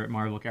favorite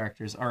Marvel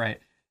characters. All right,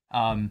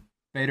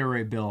 Beta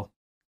Ray Bill.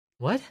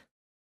 What?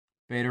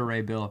 Beta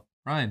Ray Bill.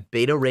 Ryan,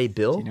 Beta Ray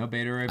Bill? do you know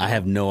Beta Ray Bill? I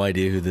have no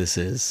idea who this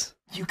is.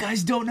 You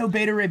guys don't know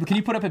Beta Ray Bill. Can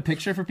you put up a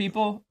picture for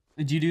people?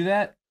 Did you do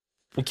that?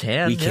 We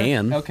can. We yeah.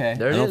 can. Okay.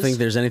 There I it don't is. think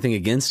there's anything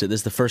against it. This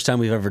is the first time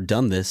we've ever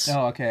done this.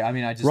 Oh, okay. I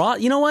mean, I just. Ross,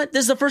 you know what?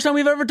 This is the first time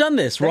we've ever done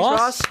this. Thanks,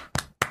 Ross?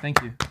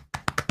 Thank you.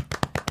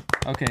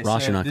 Okay,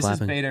 Ross, so you're not this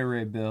clapping. is Beta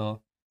Ray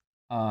Bill.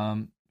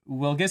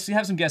 Well, guess you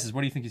have some guesses.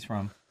 What do you think he's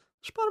from?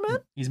 Spider-Man?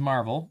 He's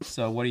Marvel.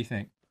 So, what do you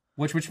think?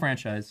 Which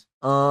franchise?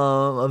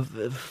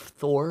 Of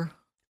Thor.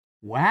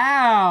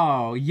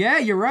 Wow. Yeah,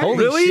 you're right. Holy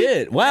Really?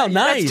 shit. Wow,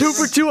 nice. That's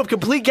 2 for 2 of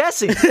complete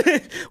guessing.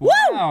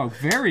 Wow,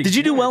 very Did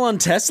you do good. well on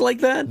tests like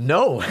that?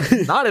 No,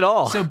 not at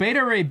all. So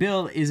Beta Ray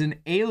Bill is an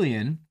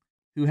alien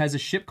who has a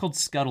ship called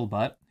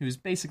Scuttlebutt, who's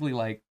basically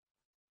like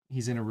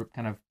he's in a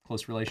kind of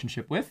close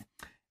relationship with,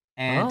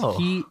 and Oh.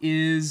 he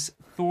is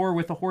Thor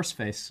with a horse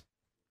face.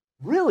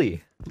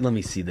 Really? Let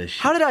me see this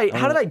shit. How did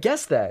I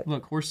guess that?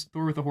 Look,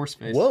 Thor with a horse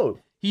face. Whoa.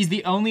 He's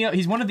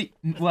one of the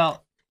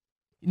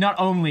not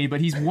only,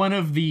 but he's one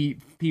of the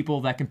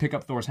people that can pick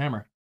up Thor's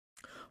hammer,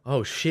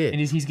 Oh shit. and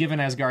he's given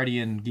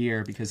Asgardian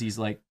gear because he's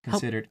like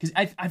considered. Because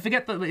I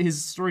forget that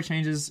his story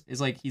changes is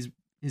like his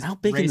How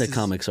big in race the is-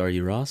 comes are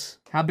you, Ross?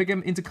 How big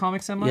I'm into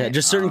comics am I? Yeah,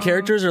 just certain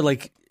characters or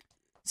like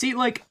See,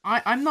 like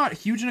I'm not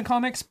huge into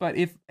comics, but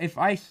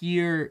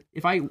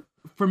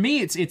for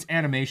me it's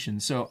animation.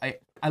 So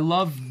I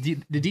love the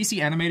DC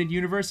animated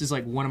universe is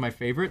like one of my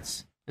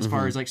favorites as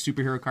far as like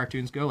superhero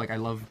cartoons go. Like I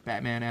love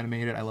Batman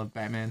animated. I love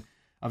Batman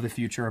of the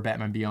Future or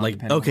Batman Beyond. like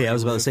depending on okay, where I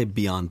was you about to live. say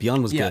Beyond.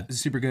 Beyond was Yeah, good. it's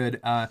super good.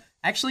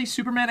 Actually,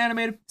 Superman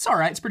animated, it's all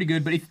right. It's pretty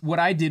good. But what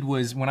I did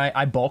was when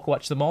I bulk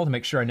watched them all to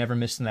make sure I never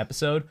missed an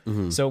episode.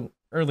 So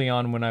early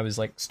on, when I was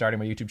like starting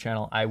my YouTube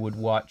channel, I would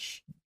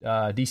watch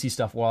DC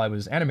stuff while I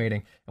was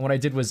animating. And what I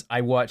did was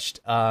I watched.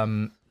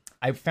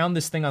 I found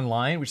this thing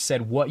online which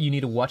said what you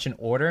need to watch in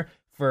order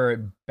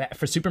for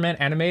Superman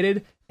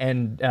animated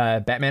and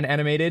Batman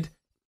animated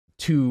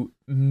to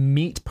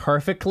meet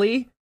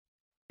perfectly.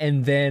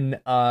 And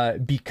then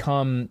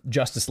become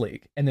Justice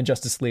League, and then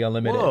Justice League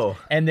Unlimited, Whoa.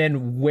 and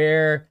then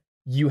where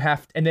you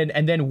have, and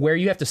then where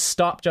you have to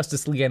stop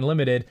Justice League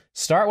Unlimited,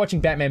 start watching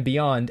Batman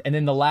Beyond, and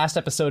then the last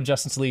episode of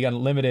Justice League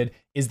Unlimited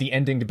is the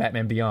ending to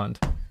Batman Beyond.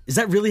 Is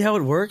that really how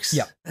it works?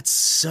 Yeah. That's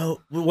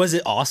so. Was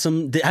it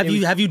awesome? Have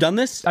you done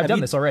this? I've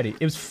done this already.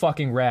 It was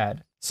fucking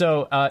rad.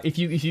 So if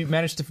you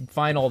manage to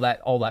find all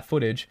that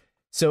footage,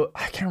 so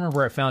I can't remember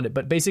where I found it,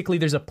 but basically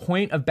there's a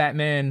point of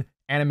Batman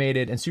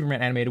animated and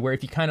Superman animated where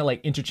if you kind of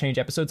like interchange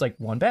episodes, like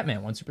one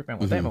Batman, one Superman,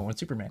 one Batman, one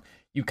Superman,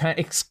 you kind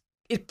of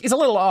it's a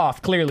little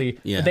off clearly,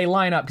 Yeah. but they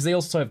line up because they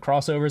also have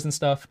crossovers and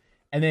stuff.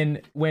 And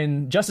then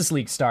when Justice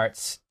League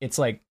starts, it's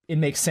like it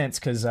makes sense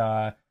because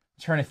I'm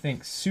trying to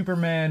think,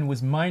 Superman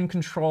was mind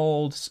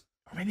controlled.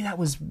 Or maybe that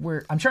was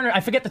where I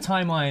forget the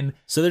timeline.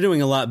 So they're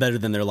doing a lot better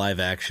than their live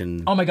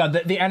action. Oh my god,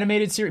 the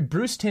animated series.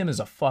 Bruce Timm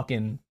is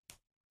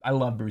I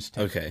love Bruce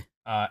Timm. Okay.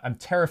 I'm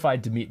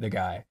terrified to meet the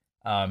guy.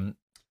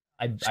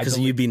 Because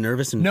you'd be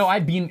nervous and No,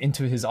 I'd been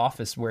into his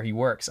office where he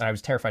works, and I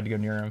was terrified to go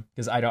near him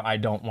because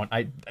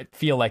I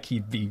feel like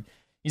he'd be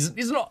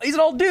He's an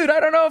old dude. I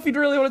don't know if he'd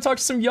really want to talk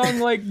to some young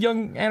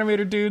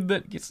animator dude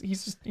that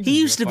He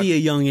used to be a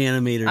young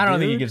animator. I don't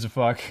dude. think he gives a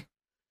fuck.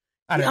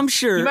 I'm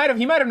sure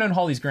he might have known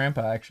Holly's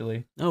grandpa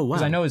actually. Oh wow!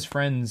 Because I know his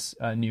friends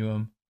knew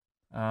him.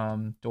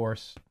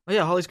 Dorse. Oh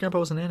yeah, Holly's grandpa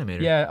was an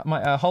animator. Yeah,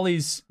 my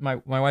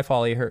wife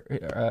Holly,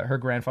 her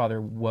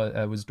grandfather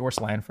was Dorse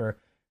Landfer,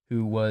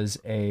 who was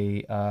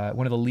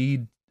one of the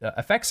lead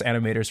effects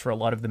animators for a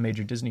lot of the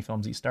major Disney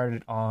films. He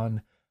started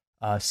on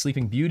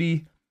Sleeping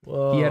Beauty.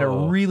 Whoa. He had a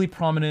really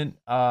prominent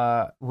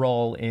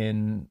role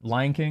in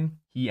Lion King.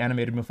 He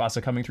animated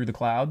Mufasa coming through the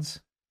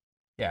clouds.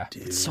 Yeah,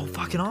 It's so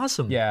fucking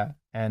awesome. yeah,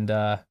 and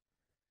but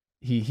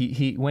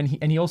the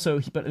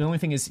only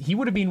thing is he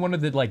would have been one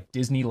of the like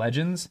Disney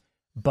legends,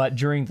 but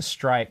during the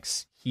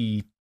strikes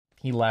he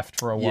left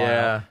for a while,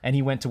 Yeah. and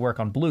he went to work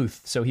on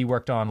Bluth. So he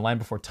worked on Land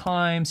Before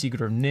Time, Secret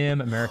of Nim,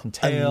 American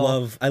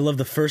Tail. I love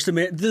the first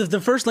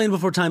the first Land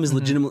Before Time is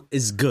legitimate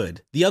is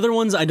good. The other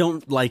ones I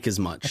don't like as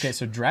much. Okay,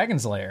 so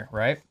Dragon's Lair,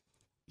 right?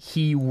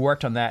 He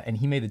worked on that, and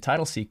he made the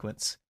title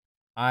sequence.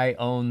 I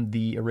own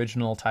the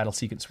original title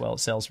sequence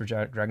cells for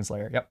Dragon's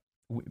Lair. Yep,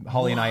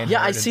 Holly and I.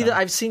 Yeah, I see that.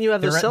 I've seen you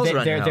have those cells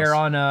around your house.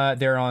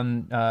 They're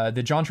on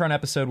the JonTron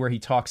episode where he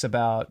talks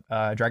about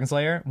Dragon's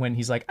Lair when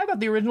he's like, "I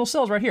got the original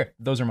cells right here.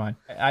 Those are mine."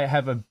 I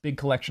have a big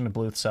collection of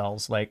Bluth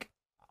cells. Like,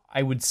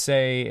 I would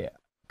say,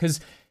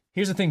 because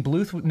here's the thing: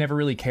 Bluth never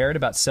really cared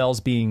about cells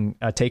being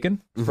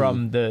taken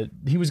from the.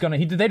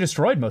 They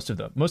destroyed most of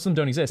them. Most of them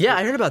don't exist. Yeah,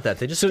 I heard about that.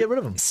 They just get rid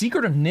of them.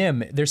 Secret of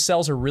Nim, their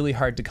cells are really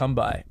hard to come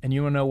by, and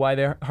you want to know why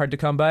they're hard to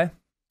come by?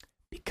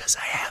 Because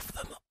I have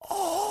them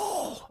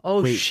all.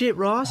 Oh shit,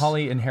 Ross.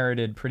 Holly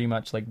inherited pretty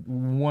much like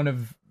one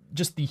of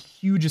just the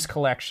hugest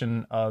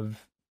collection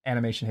of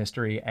animation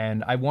history,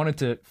 and I wanted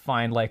to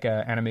find like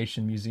a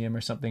animation museum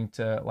or something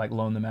to like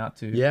loan them out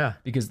to. Yeah.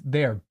 Because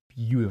they are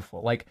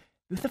beautiful. Like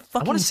the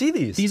fucking, I want to see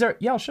these. These are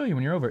I'll show you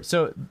when you're over.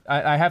 So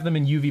I have them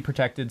in UV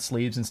protected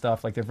sleeves and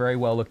stuff. Like they're very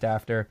well looked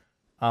after.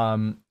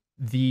 One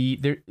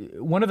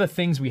of the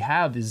things we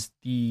have is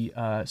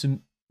I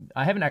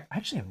haven't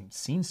even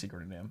seen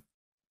Secret of Nim.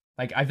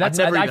 Like I've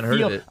never even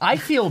heard of it. I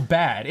feel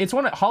bad. It's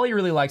one. Holly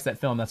really likes that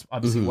film. That's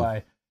obviously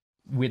why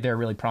they're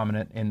really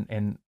prominent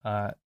in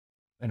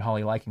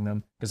Holly liking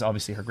them, because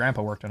obviously her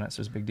grandpa worked on it, so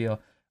it's a big deal.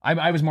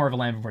 I was more of a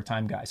Land Before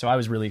Time guy, so I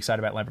was really excited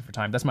about Land Before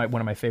Time. That's one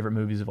of my favorite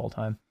movies of all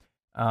time.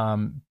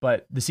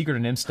 But the Secret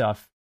of Nim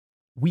stuff,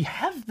 we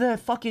have the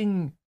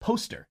fucking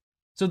poster.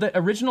 So the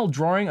original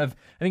drawing of,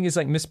 I think it's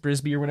like Miss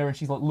Brisby or whatever, and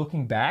she's like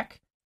looking back.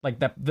 Like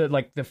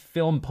the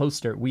film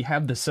poster, we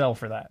have the cell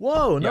for that.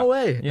 Whoa, no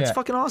way. Yeah. It's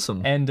fucking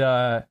awesome. And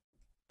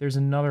there's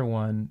another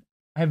one.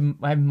 I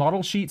have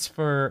model sheets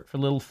for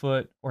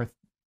Littlefoot, or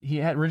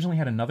he originally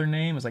had another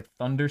name. It was like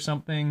Thunder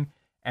something.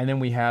 And then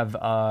we have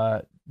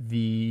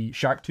the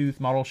Sharktooth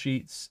model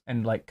sheets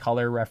and like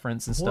color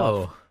reference and stuff.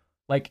 Whoa.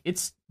 Like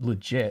it's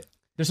legit.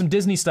 There's some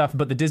Disney stuff,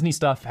 but the Disney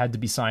stuff had to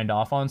be signed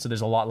off on, so there's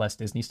a lot less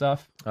Disney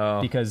stuff.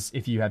 Oh. Because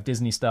if you have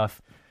Disney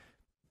stuff,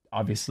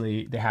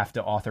 obviously they have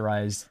to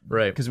authorize,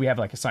 Right. Because we have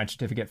like a signed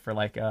certificate for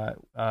like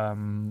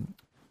Hunchback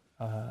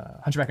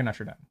of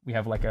Notre Dame. We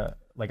have like a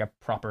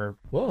proper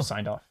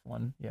signed off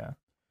one, yeah.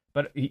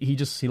 But he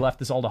left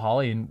this all to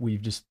Holly, and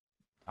we've just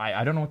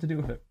I don't know what to do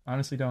with it.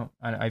 Honestly, don't.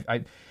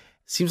 I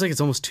Seems like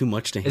it's almost too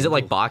much to handle. Is it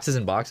like boxes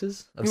and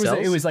boxes of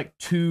cells? it was like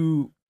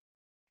two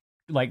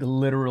like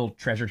literal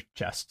treasure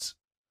chests.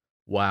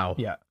 Wow.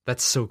 Yeah,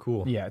 That's so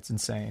cool. yeah, it's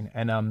insane.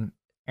 And Aaron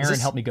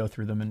helped me go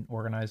through them and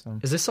organize them.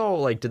 Is this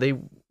all like, do they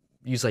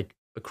use like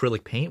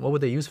acrylic paint? What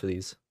would they use for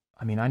these?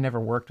 I mean, I never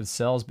worked with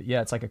cells, but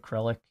yeah, it's like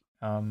acrylic.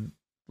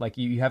 Like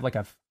you have like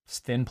a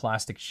thin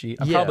plastic sheet.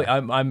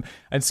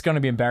 It's going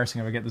to be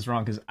embarrassing if I get this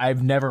wrong, because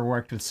I've never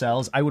worked with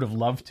cells. I would have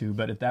loved to,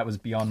 but that was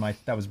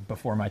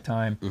before my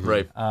time.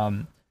 Right.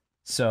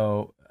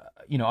 So,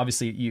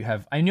 obviously you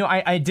have,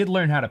 I did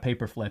learn how to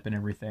paper flip and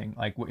everything.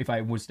 Like if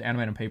I was to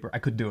animate on paper, I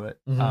could do it.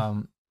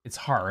 It's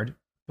hard,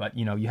 but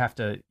you have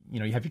to,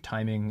 you have your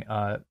timing.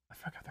 I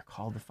forgot what they're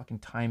called, the fucking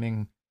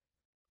timing.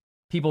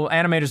 People,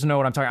 animators know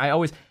what I'm talking.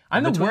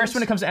 I'm the worst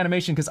when it comes to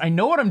animation, because I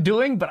know what I'm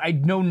doing, but I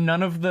know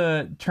none of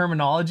the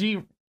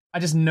terminology. I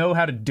just know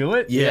how to do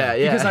it. Yeah.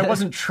 Because I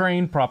wasn't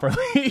trained properly.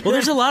 Well,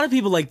 there's a lot of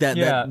people like that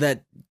Yeah.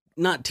 that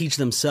not teach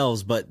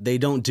themselves, but they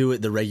don't do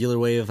it the regular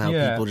way of how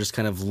Yeah. people just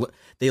kind of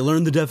they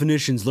learn the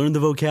definitions, learn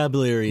the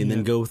vocabulary, and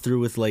then go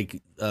through with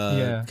like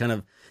kind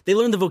of they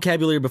learn the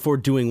vocabulary before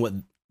doing what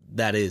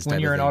that is. When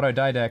you're an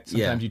autodidact, sometimes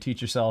Yeah. you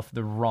teach yourself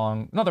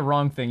not the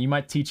wrong thing. You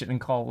might teach it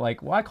and call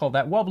like, well, I call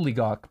that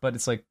wobblygook, but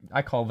it's like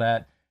I call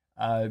that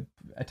a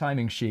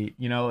timing sheet.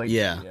 Like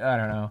Yeah. I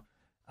don't know.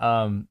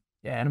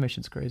 Yeah,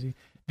 animation's crazy.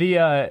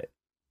 I'm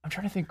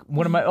trying to think.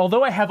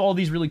 Although I have all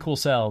these really cool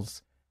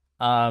cells,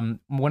 one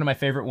of my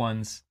favorite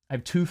ones. I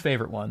have two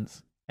favorite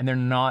ones, and they're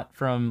not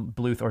from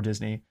Bluth or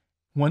Disney.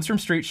 One's from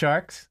Street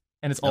Sharks,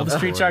 and it's all the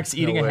Street Sharks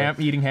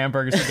eating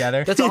hamburgers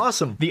together. That's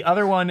awesome. The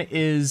other one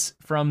is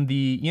from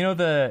the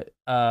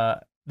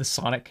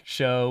Sonic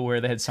show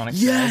where they had Sonic.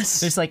 Yes! cells.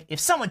 There's like, if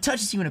someone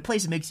touches you in a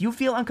place that makes you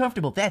feel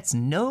uncomfortable, that's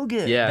no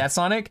good. Yeah. That's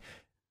Sonic.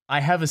 I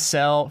have a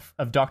cell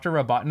of Dr.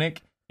 Robotnik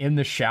in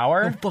the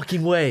shower. No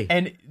fucking way.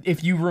 And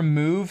if you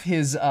remove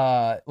his,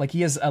 like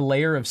he has a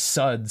layer of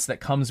suds that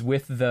comes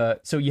with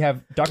so you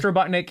have Dr.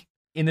 Robotnik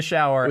in the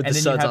shower, With and the then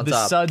you suds have on the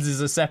top. suds as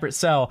a separate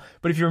cell.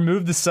 But if you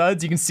remove the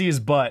suds, you can see his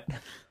butt.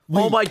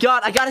 Oh my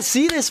god, I gotta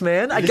see this,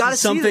 man. I This gotta is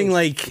see something this.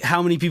 like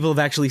how many people have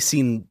actually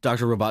seen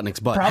Dr.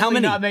 Robotnik's butt? Probably How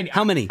many? not many.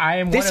 How many? I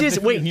am This one of is-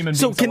 the few wait, human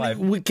So beings alive.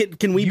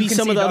 can we You be can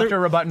some see of the other?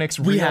 Dr. Robotnik's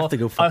We real have to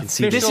go fucking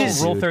see official this. This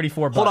is- Rule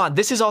 34 butt. Hold on,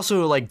 this is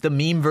also like the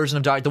meme version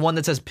of the one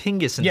that says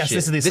Pingus and Yes, shit.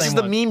 this is the This same is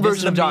the one. meme This version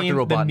is of the Dr. meme-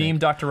 Robotnik. The meme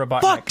Dr.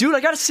 Robotnik. Fuck, dude, I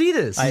gotta see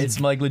this. It's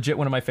like legit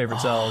one of my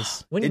favorite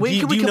cells. when do can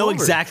you we come know over?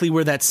 exactly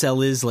where that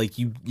cell is? Like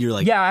you're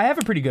like, Yeah, I have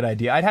a pretty good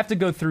idea. I'd have to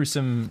go through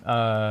some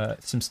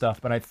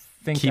stuff, but I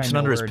think Keeps I it know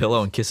under his where it pillow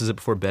is. and kisses it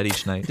before bed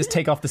each night. Just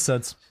take off the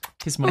suds.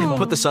 Kiss my mom.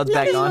 Put the suds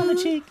back on.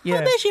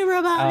 Yeah.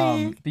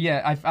 But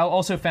yeah, I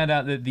also found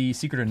out that the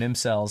Secret of Nim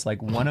cells,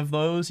 like one of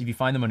those, if you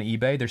find them on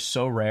eBay, they're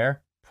so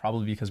rare,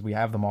 probably because we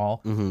have them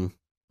all. mm-hmm.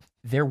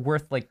 They're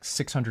worth like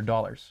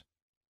 $600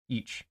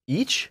 each.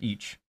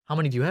 Each? How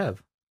many do you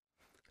have?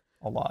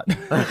 A lot. Yeah,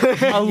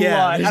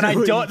 lot. there's And I no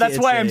way don't you that's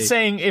can't why I'm say.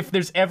 saying if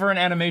there's ever an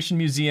animation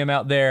museum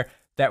out there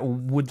that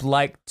would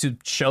like to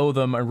show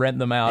them or rent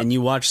them out and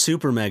you watch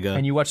Super Mega.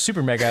 and you watch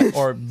Super Mega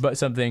or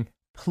something,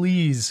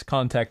 please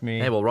contact me.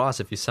 Hey, well, Ross,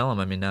 if you sell them,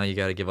 I mean, now you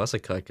got to give us a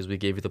cut because we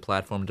gave you the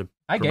platform to.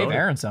 I gave promote it.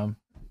 Aaron some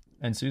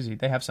and Susie.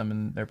 They have some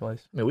in their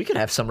place. I mean, we could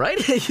have some, right?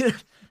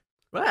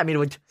 Right? I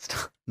mean,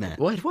 Matt.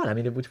 what? I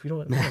mean, we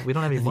don't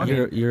have any money.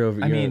 You're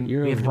over. I mean,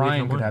 you're if over. Ryan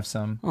no could money. have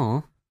some.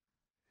 Oh,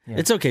 Yeah.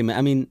 it's okay, Matt.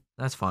 I mean,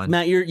 That's fine.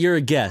 Matt, you're a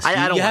guest. I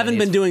don't you want haven't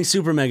any. been doing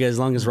Super Mega as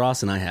long as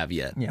Ross and I have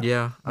yet.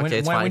 Yeah. Okay, When,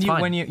 it's when, fine. It's you,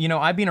 fine. when you know,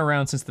 I've been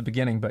around since the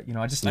beginning, but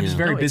I'm just Yeah.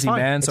 very No, it's busy fine.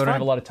 man, It's so I don't have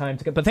fine. a lot of time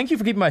to. But thank you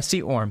for keeping my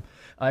seat warm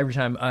every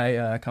time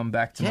I come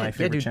back to my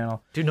favorite dude.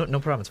 channel. Dude, no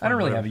problem. It's fine. I don't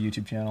really have whatever. a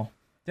YouTube channel.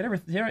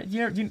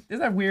 Is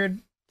that weird?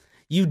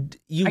 You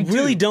I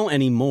really do. don't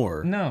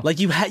anymore. No. like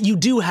you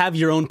do have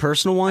your own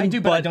personal one. I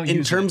do, but I don't in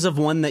use terms of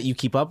one that you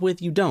keep up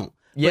with, you don't.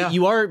 Yeah.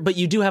 but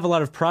you do have a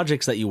lot of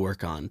projects that you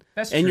work on.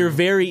 That's and true. you're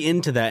very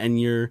into that, and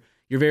you're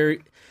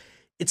very.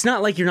 It's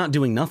not like you're not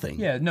doing nothing.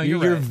 Yeah, no,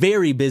 you're you're right.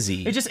 very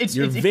busy. It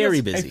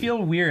very feels, busy. I feel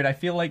weird. I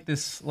feel like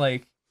this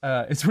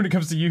it's when it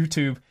comes to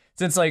YouTube.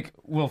 Since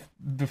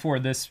before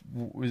this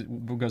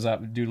goes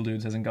up, Doodle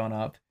Dudes hasn't gone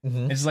up.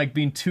 Mm-hmm. It's like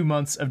been 2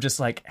 months of just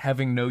like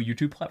having no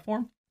YouTube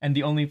platform, and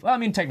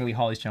technically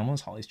Holly's channel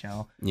is Holly's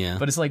channel, Yeah,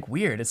 but it's like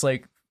weird. It's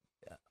like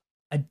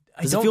I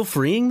does don't it feel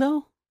freeing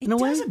though? In It a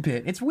way, does a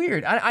bit. It's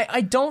weird.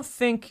 I don't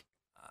think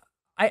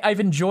I've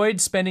enjoyed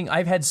spending.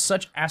 I've had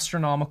such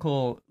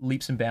astronomical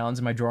leaps and bounds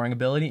in my drawing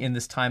ability in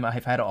this time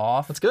I've had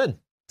off That's good.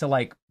 to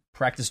like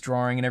practice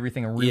drawing and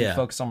everything and really Yeah.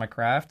 focus on my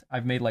craft.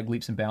 I've made like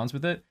leaps and bounds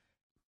with it.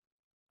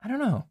 I don't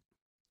know.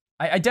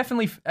 I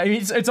definitely. I mean,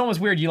 it's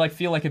almost weird. You like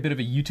feel like a bit of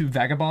a YouTube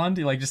vagabond.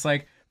 You like just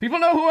like people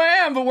know who I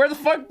am, but where the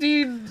fuck do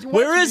you?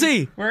 Where is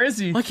he? Where is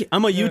he? Okay,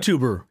 I'm a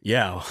YouTuber.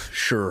 Yeah,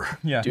 sure.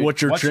 Yeah.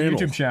 What's your channel?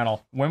 YouTube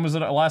channel? When was it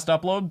last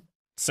upload?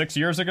 6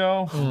 years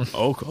ago.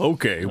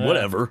 Okay,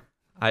 whatever.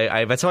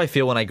 I that's how I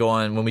feel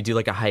when we do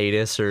like a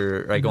hiatus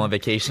or I go on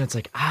vacation. It's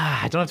like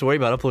I don't have to worry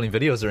about uploading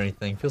videos or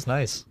anything. It feels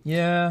nice.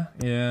 Yeah.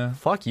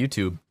 Fuck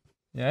YouTube.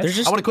 Yeah. There's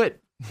just I want to quit.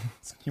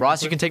 You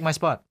Ross, wanna you can take my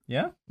spot.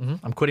 Yeah.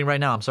 I'm quitting right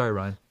now. I'm sorry,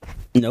 Ryan.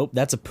 nope.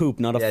 That's a poop,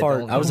 not a Yeah, fart.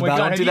 don't- I was Oh my about.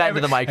 God. have do you that ever-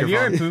 into the Have you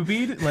ever microphone.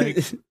 poopied? Like,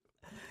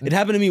 It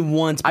happened to me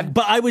once,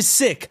 but I was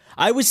sick.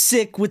 I was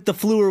sick with the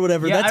flu or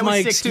whatever. yeah, That's I was my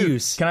sick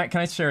excuse. Too. Can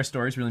I share a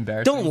story? It's really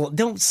embarrassing.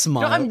 Don't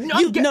smile.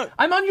 No,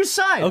 I'm on your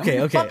side. Okay, I'm on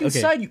your okay, fucking okay.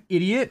 side, you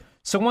idiot.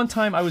 So one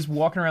time I was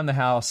walking around the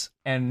house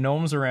and no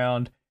one was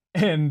around,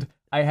 and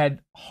I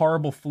had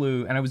horrible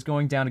flu, and I was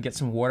going down to get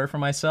some water for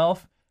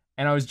myself,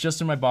 and I was just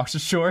in my boxer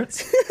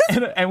shorts,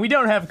 and we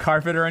don't have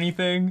carpet or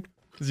anything,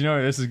 because you know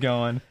where this is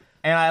going.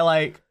 And I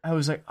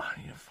was like, oh,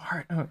 I need a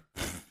fart,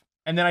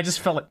 and then I just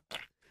felt like,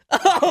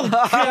 Oh and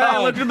I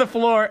God! looked at the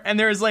floor, and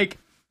there was like,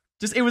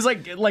 just it was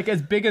like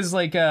as big as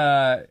like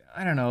I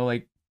don't know,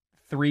 like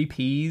 3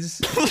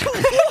 peas.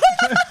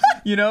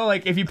 You know,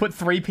 like if you put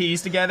 3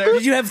 peas together.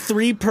 Did you have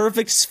 3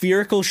 perfect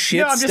spherical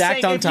shits I'm just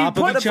stacked saying, on top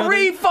if of you each put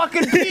 3 other?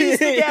 fucking peas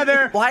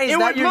together, Why is it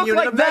that would your look unit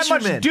like of that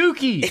much measurement?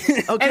 dookie. And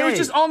it Okay. was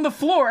just on the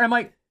floor. And I'm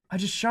like, I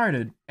just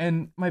sharded,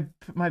 and my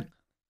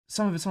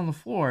some of it's on the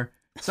floor.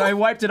 So I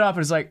wiped it off,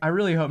 and it's like, I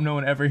really hope no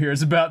one ever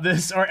hears about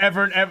this, or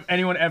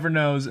anyone ever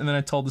knows. And then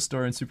I told the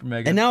story in Super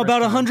Mega. And now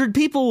about 100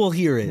 people will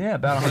hear it. Yeah,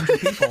 about 100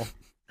 people.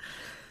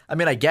 I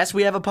mean, I guess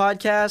we have a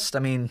podcast. I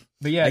mean,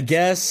 But yeah, I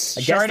guess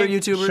guess they're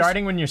YouTubers.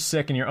 Sharding when you're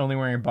sick and you're only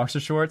wearing boxer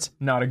shorts,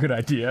 not a good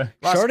idea.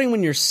 sharding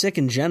when you're sick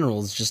in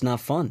general is just not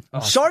fun.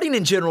 sharding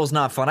in general is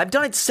not fun. I've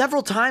done it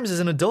several times as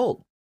an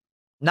adult.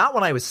 Not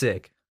when I was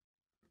sick.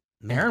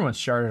 Aaron once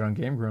sharded on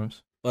Game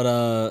Grooms.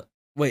 But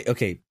wait,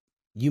 okay.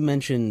 You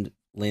mentioned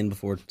Land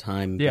Before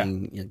Time Yeah.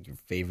 being your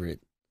favorite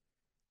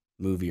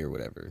movie or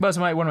whatever. But it's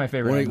one of my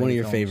favorite. one of animated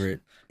your films. favorite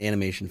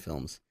animation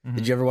films. Mhm.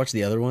 Did you ever watch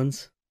the other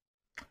ones?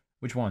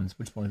 Which ones?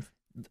 Which ones?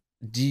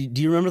 Do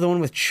you remember the one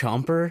with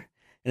Chomper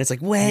And it's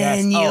like, when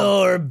Yes.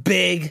 you're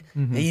big,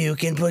 you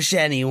can push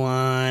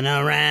anyone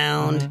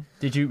around.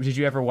 Did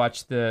you ever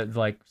watch the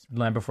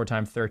Land Before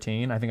Time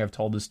 13? I think I've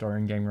told this story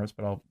in Game Grumps,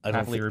 but I'll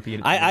happily repeat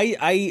it.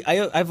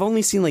 I've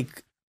only seen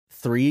like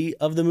 3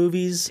 of the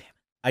movies.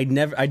 I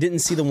didn't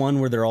see the one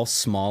where they're all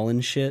small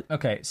and shit.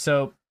 Okay,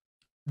 so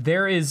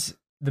the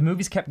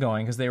movies kept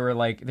going because they were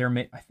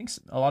made. I think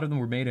a lot of them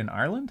were made in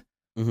Ireland.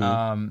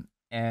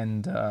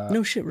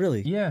 No shit,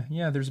 really. Yeah.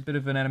 There's a bit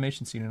of an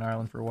animation scene in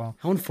Ireland for a while.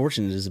 How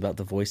unfortunate it is about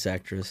the voice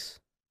actress.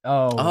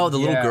 Oh, the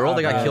little girl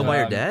that got killed by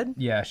her dad?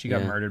 Yeah, she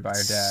got murdered by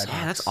her dad.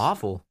 Yeah, that's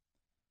awful.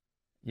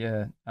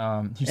 Yeah.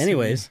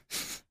 Anyways,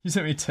 you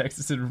sent me a text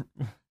that said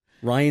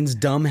Ryan's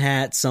dumb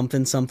hat,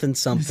 something.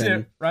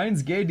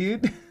 Ryan's gay,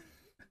 dude.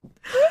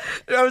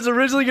 I was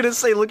originally going to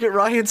say, look at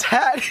Ryan's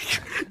hat.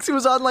 Because it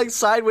was on like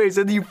sideways,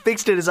 and you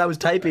fixed it as I was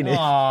typing it.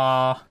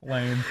 Aw,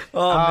 lame.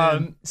 Oh,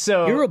 man.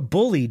 So You're a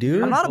bully,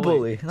 dude. I'm not a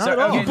bully. Not So, at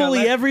all. okay, You bully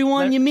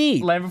everyone you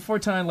meet. Land Before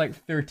Time,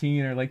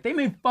 13, or they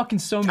made fucking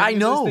so many I of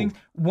know. those things.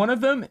 One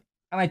of them,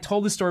 and I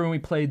told this story when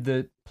I played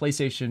the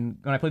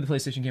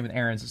PlayStation game with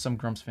Aaron, so some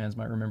Grumps fans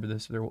might remember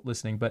this if they're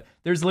listening, but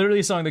there's literally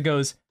a song that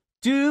goes,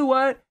 do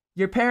what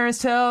your parents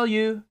tell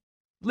you,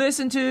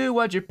 listen to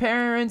what your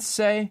parents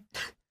say,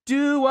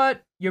 do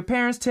what your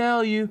parents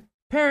tell you,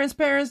 parents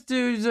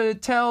do,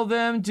 tell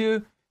them,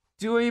 do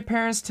what your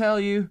parents tell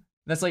you.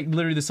 That's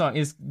literally the song.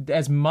 Is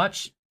as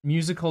much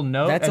musical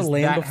note That's as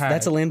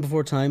that's a Land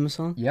Before Time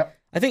song. Yep.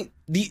 I think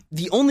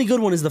the only good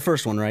one is the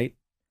first one, right?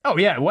 Oh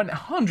yeah,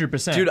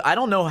 100%. Dude, I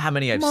don't know how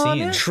many I've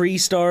seen. Tree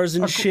stars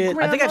and shit.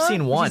 I think I've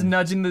seen one. Just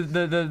nudging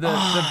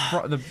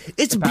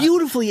It's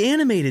beautifully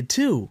animated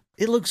too.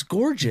 It looks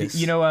gorgeous.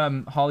 You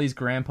know, Holly's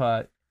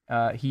grandpa,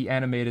 he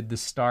animated the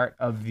start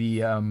of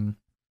the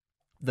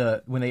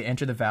when they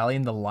enter the valley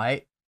and the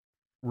light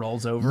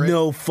rolls over it.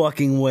 No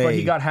fucking way. But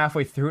he got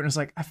halfway through it and was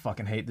like, I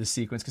fucking hate this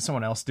sequence. Can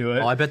someone else do it?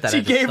 Oh, I bet that He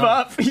had to gave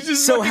suck. up. He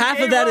just So fucking half of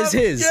gave that up. is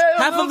his. Yeah,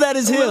 Half of that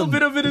is A little him.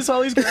 bit of it is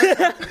Holly's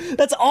grandpa.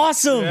 That's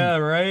awesome. Yeah,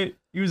 right?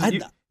 He was a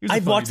I've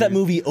funny watched that dude.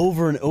 movie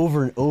over and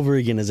over and over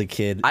again as a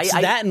kid. It's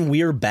that and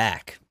We're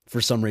Back for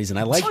some reason.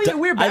 I like. Oh yeah,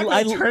 we're back.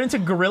 I turned into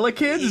gorilla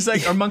kids.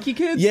 It's or monkey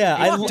kids.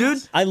 Yeah,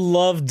 dude. I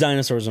loved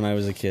dinosaurs when I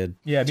was a kid.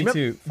 Yeah, me you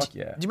too. Fuck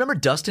yeah. Do you remember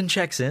Dustin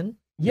Checks In?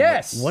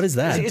 Yes. What is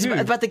that? It's Dude.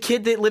 about the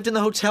kid that lived in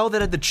the hotel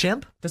that had the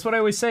chimp. That's what I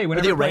always say.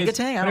 Whenever the I play as-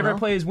 orangutan? I don't Whenever I know.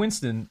 play as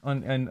Winston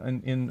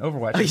in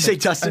Overwatch. You say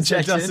Dustin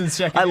Checks In? Dustin's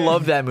checking I in.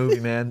 love that movie,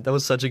 man. That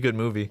was such a good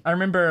movie. I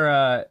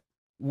remember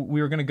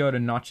we were gonna go to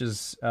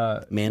Notch's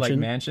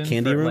mansion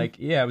Candy for, room?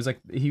 it was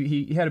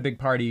he had a big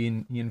party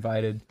and he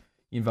invited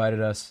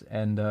us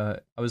and I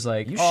was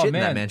like, You oh shit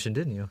man, in that mansion,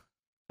 didn't you?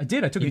 I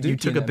did. I took a You dookie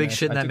took in a big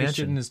shit in I that took a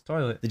mansion. shit in his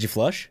toilet. Did you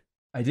flush?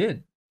 I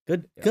did.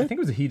 Good. I Good. think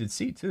it was a heated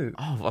seat too.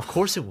 Oh, of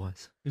course it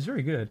was. It was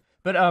very good.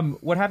 But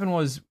what happened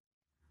was,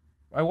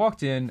 I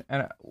walked in,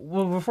 and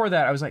before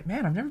that, I was like,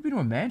 man, I've never been to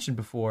a mansion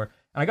before,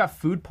 and I got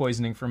food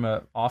poisoning from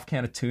a off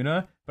can of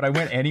tuna, but I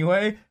went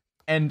anyway.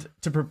 And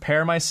to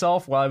prepare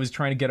myself while I was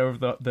trying to get over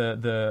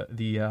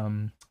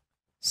the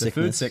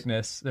food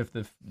sickness,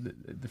 the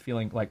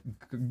feeling like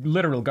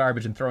literal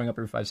garbage and throwing up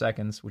every 5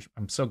 seconds, which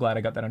I'm so glad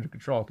I got that under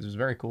control because it was a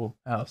very cool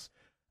house.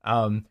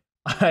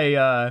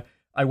 I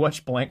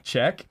watched Blank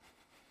Check.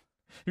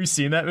 Have you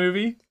seen that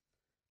movie?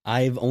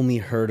 I've only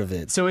heard of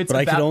it. So it's but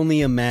I about- could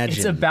only imagine.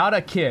 It's about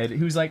a kid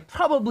who's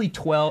probably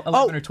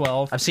 11 or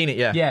 12. I've seen it,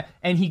 yeah. Yeah,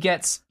 and he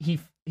gets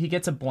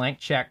a blank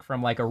check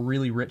from a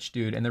really rich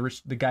dude, and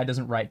the guy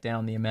doesn't write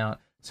down the amount.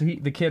 So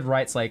the kid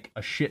writes a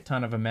shit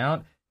ton of an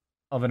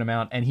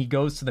amount, and he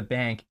goes to the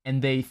bank,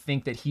 and they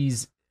think that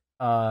he's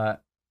the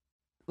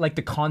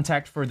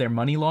contact for their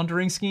money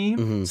laundering scheme.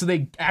 Mhm. So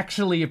they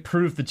actually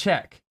approve the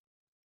check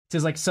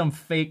to some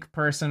fake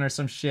person or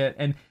some shit,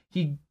 and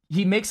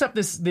he makes up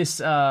this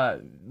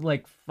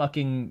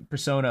fucking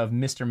persona of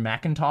Mr.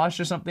 Macintosh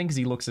or something because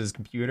he looks at his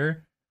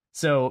computer.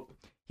 So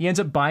he ends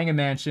up buying a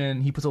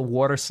mansion. He puts a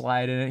water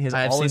slide in it. He has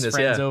I've all seen his this,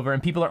 friends yeah. over,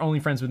 and people are only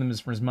friends with him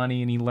for his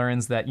money. And he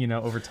learns that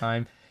over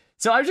time.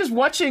 So I was just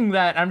watching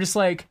that. I'm just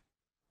like,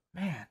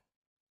 man,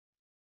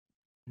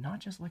 not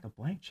just like a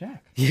blank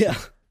check. Yeah.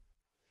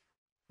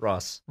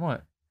 Ross,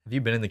 What? have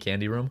you been in the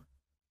candy room?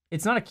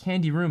 It's not a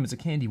candy room. It's a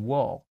candy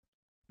wall.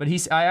 But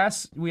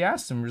we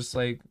asked him, just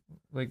like,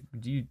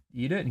 do you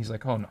eat it? And he's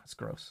like, oh no, it's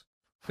gross.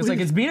 Because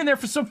it's been in there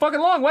for so fucking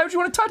long. Why would you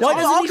want to touch Why it?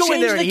 doesn't I'll he go in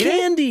change there and the eat it.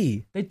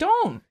 candy? They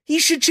don't. He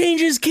should change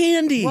his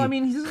candy. Well, I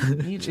mean,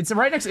 it's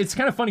right next. It's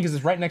kind of funny because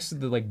it's right next to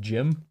the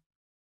gym.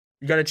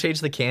 You got to change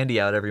the candy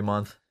out every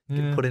month.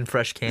 Yeah. Put in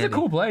fresh candy. It's a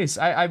cool place.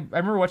 I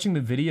remember watching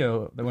the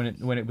video that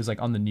when it was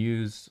on the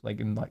news, on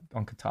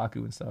Kotaku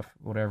and stuff,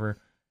 whatever,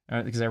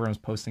 because everyone was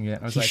posting it.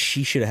 And I was like,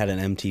 She should have had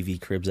an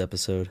MTV Cribs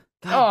episode.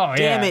 oh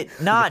Damn yeah. it,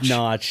 Notch.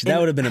 Notch. That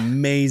would have been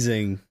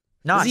amazing.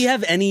 Notch. Does he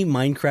have any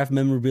Minecraft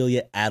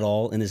memorabilia at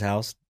all in his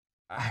house?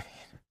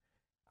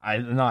 I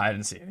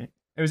didn't see it.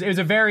 It was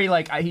a very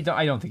I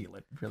don't think he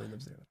really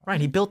lives there. Right,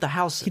 he built the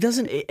house. He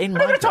doesn't. In We're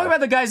not going to talk Minecraft. about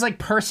the guy's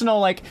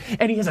personal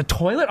and he has a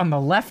toilet on the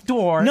left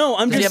door. No,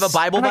 I'm Does just. he have a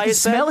Bible and I by can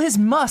his bed? smell his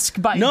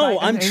musk by No,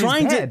 by- I'm in his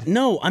trying bed. to.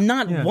 No, I'm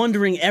not Yeah.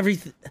 wondering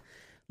everything.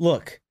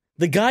 Look,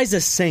 The guy's a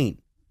saint.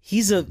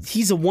 He's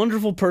a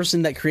wonderful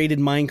person that created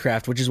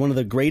Minecraft, which is one of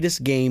the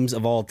greatest games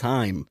of all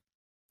time.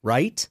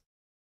 Right?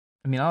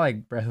 I mean, I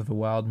like Breath of the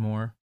Wild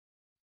more.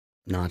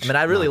 Notch. I mean,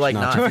 I really like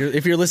Notch.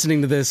 If you're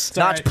listening to this,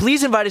 Notch,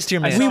 please invite us to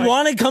your mansion. we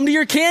want to come to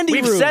your candy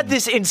room. We've said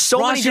this in so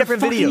Ross, many you're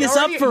different fucking videos. this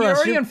up for He us.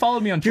 already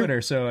unfollowed me on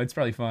Twitter, so it's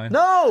probably fine.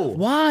 No!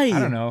 Why? I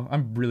don't know.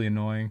 I'm really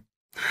annoying.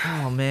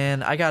 Oh,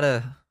 man. I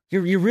gotta...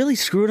 You're really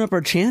screwing up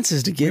our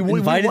chances to get We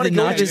invited wanna to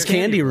go to Notch's your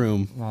candy candy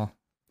room. Well,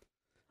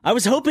 I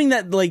was hoping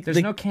that, like,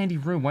 there's no candy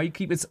room. Why you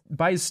keep it's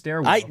by his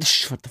stairwell?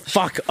 What the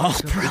fuck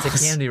up, bro? It's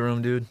a candy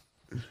room, dude.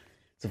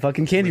 It's a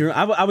fucking candy room.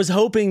 I was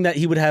hoping that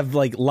he would have,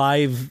 like,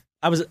 live...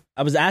 I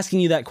was asking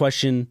you that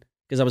question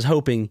because I was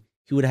hoping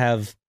he would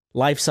have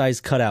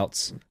life-size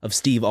cutouts of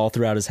Steve all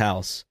throughout his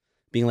house,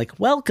 being like,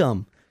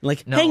 welcome.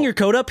 Like, No. hang your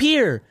coat up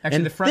here. Actually,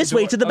 and the front this door,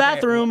 way to the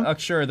bathroom.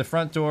 Sure, the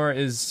front door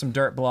is some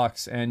dirt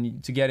blocks,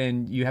 and to get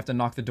in, you have to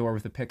knock the door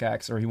with a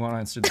pickaxe, or he won't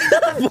answer the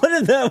door. What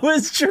if that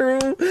was true?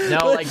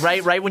 No, like,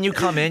 right when you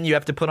come in, you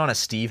have to put on a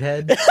Steve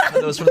head.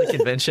 Those from the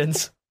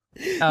conventions.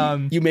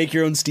 You make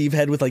your own Steve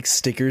head with, like,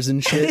 stickers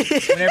and shit.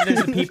 Whenever there's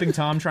a peeping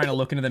Tom trying to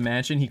look into the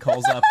mansion, he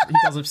calls up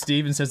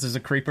Steve and says there's a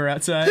creeper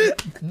outside.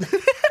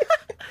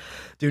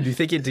 Dude, do you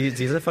think he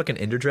has a fucking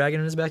Ender Dragon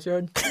in his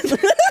backyard?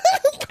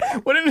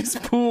 What, in his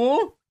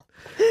pool?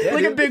 Yeah,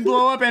 Like dude. a big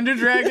blow-up Ender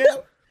Dragon?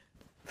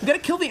 You gotta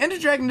kill the Ender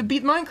Dragon to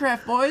beat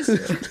Minecraft, boys.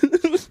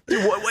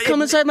 Dude, what,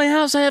 Come inside my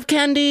house, I have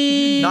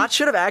candy. Notch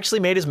should have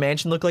actually made his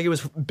mansion look like it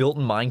was built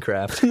in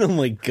Minecraft. Oh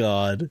my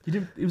god.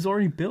 It was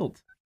already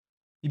built.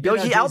 Yo,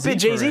 he outbid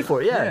Jay-Z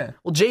for it, yeah.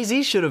 Well,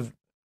 Jay-Z should have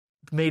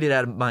made it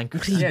out of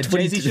Minecraft. Yeah,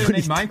 Jay-Z should have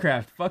made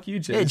Minecraft. Fuck you,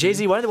 Jay-Z. Yeah,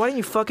 Jay-Z, why didn't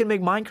you fucking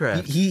make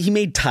Minecraft? He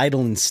made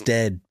Tidal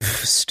instead.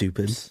 Pff,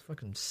 stupid.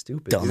 Fucking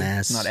stupid. Dude. Dumbass.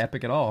 It's not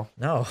epic at all.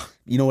 No.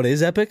 You know what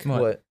is epic?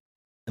 What?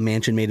 A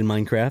mansion made in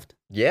Minecraft.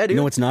 Yeah, dude. You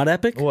know what's not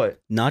epic? What?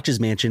 Notch's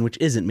mansion, which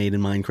isn't made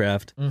in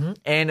Minecraft. Mm-hmm.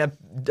 And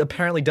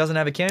apparently doesn't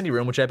have a candy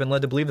room, which I've been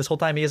led to believe this whole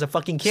time he has a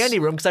fucking candy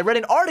room, because I read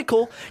an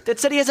article that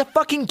said he has a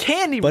fucking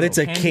candy room. But it's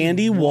a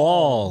candy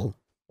wall.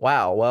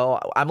 Wow,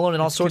 well, I'm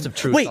learning all sorts of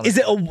truth. Wait,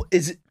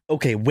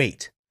 okay,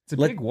 wait. It's a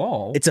big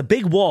wall. It's a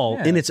big wall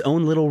Yeah. in its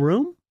own little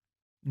room?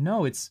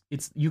 No, it's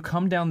you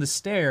come down the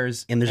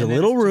stairs And there's a then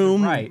little it's to the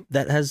room right.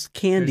 that has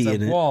candy There's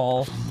in a it.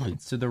 wall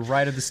it's to the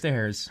right of the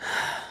stairs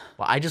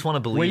Well, I just want to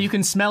believe. where you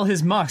can smell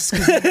his musk.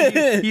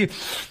 You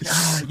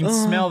can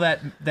smell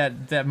that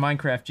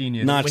Minecraft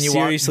genius. Notch, when you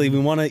walk- seriously, we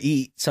want to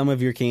eat some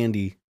of your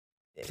candy.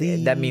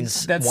 Please. That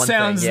means That one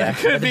sounds thing,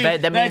 yeah.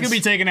 that means could be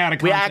taken out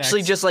of we context.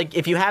 actually just, like,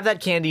 if you have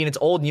that candy and it's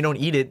old and you don't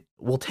eat it,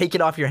 we'll take it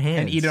off your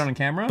hands and eat it on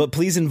camera. But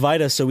please invite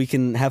us so we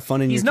can have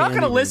fun in he's your not candy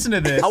going to room. listen to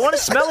this. I want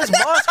to smell his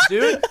musk,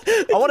 dude.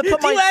 I want to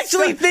put Do my. you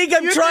actually think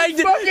I'm trying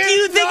to? Do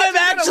you think I'm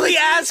actually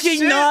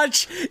asking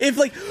Notch if,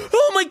 like,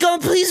 oh my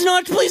god, please,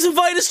 Notch, please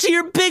invite us to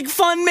your big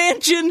fun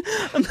mansion?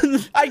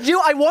 I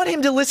do. I want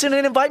him to listen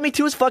and invite me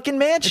to his fucking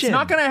mansion. It's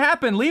not going to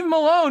happen. Leave him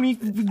alone.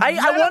 I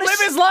want wanna to live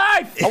s- his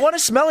life. I want to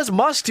smell his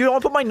musk, dude. I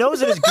want to put my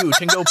nose in his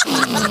gooch and go.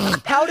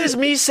 How does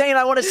me saying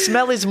I want to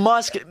smell his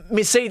musk?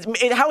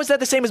 How is that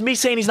the same as me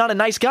saying he's not a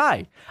nice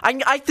guy?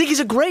 I think he's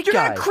a great You're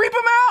guy. going to creep him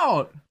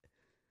out.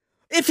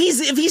 If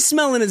he's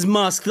smelling his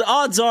musk, the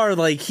odds are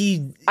like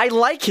I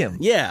like him.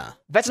 yeah.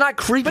 That's not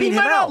creeping But he him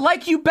might out. not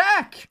like you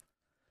back.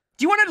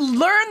 Do you want to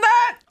learn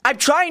that? I'm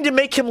trying to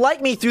make him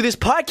like me through this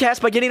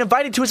podcast by getting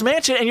invited to his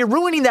mansion, and you're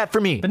ruining that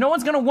for me. But no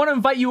one's going to want to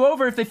invite you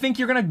over if they think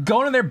you're going to go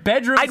into their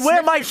bedroom. I'd and wear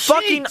sniff my their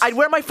fucking sheets. I'd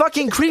wear my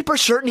fucking creeper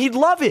shirt, and he'd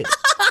love it.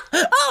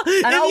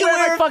 And I'll you wear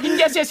my wear- fucking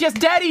yes,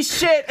 daddy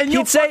shit, and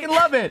you'll He'd say- fucking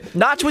love it.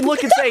 Notch would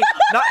look and say,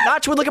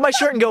 Notch would look at my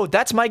shirt and go,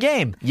 "That's my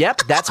game."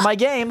 Yep, that's my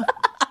game.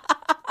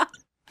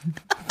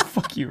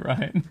 Fuck you,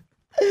 Ryan.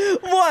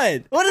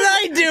 What? What did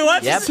I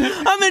do? Yep.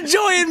 I'm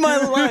enjoying my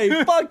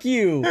life. Fuck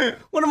you.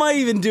 What am I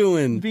even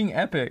doing? Being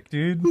epic,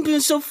 dude. I'm being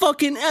so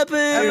fucking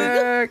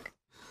epic.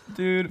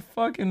 Dude,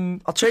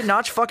 fucking. I'll trade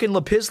Notch fucking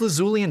lapis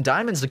lazuli and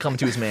diamonds to come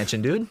to his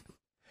mansion, dude.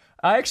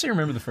 I actually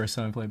remember the first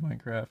time I played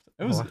Minecraft.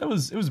 It was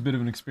a bit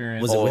of an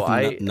experience. Was it with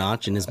I-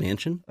 Notch in his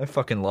mansion? I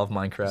fucking love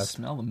Minecraft.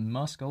 Smell the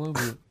musk all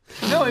over it.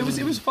 No, it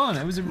was fun.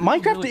 It was a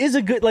Minecraft really- is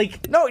a good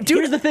like. No, dude,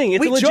 Here's the thing.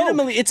 It's we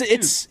legitimately.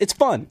 It's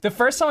fun. The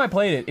first time I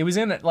played it, it was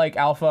in like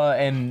alpha,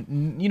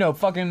 and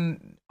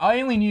fucking.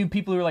 I only knew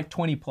people who were like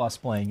 20 plus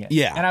playing it.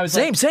 Yeah. and I was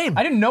Same.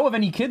 I didn't know of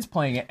any kids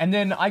playing it, and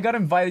then I got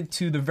invited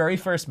to the very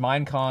first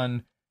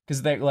Minecon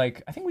because they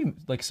like I think we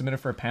like submitted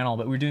for a panel,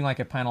 but we were doing like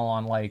a panel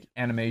on like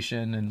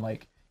animation and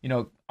like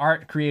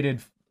art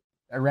created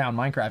around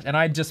Minecraft, and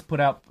I just put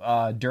out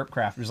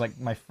Derpcraft, which was like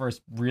my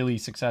first really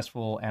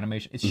successful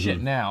animation. It's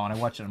shit now, and I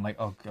watch it, I'm like,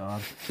 oh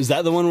god. Is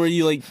that the one where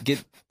you like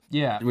get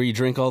Yeah, where you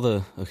drink all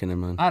the? Okay, never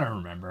mind. I don't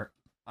remember.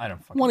 I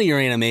don't fucking. One of your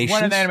animations.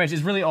 One of the animations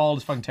is really old,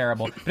 it's fucking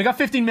terrible. But it got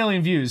 15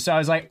 million views, so I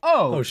was like,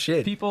 oh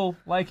shit. people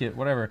like it,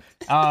 whatever.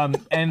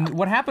 And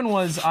what happened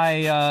was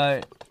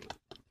I,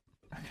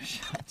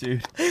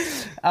 dude.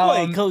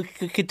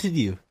 Wait,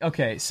 continue.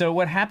 Okay, so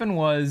what happened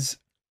was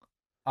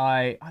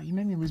you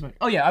made me lose my.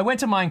 Oh yeah, I went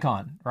to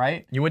Minecon,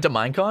 right? You went to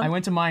Minecon? I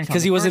went to Minecon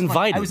Because he was The first one-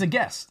 invited. I was a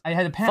guest. I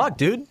had a panel. Fuck,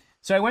 dude.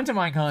 So I went to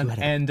Minecon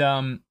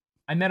and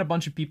I met a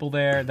bunch of people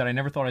there that I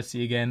never thought I'd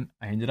see again.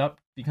 I ended up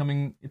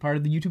becoming a part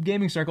of the YouTube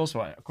gaming circle,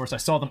 so of course I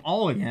saw them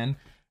all again.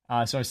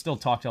 So I still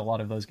talk to a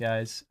lot of those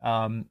guys.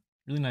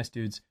 Really nice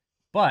dudes.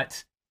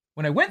 But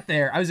when I went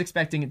there, I was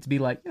expecting it to be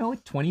like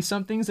 20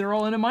 somethings that are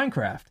all into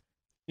Minecraft.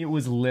 It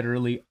was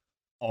literally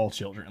all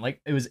children.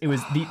 Like it was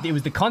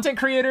the content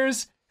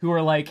creators who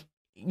were like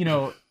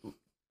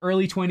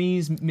early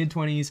 20s, mid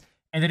 20s.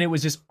 And then it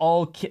was just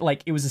all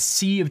like it was a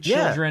sea of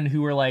children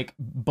who were like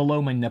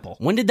below my nipple.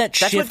 When did that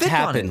shift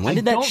happen? When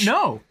did that? I don't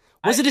know.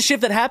 Was it a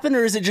shift that happened,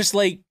 or is it just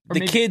like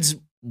kids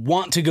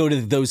want to go to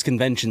those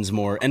conventions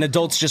more, and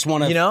adults just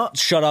want to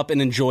shut up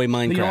and enjoy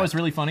Minecraft? You know what's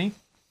really funny?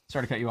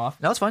 Sorry to cut you off.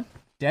 No, it's fine.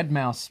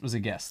 Deadmau5 was a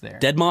guest there.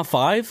 Deadmau5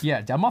 5?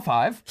 Yeah,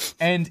 Deadmau5,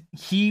 and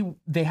he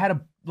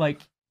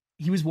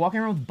was walking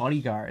around with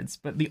bodyguards,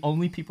 but the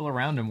only people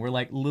around him were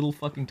like little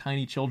fucking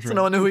tiny children. So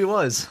no one knew who he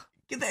was.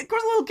 Of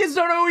course, little kids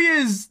don't know who he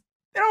is.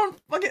 They don't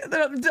fucking.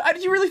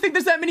 Do you really think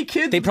there's that many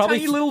kids? They probably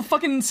tiny little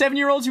fucking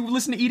 7-year-olds who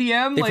listen to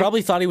EDM. They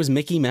probably thought he was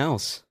Mickey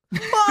Mouse.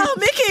 Oh,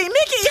 Mickey,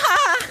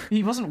 ha!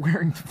 He wasn't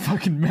wearing the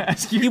fucking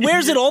mask. He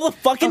wears it all the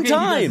fucking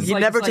time. He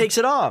never takes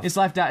it off. It's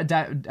like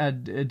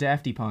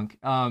Dafty Punk.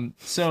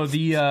 So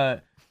the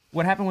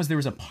what happened was there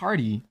was a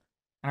party,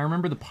 and I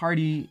remember the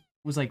party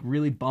was like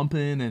really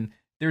bumping, and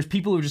there was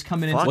people who were just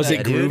coming in. Was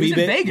it groovy? It was in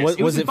Vegas.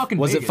 Was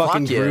it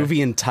fucking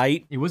groovy and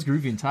tight? It was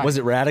groovy and tight. Was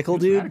it radical,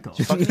 dude? Radical.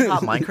 Fucking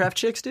hot Minecraft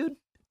chicks, dude.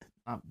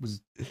 I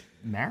was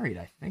married,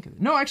 I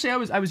think. No, actually,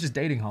 I was just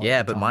dating Holly.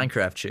 Yeah, but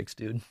Minecraft chicks,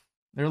 dude.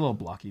 They're a little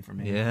blocky for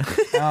me.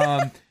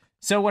 Yeah.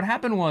 So what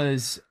happened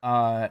was,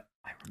 I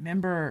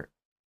remember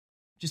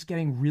just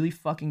getting really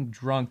fucking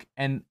drunk,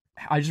 and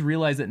I just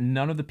realized that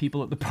none of the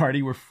people at the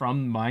party were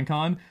from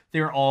Minecon.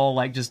 They were all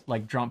like just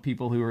like drunk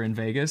people who were in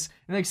Vegas.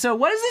 And like, so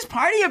what is this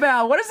party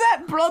about? What is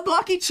that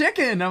blocky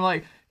chicken? And I'm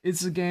like,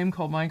 it's a game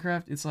called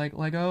Minecraft. It's like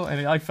Lego.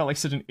 And I felt like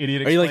such an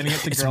idiot explaining it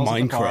to it's girls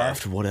at the bar.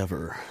 Minecraft,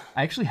 whatever.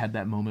 I actually had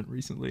that moment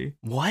recently.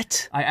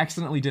 What? I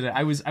accidentally did it.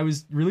 I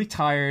was really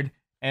tired,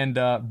 and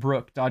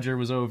Brooke Dodger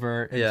was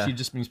over, and she'd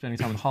just been spending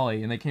time with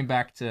Holly, and they came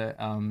back to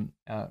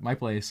my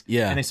place,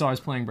 and they saw I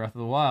was playing Breath of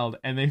the Wild,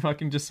 and they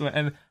fucking just went,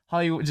 and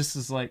Holly just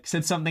was like,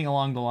 said something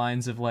along the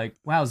lines of like,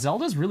 wow,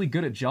 Zelda's really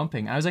good at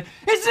jumping. And I was like,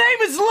 his name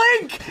is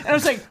Link! And I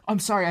was like, I'm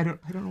sorry, I don't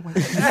know why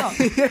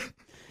that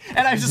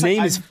And I was just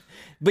name is...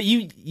 But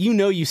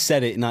you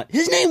said it, not,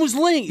 his name was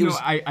Link!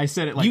 I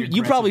said it like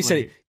you probably said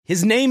it,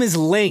 his name is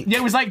Link! Yeah,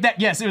 it was like that,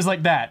 yes, it was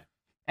like that.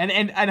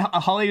 And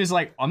Holly was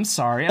like, I'm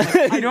sorry. I'm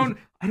like,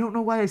 I don't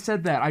know why I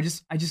said that. I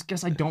just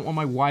guess I don't want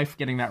my wife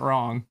getting that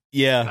wrong.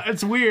 Yeah.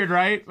 It's weird,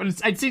 right? But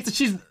I think that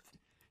she's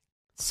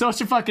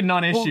such a fucking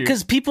non-issue. Well,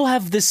 because people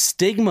have this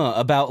stigma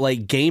about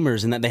like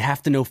gamers and that they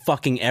have to know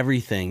fucking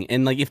everything.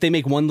 And like if they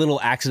make one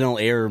little accidental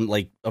error,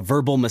 like a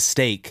verbal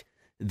mistake,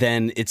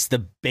 then it's the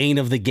bane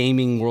of the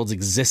gaming world's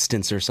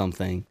existence or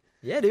something.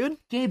 Yeah, dude.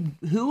 Gabe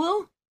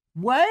Huel?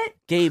 What?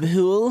 Gabe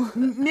Huel?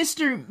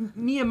 Mr.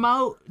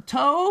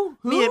 Miyamoto?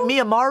 Who?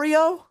 Mia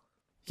Mario?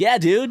 Yeah,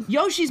 dude.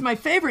 Yoshi's my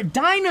favorite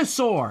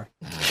dinosaur.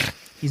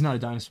 He's not a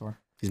dinosaur.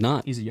 He's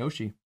not. He's a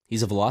Yoshi.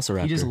 He's a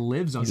velociraptor. He just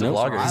lives on He's a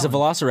vlogger. He's a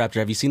velociraptor.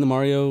 Have you seen the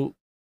Mario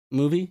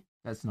movie?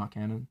 That's not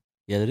canon.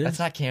 Yeah, it is. That's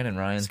not canon,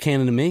 Ryan. It's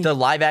canon to me. The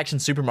live-action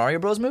Super Mario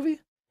Bros.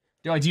 Movie?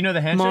 Do you know the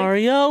handshake?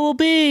 Mario will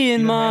be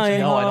in my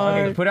No, I don't.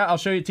 heart. Okay, put out. I'll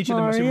show you. Teach you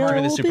the Super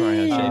Mario. The Super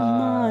Mario handshake.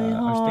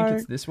 I think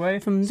it's this way.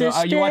 From So this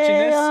are you watching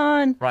this?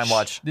 on, Ryan,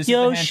 watch. This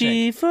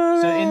Yoshi is the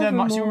handshake. So in the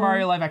forevermore. Super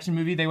Mario live action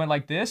movie, they went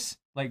like this,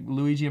 like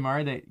Luigi and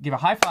Mario. They give a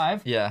high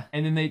five. Yeah.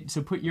 And then they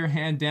put your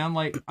hand down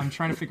like I'm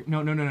trying to figure.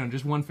 No,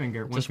 just one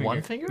finger. Just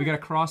one finger? We got to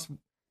cross.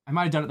 I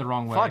might have done it the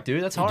wrong way. Fuck,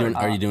 dude, that's hard.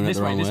 Are you doing it this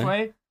the wrong way? This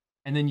way? way,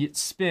 and then you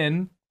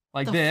spin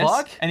like The this,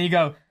 fuck? and you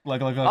go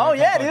glug. Oh,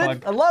 yeah,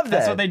 dude. I love that.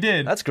 That's what they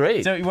did. That's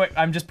great. So what,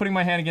 I'm just putting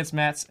my hand against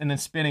Matt's and then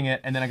spinning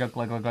it, and then I go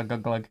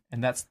glug,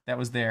 and that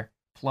was their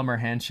plumber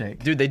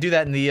handshake. Dude, they do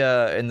that in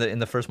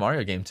the first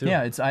Mario game too.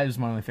 Yeah, it was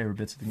one of my favorite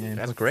bits of the game.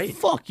 That's great.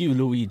 Fuck you,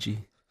 Luigi.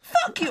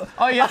 Fuck you.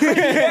 Oh yeah,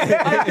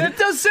 it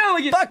does sound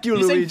like it. Fuck you,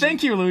 You say Luigi.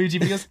 thank you, Luigi,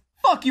 because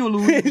fuck you,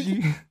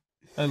 Luigi.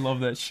 I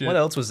love that shit. What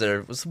else was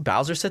there? Was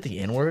Bowser said the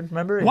N-word,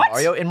 remember? In What?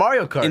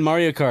 Mario Kart. In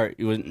Mario Kart,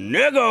 it was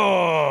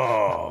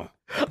nigga.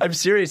 I'm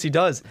serious, he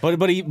does.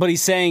 But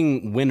he's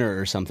saying winner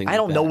or something. I like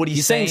don't that. know what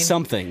he's saying. saying.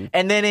 Something.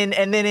 And then in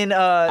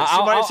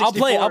Super Mario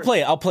 64,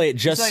 I'll play it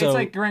just It's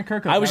like Grant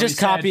Kirkhope. I was how just he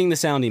said copying the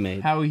sound he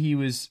made. how he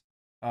was.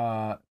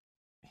 There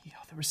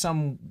was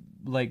some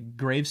like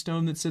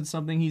gravestone that said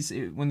something.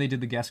 When they did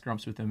the guest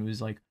grumps with him, it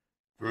was like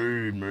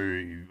 "Feed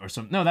me" or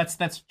something. No, that's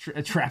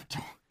a trap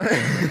door.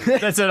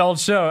 That's an old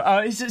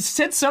show. He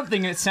said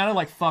something and it sounded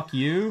like "fuck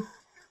you."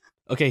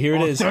 Okay, here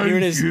it is. Here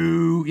it is.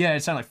 You. Yeah,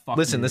 it sounded like "fuck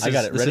Listen, you." this I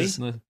got is- it. this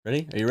Ready? is-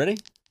 Ready? Are you ready?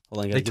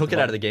 Hold on. they took it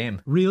out of the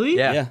game. Really?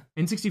 Yeah. Yeah.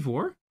 In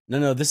 64.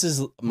 No. This is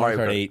Mario Mario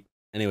Kart Kart. 8.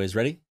 Anyways,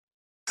 ready?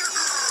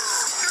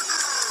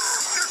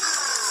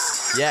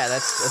 Yeah,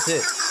 that's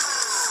it.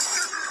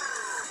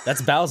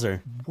 That's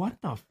Bowser. What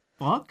the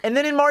fuck? And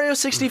then in Mario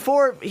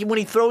 64, when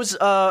he throws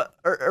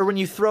or when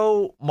you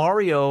throw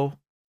Mario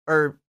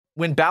or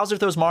when Bowser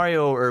throws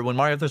Mario, or when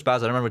Mario throws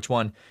Bowser, I don't remember which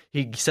one,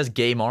 he says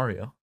gay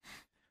Mario.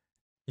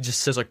 He just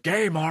says like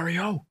gay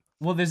Mario.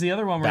 Well, there's the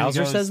other one where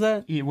Bowser he goes, says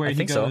that? where I he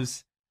think so.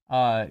 goes.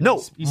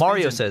 No, he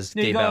Mario spins says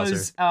No, gay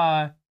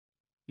Bowser.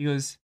 He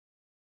goes,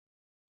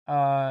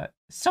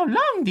 so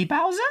long, the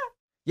Bowser.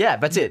 Yeah,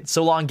 that's it.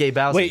 So long, gay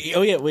Bowser. Wait.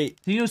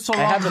 He goes, so I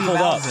long, have it the pulled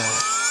up.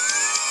 Bowser.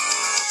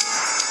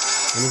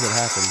 When does it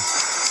happen?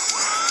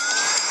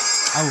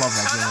 I love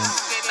that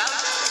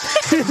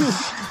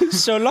game.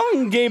 So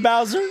long, gay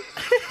Bowser.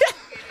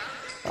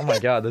 Oh my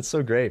god, that's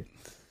so great.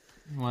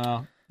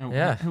 Wow.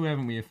 Yeah. Who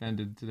haven't we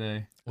offended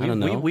today? I don't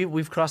know.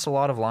 We've crossed a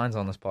lot of lines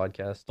on this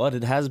podcast. But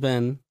it has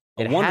been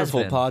a It has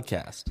wonderful been.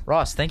 podcast.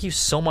 Ross, thank you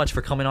so much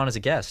for coming on as a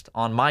guest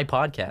on my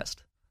podcast.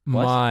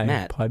 What? My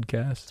Matt.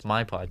 podcast. It's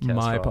my podcast.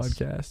 My Ross.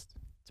 podcast.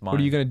 It's mine. What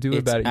are you going to do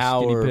It's about it, you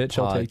our skinny bitch?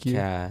 I'll take you.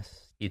 podcast.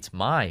 It's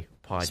my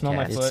podcast. Smell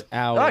my foot. It's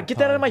our Ah, get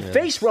that out of my podcast.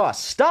 face,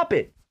 Ross. Stop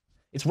it.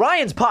 It's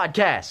Ryan's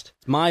podcast.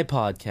 It's my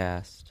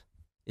podcast.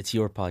 It's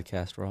your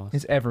podcast, Ross.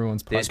 It's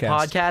everyone's This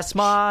podcast. podcast's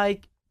my...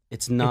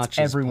 It's not It's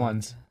just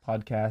everyone's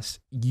podcast.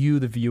 You,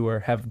 the viewer,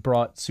 have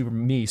brought Super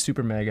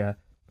Mega,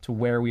 to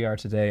where we are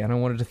today. And I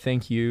wanted to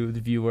thank you, the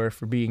viewer,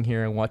 for being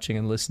here and watching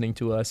and listening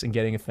to us and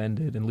getting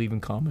offended and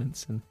leaving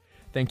comments. And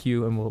thank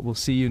you, and we'll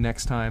see you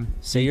next time.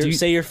 Say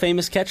your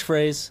famous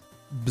catchphrase.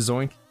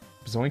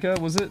 Zoinka,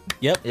 was it?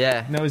 Yep.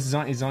 Yeah. No, it's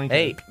Zoinka.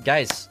 Hey,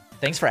 guys,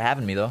 thanks for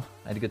having me, though.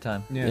 I had a good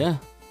time. Yeah.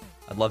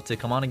 I'd love to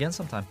come on again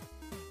sometime.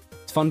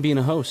 It's fun being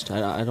a host.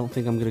 I don't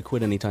think I'm going to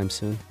quit anytime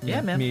soon. Yeah,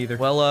 man. Me either.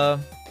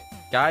 Well,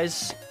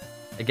 guys,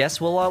 I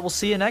guess we'll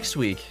see you next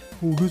week.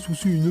 Well, I guess we'll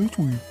see you next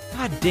week.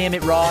 God damn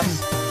it,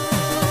 Ross.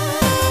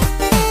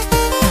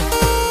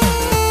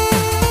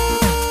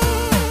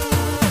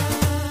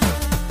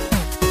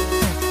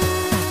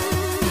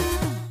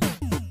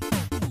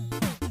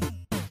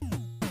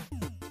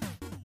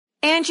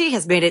 Angie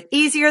has made it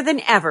easier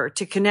than ever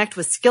to connect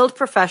with skilled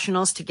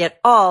professionals to get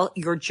all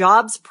your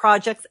jobs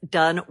projects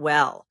done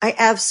well. I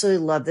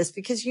absolutely love this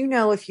because,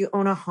 if you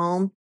own a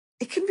home,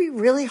 it can be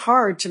really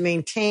hard to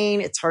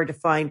maintain. It's hard to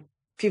find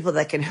people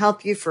that can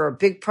help you for a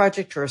big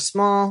project or a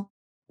small.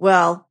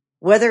 Well,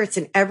 whether it's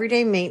in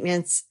everyday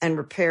maintenance and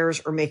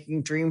repairs or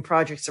making dream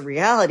projects a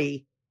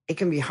reality, it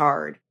can be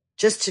hard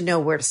just to know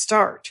where to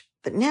start.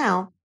 But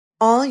now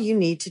all you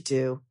need to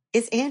do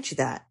is Angie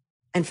that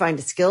and find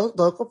a skilled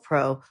local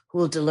pro who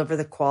will deliver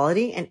the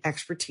quality and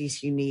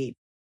expertise you need.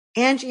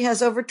 Angie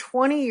has over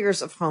 20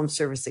 years of home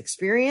service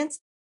experience,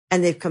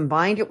 and they've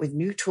combined it with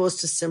new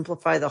tools to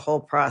simplify the whole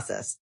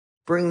process.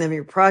 Bring them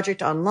your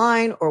project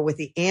online or with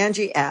the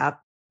Angie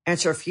app,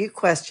 answer a few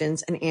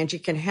questions, and Angie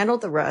can handle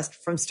the rest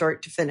from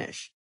start to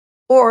finish.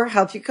 Or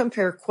help you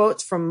compare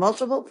quotes from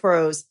multiple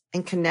pros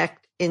and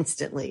connect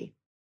instantly,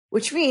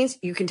 which means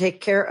you can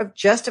take care of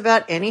just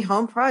about any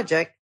home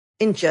project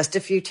in just a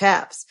few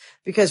taps.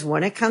 Because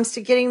when it comes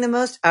to getting the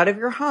most out of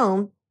your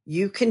home,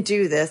 you can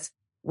do this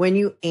when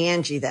you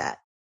Angie that.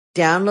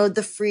 Download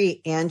the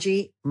free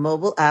Angie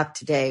mobile app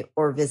today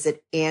or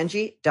visit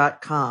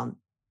Angie.com.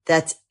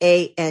 That's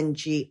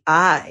ANGI.com.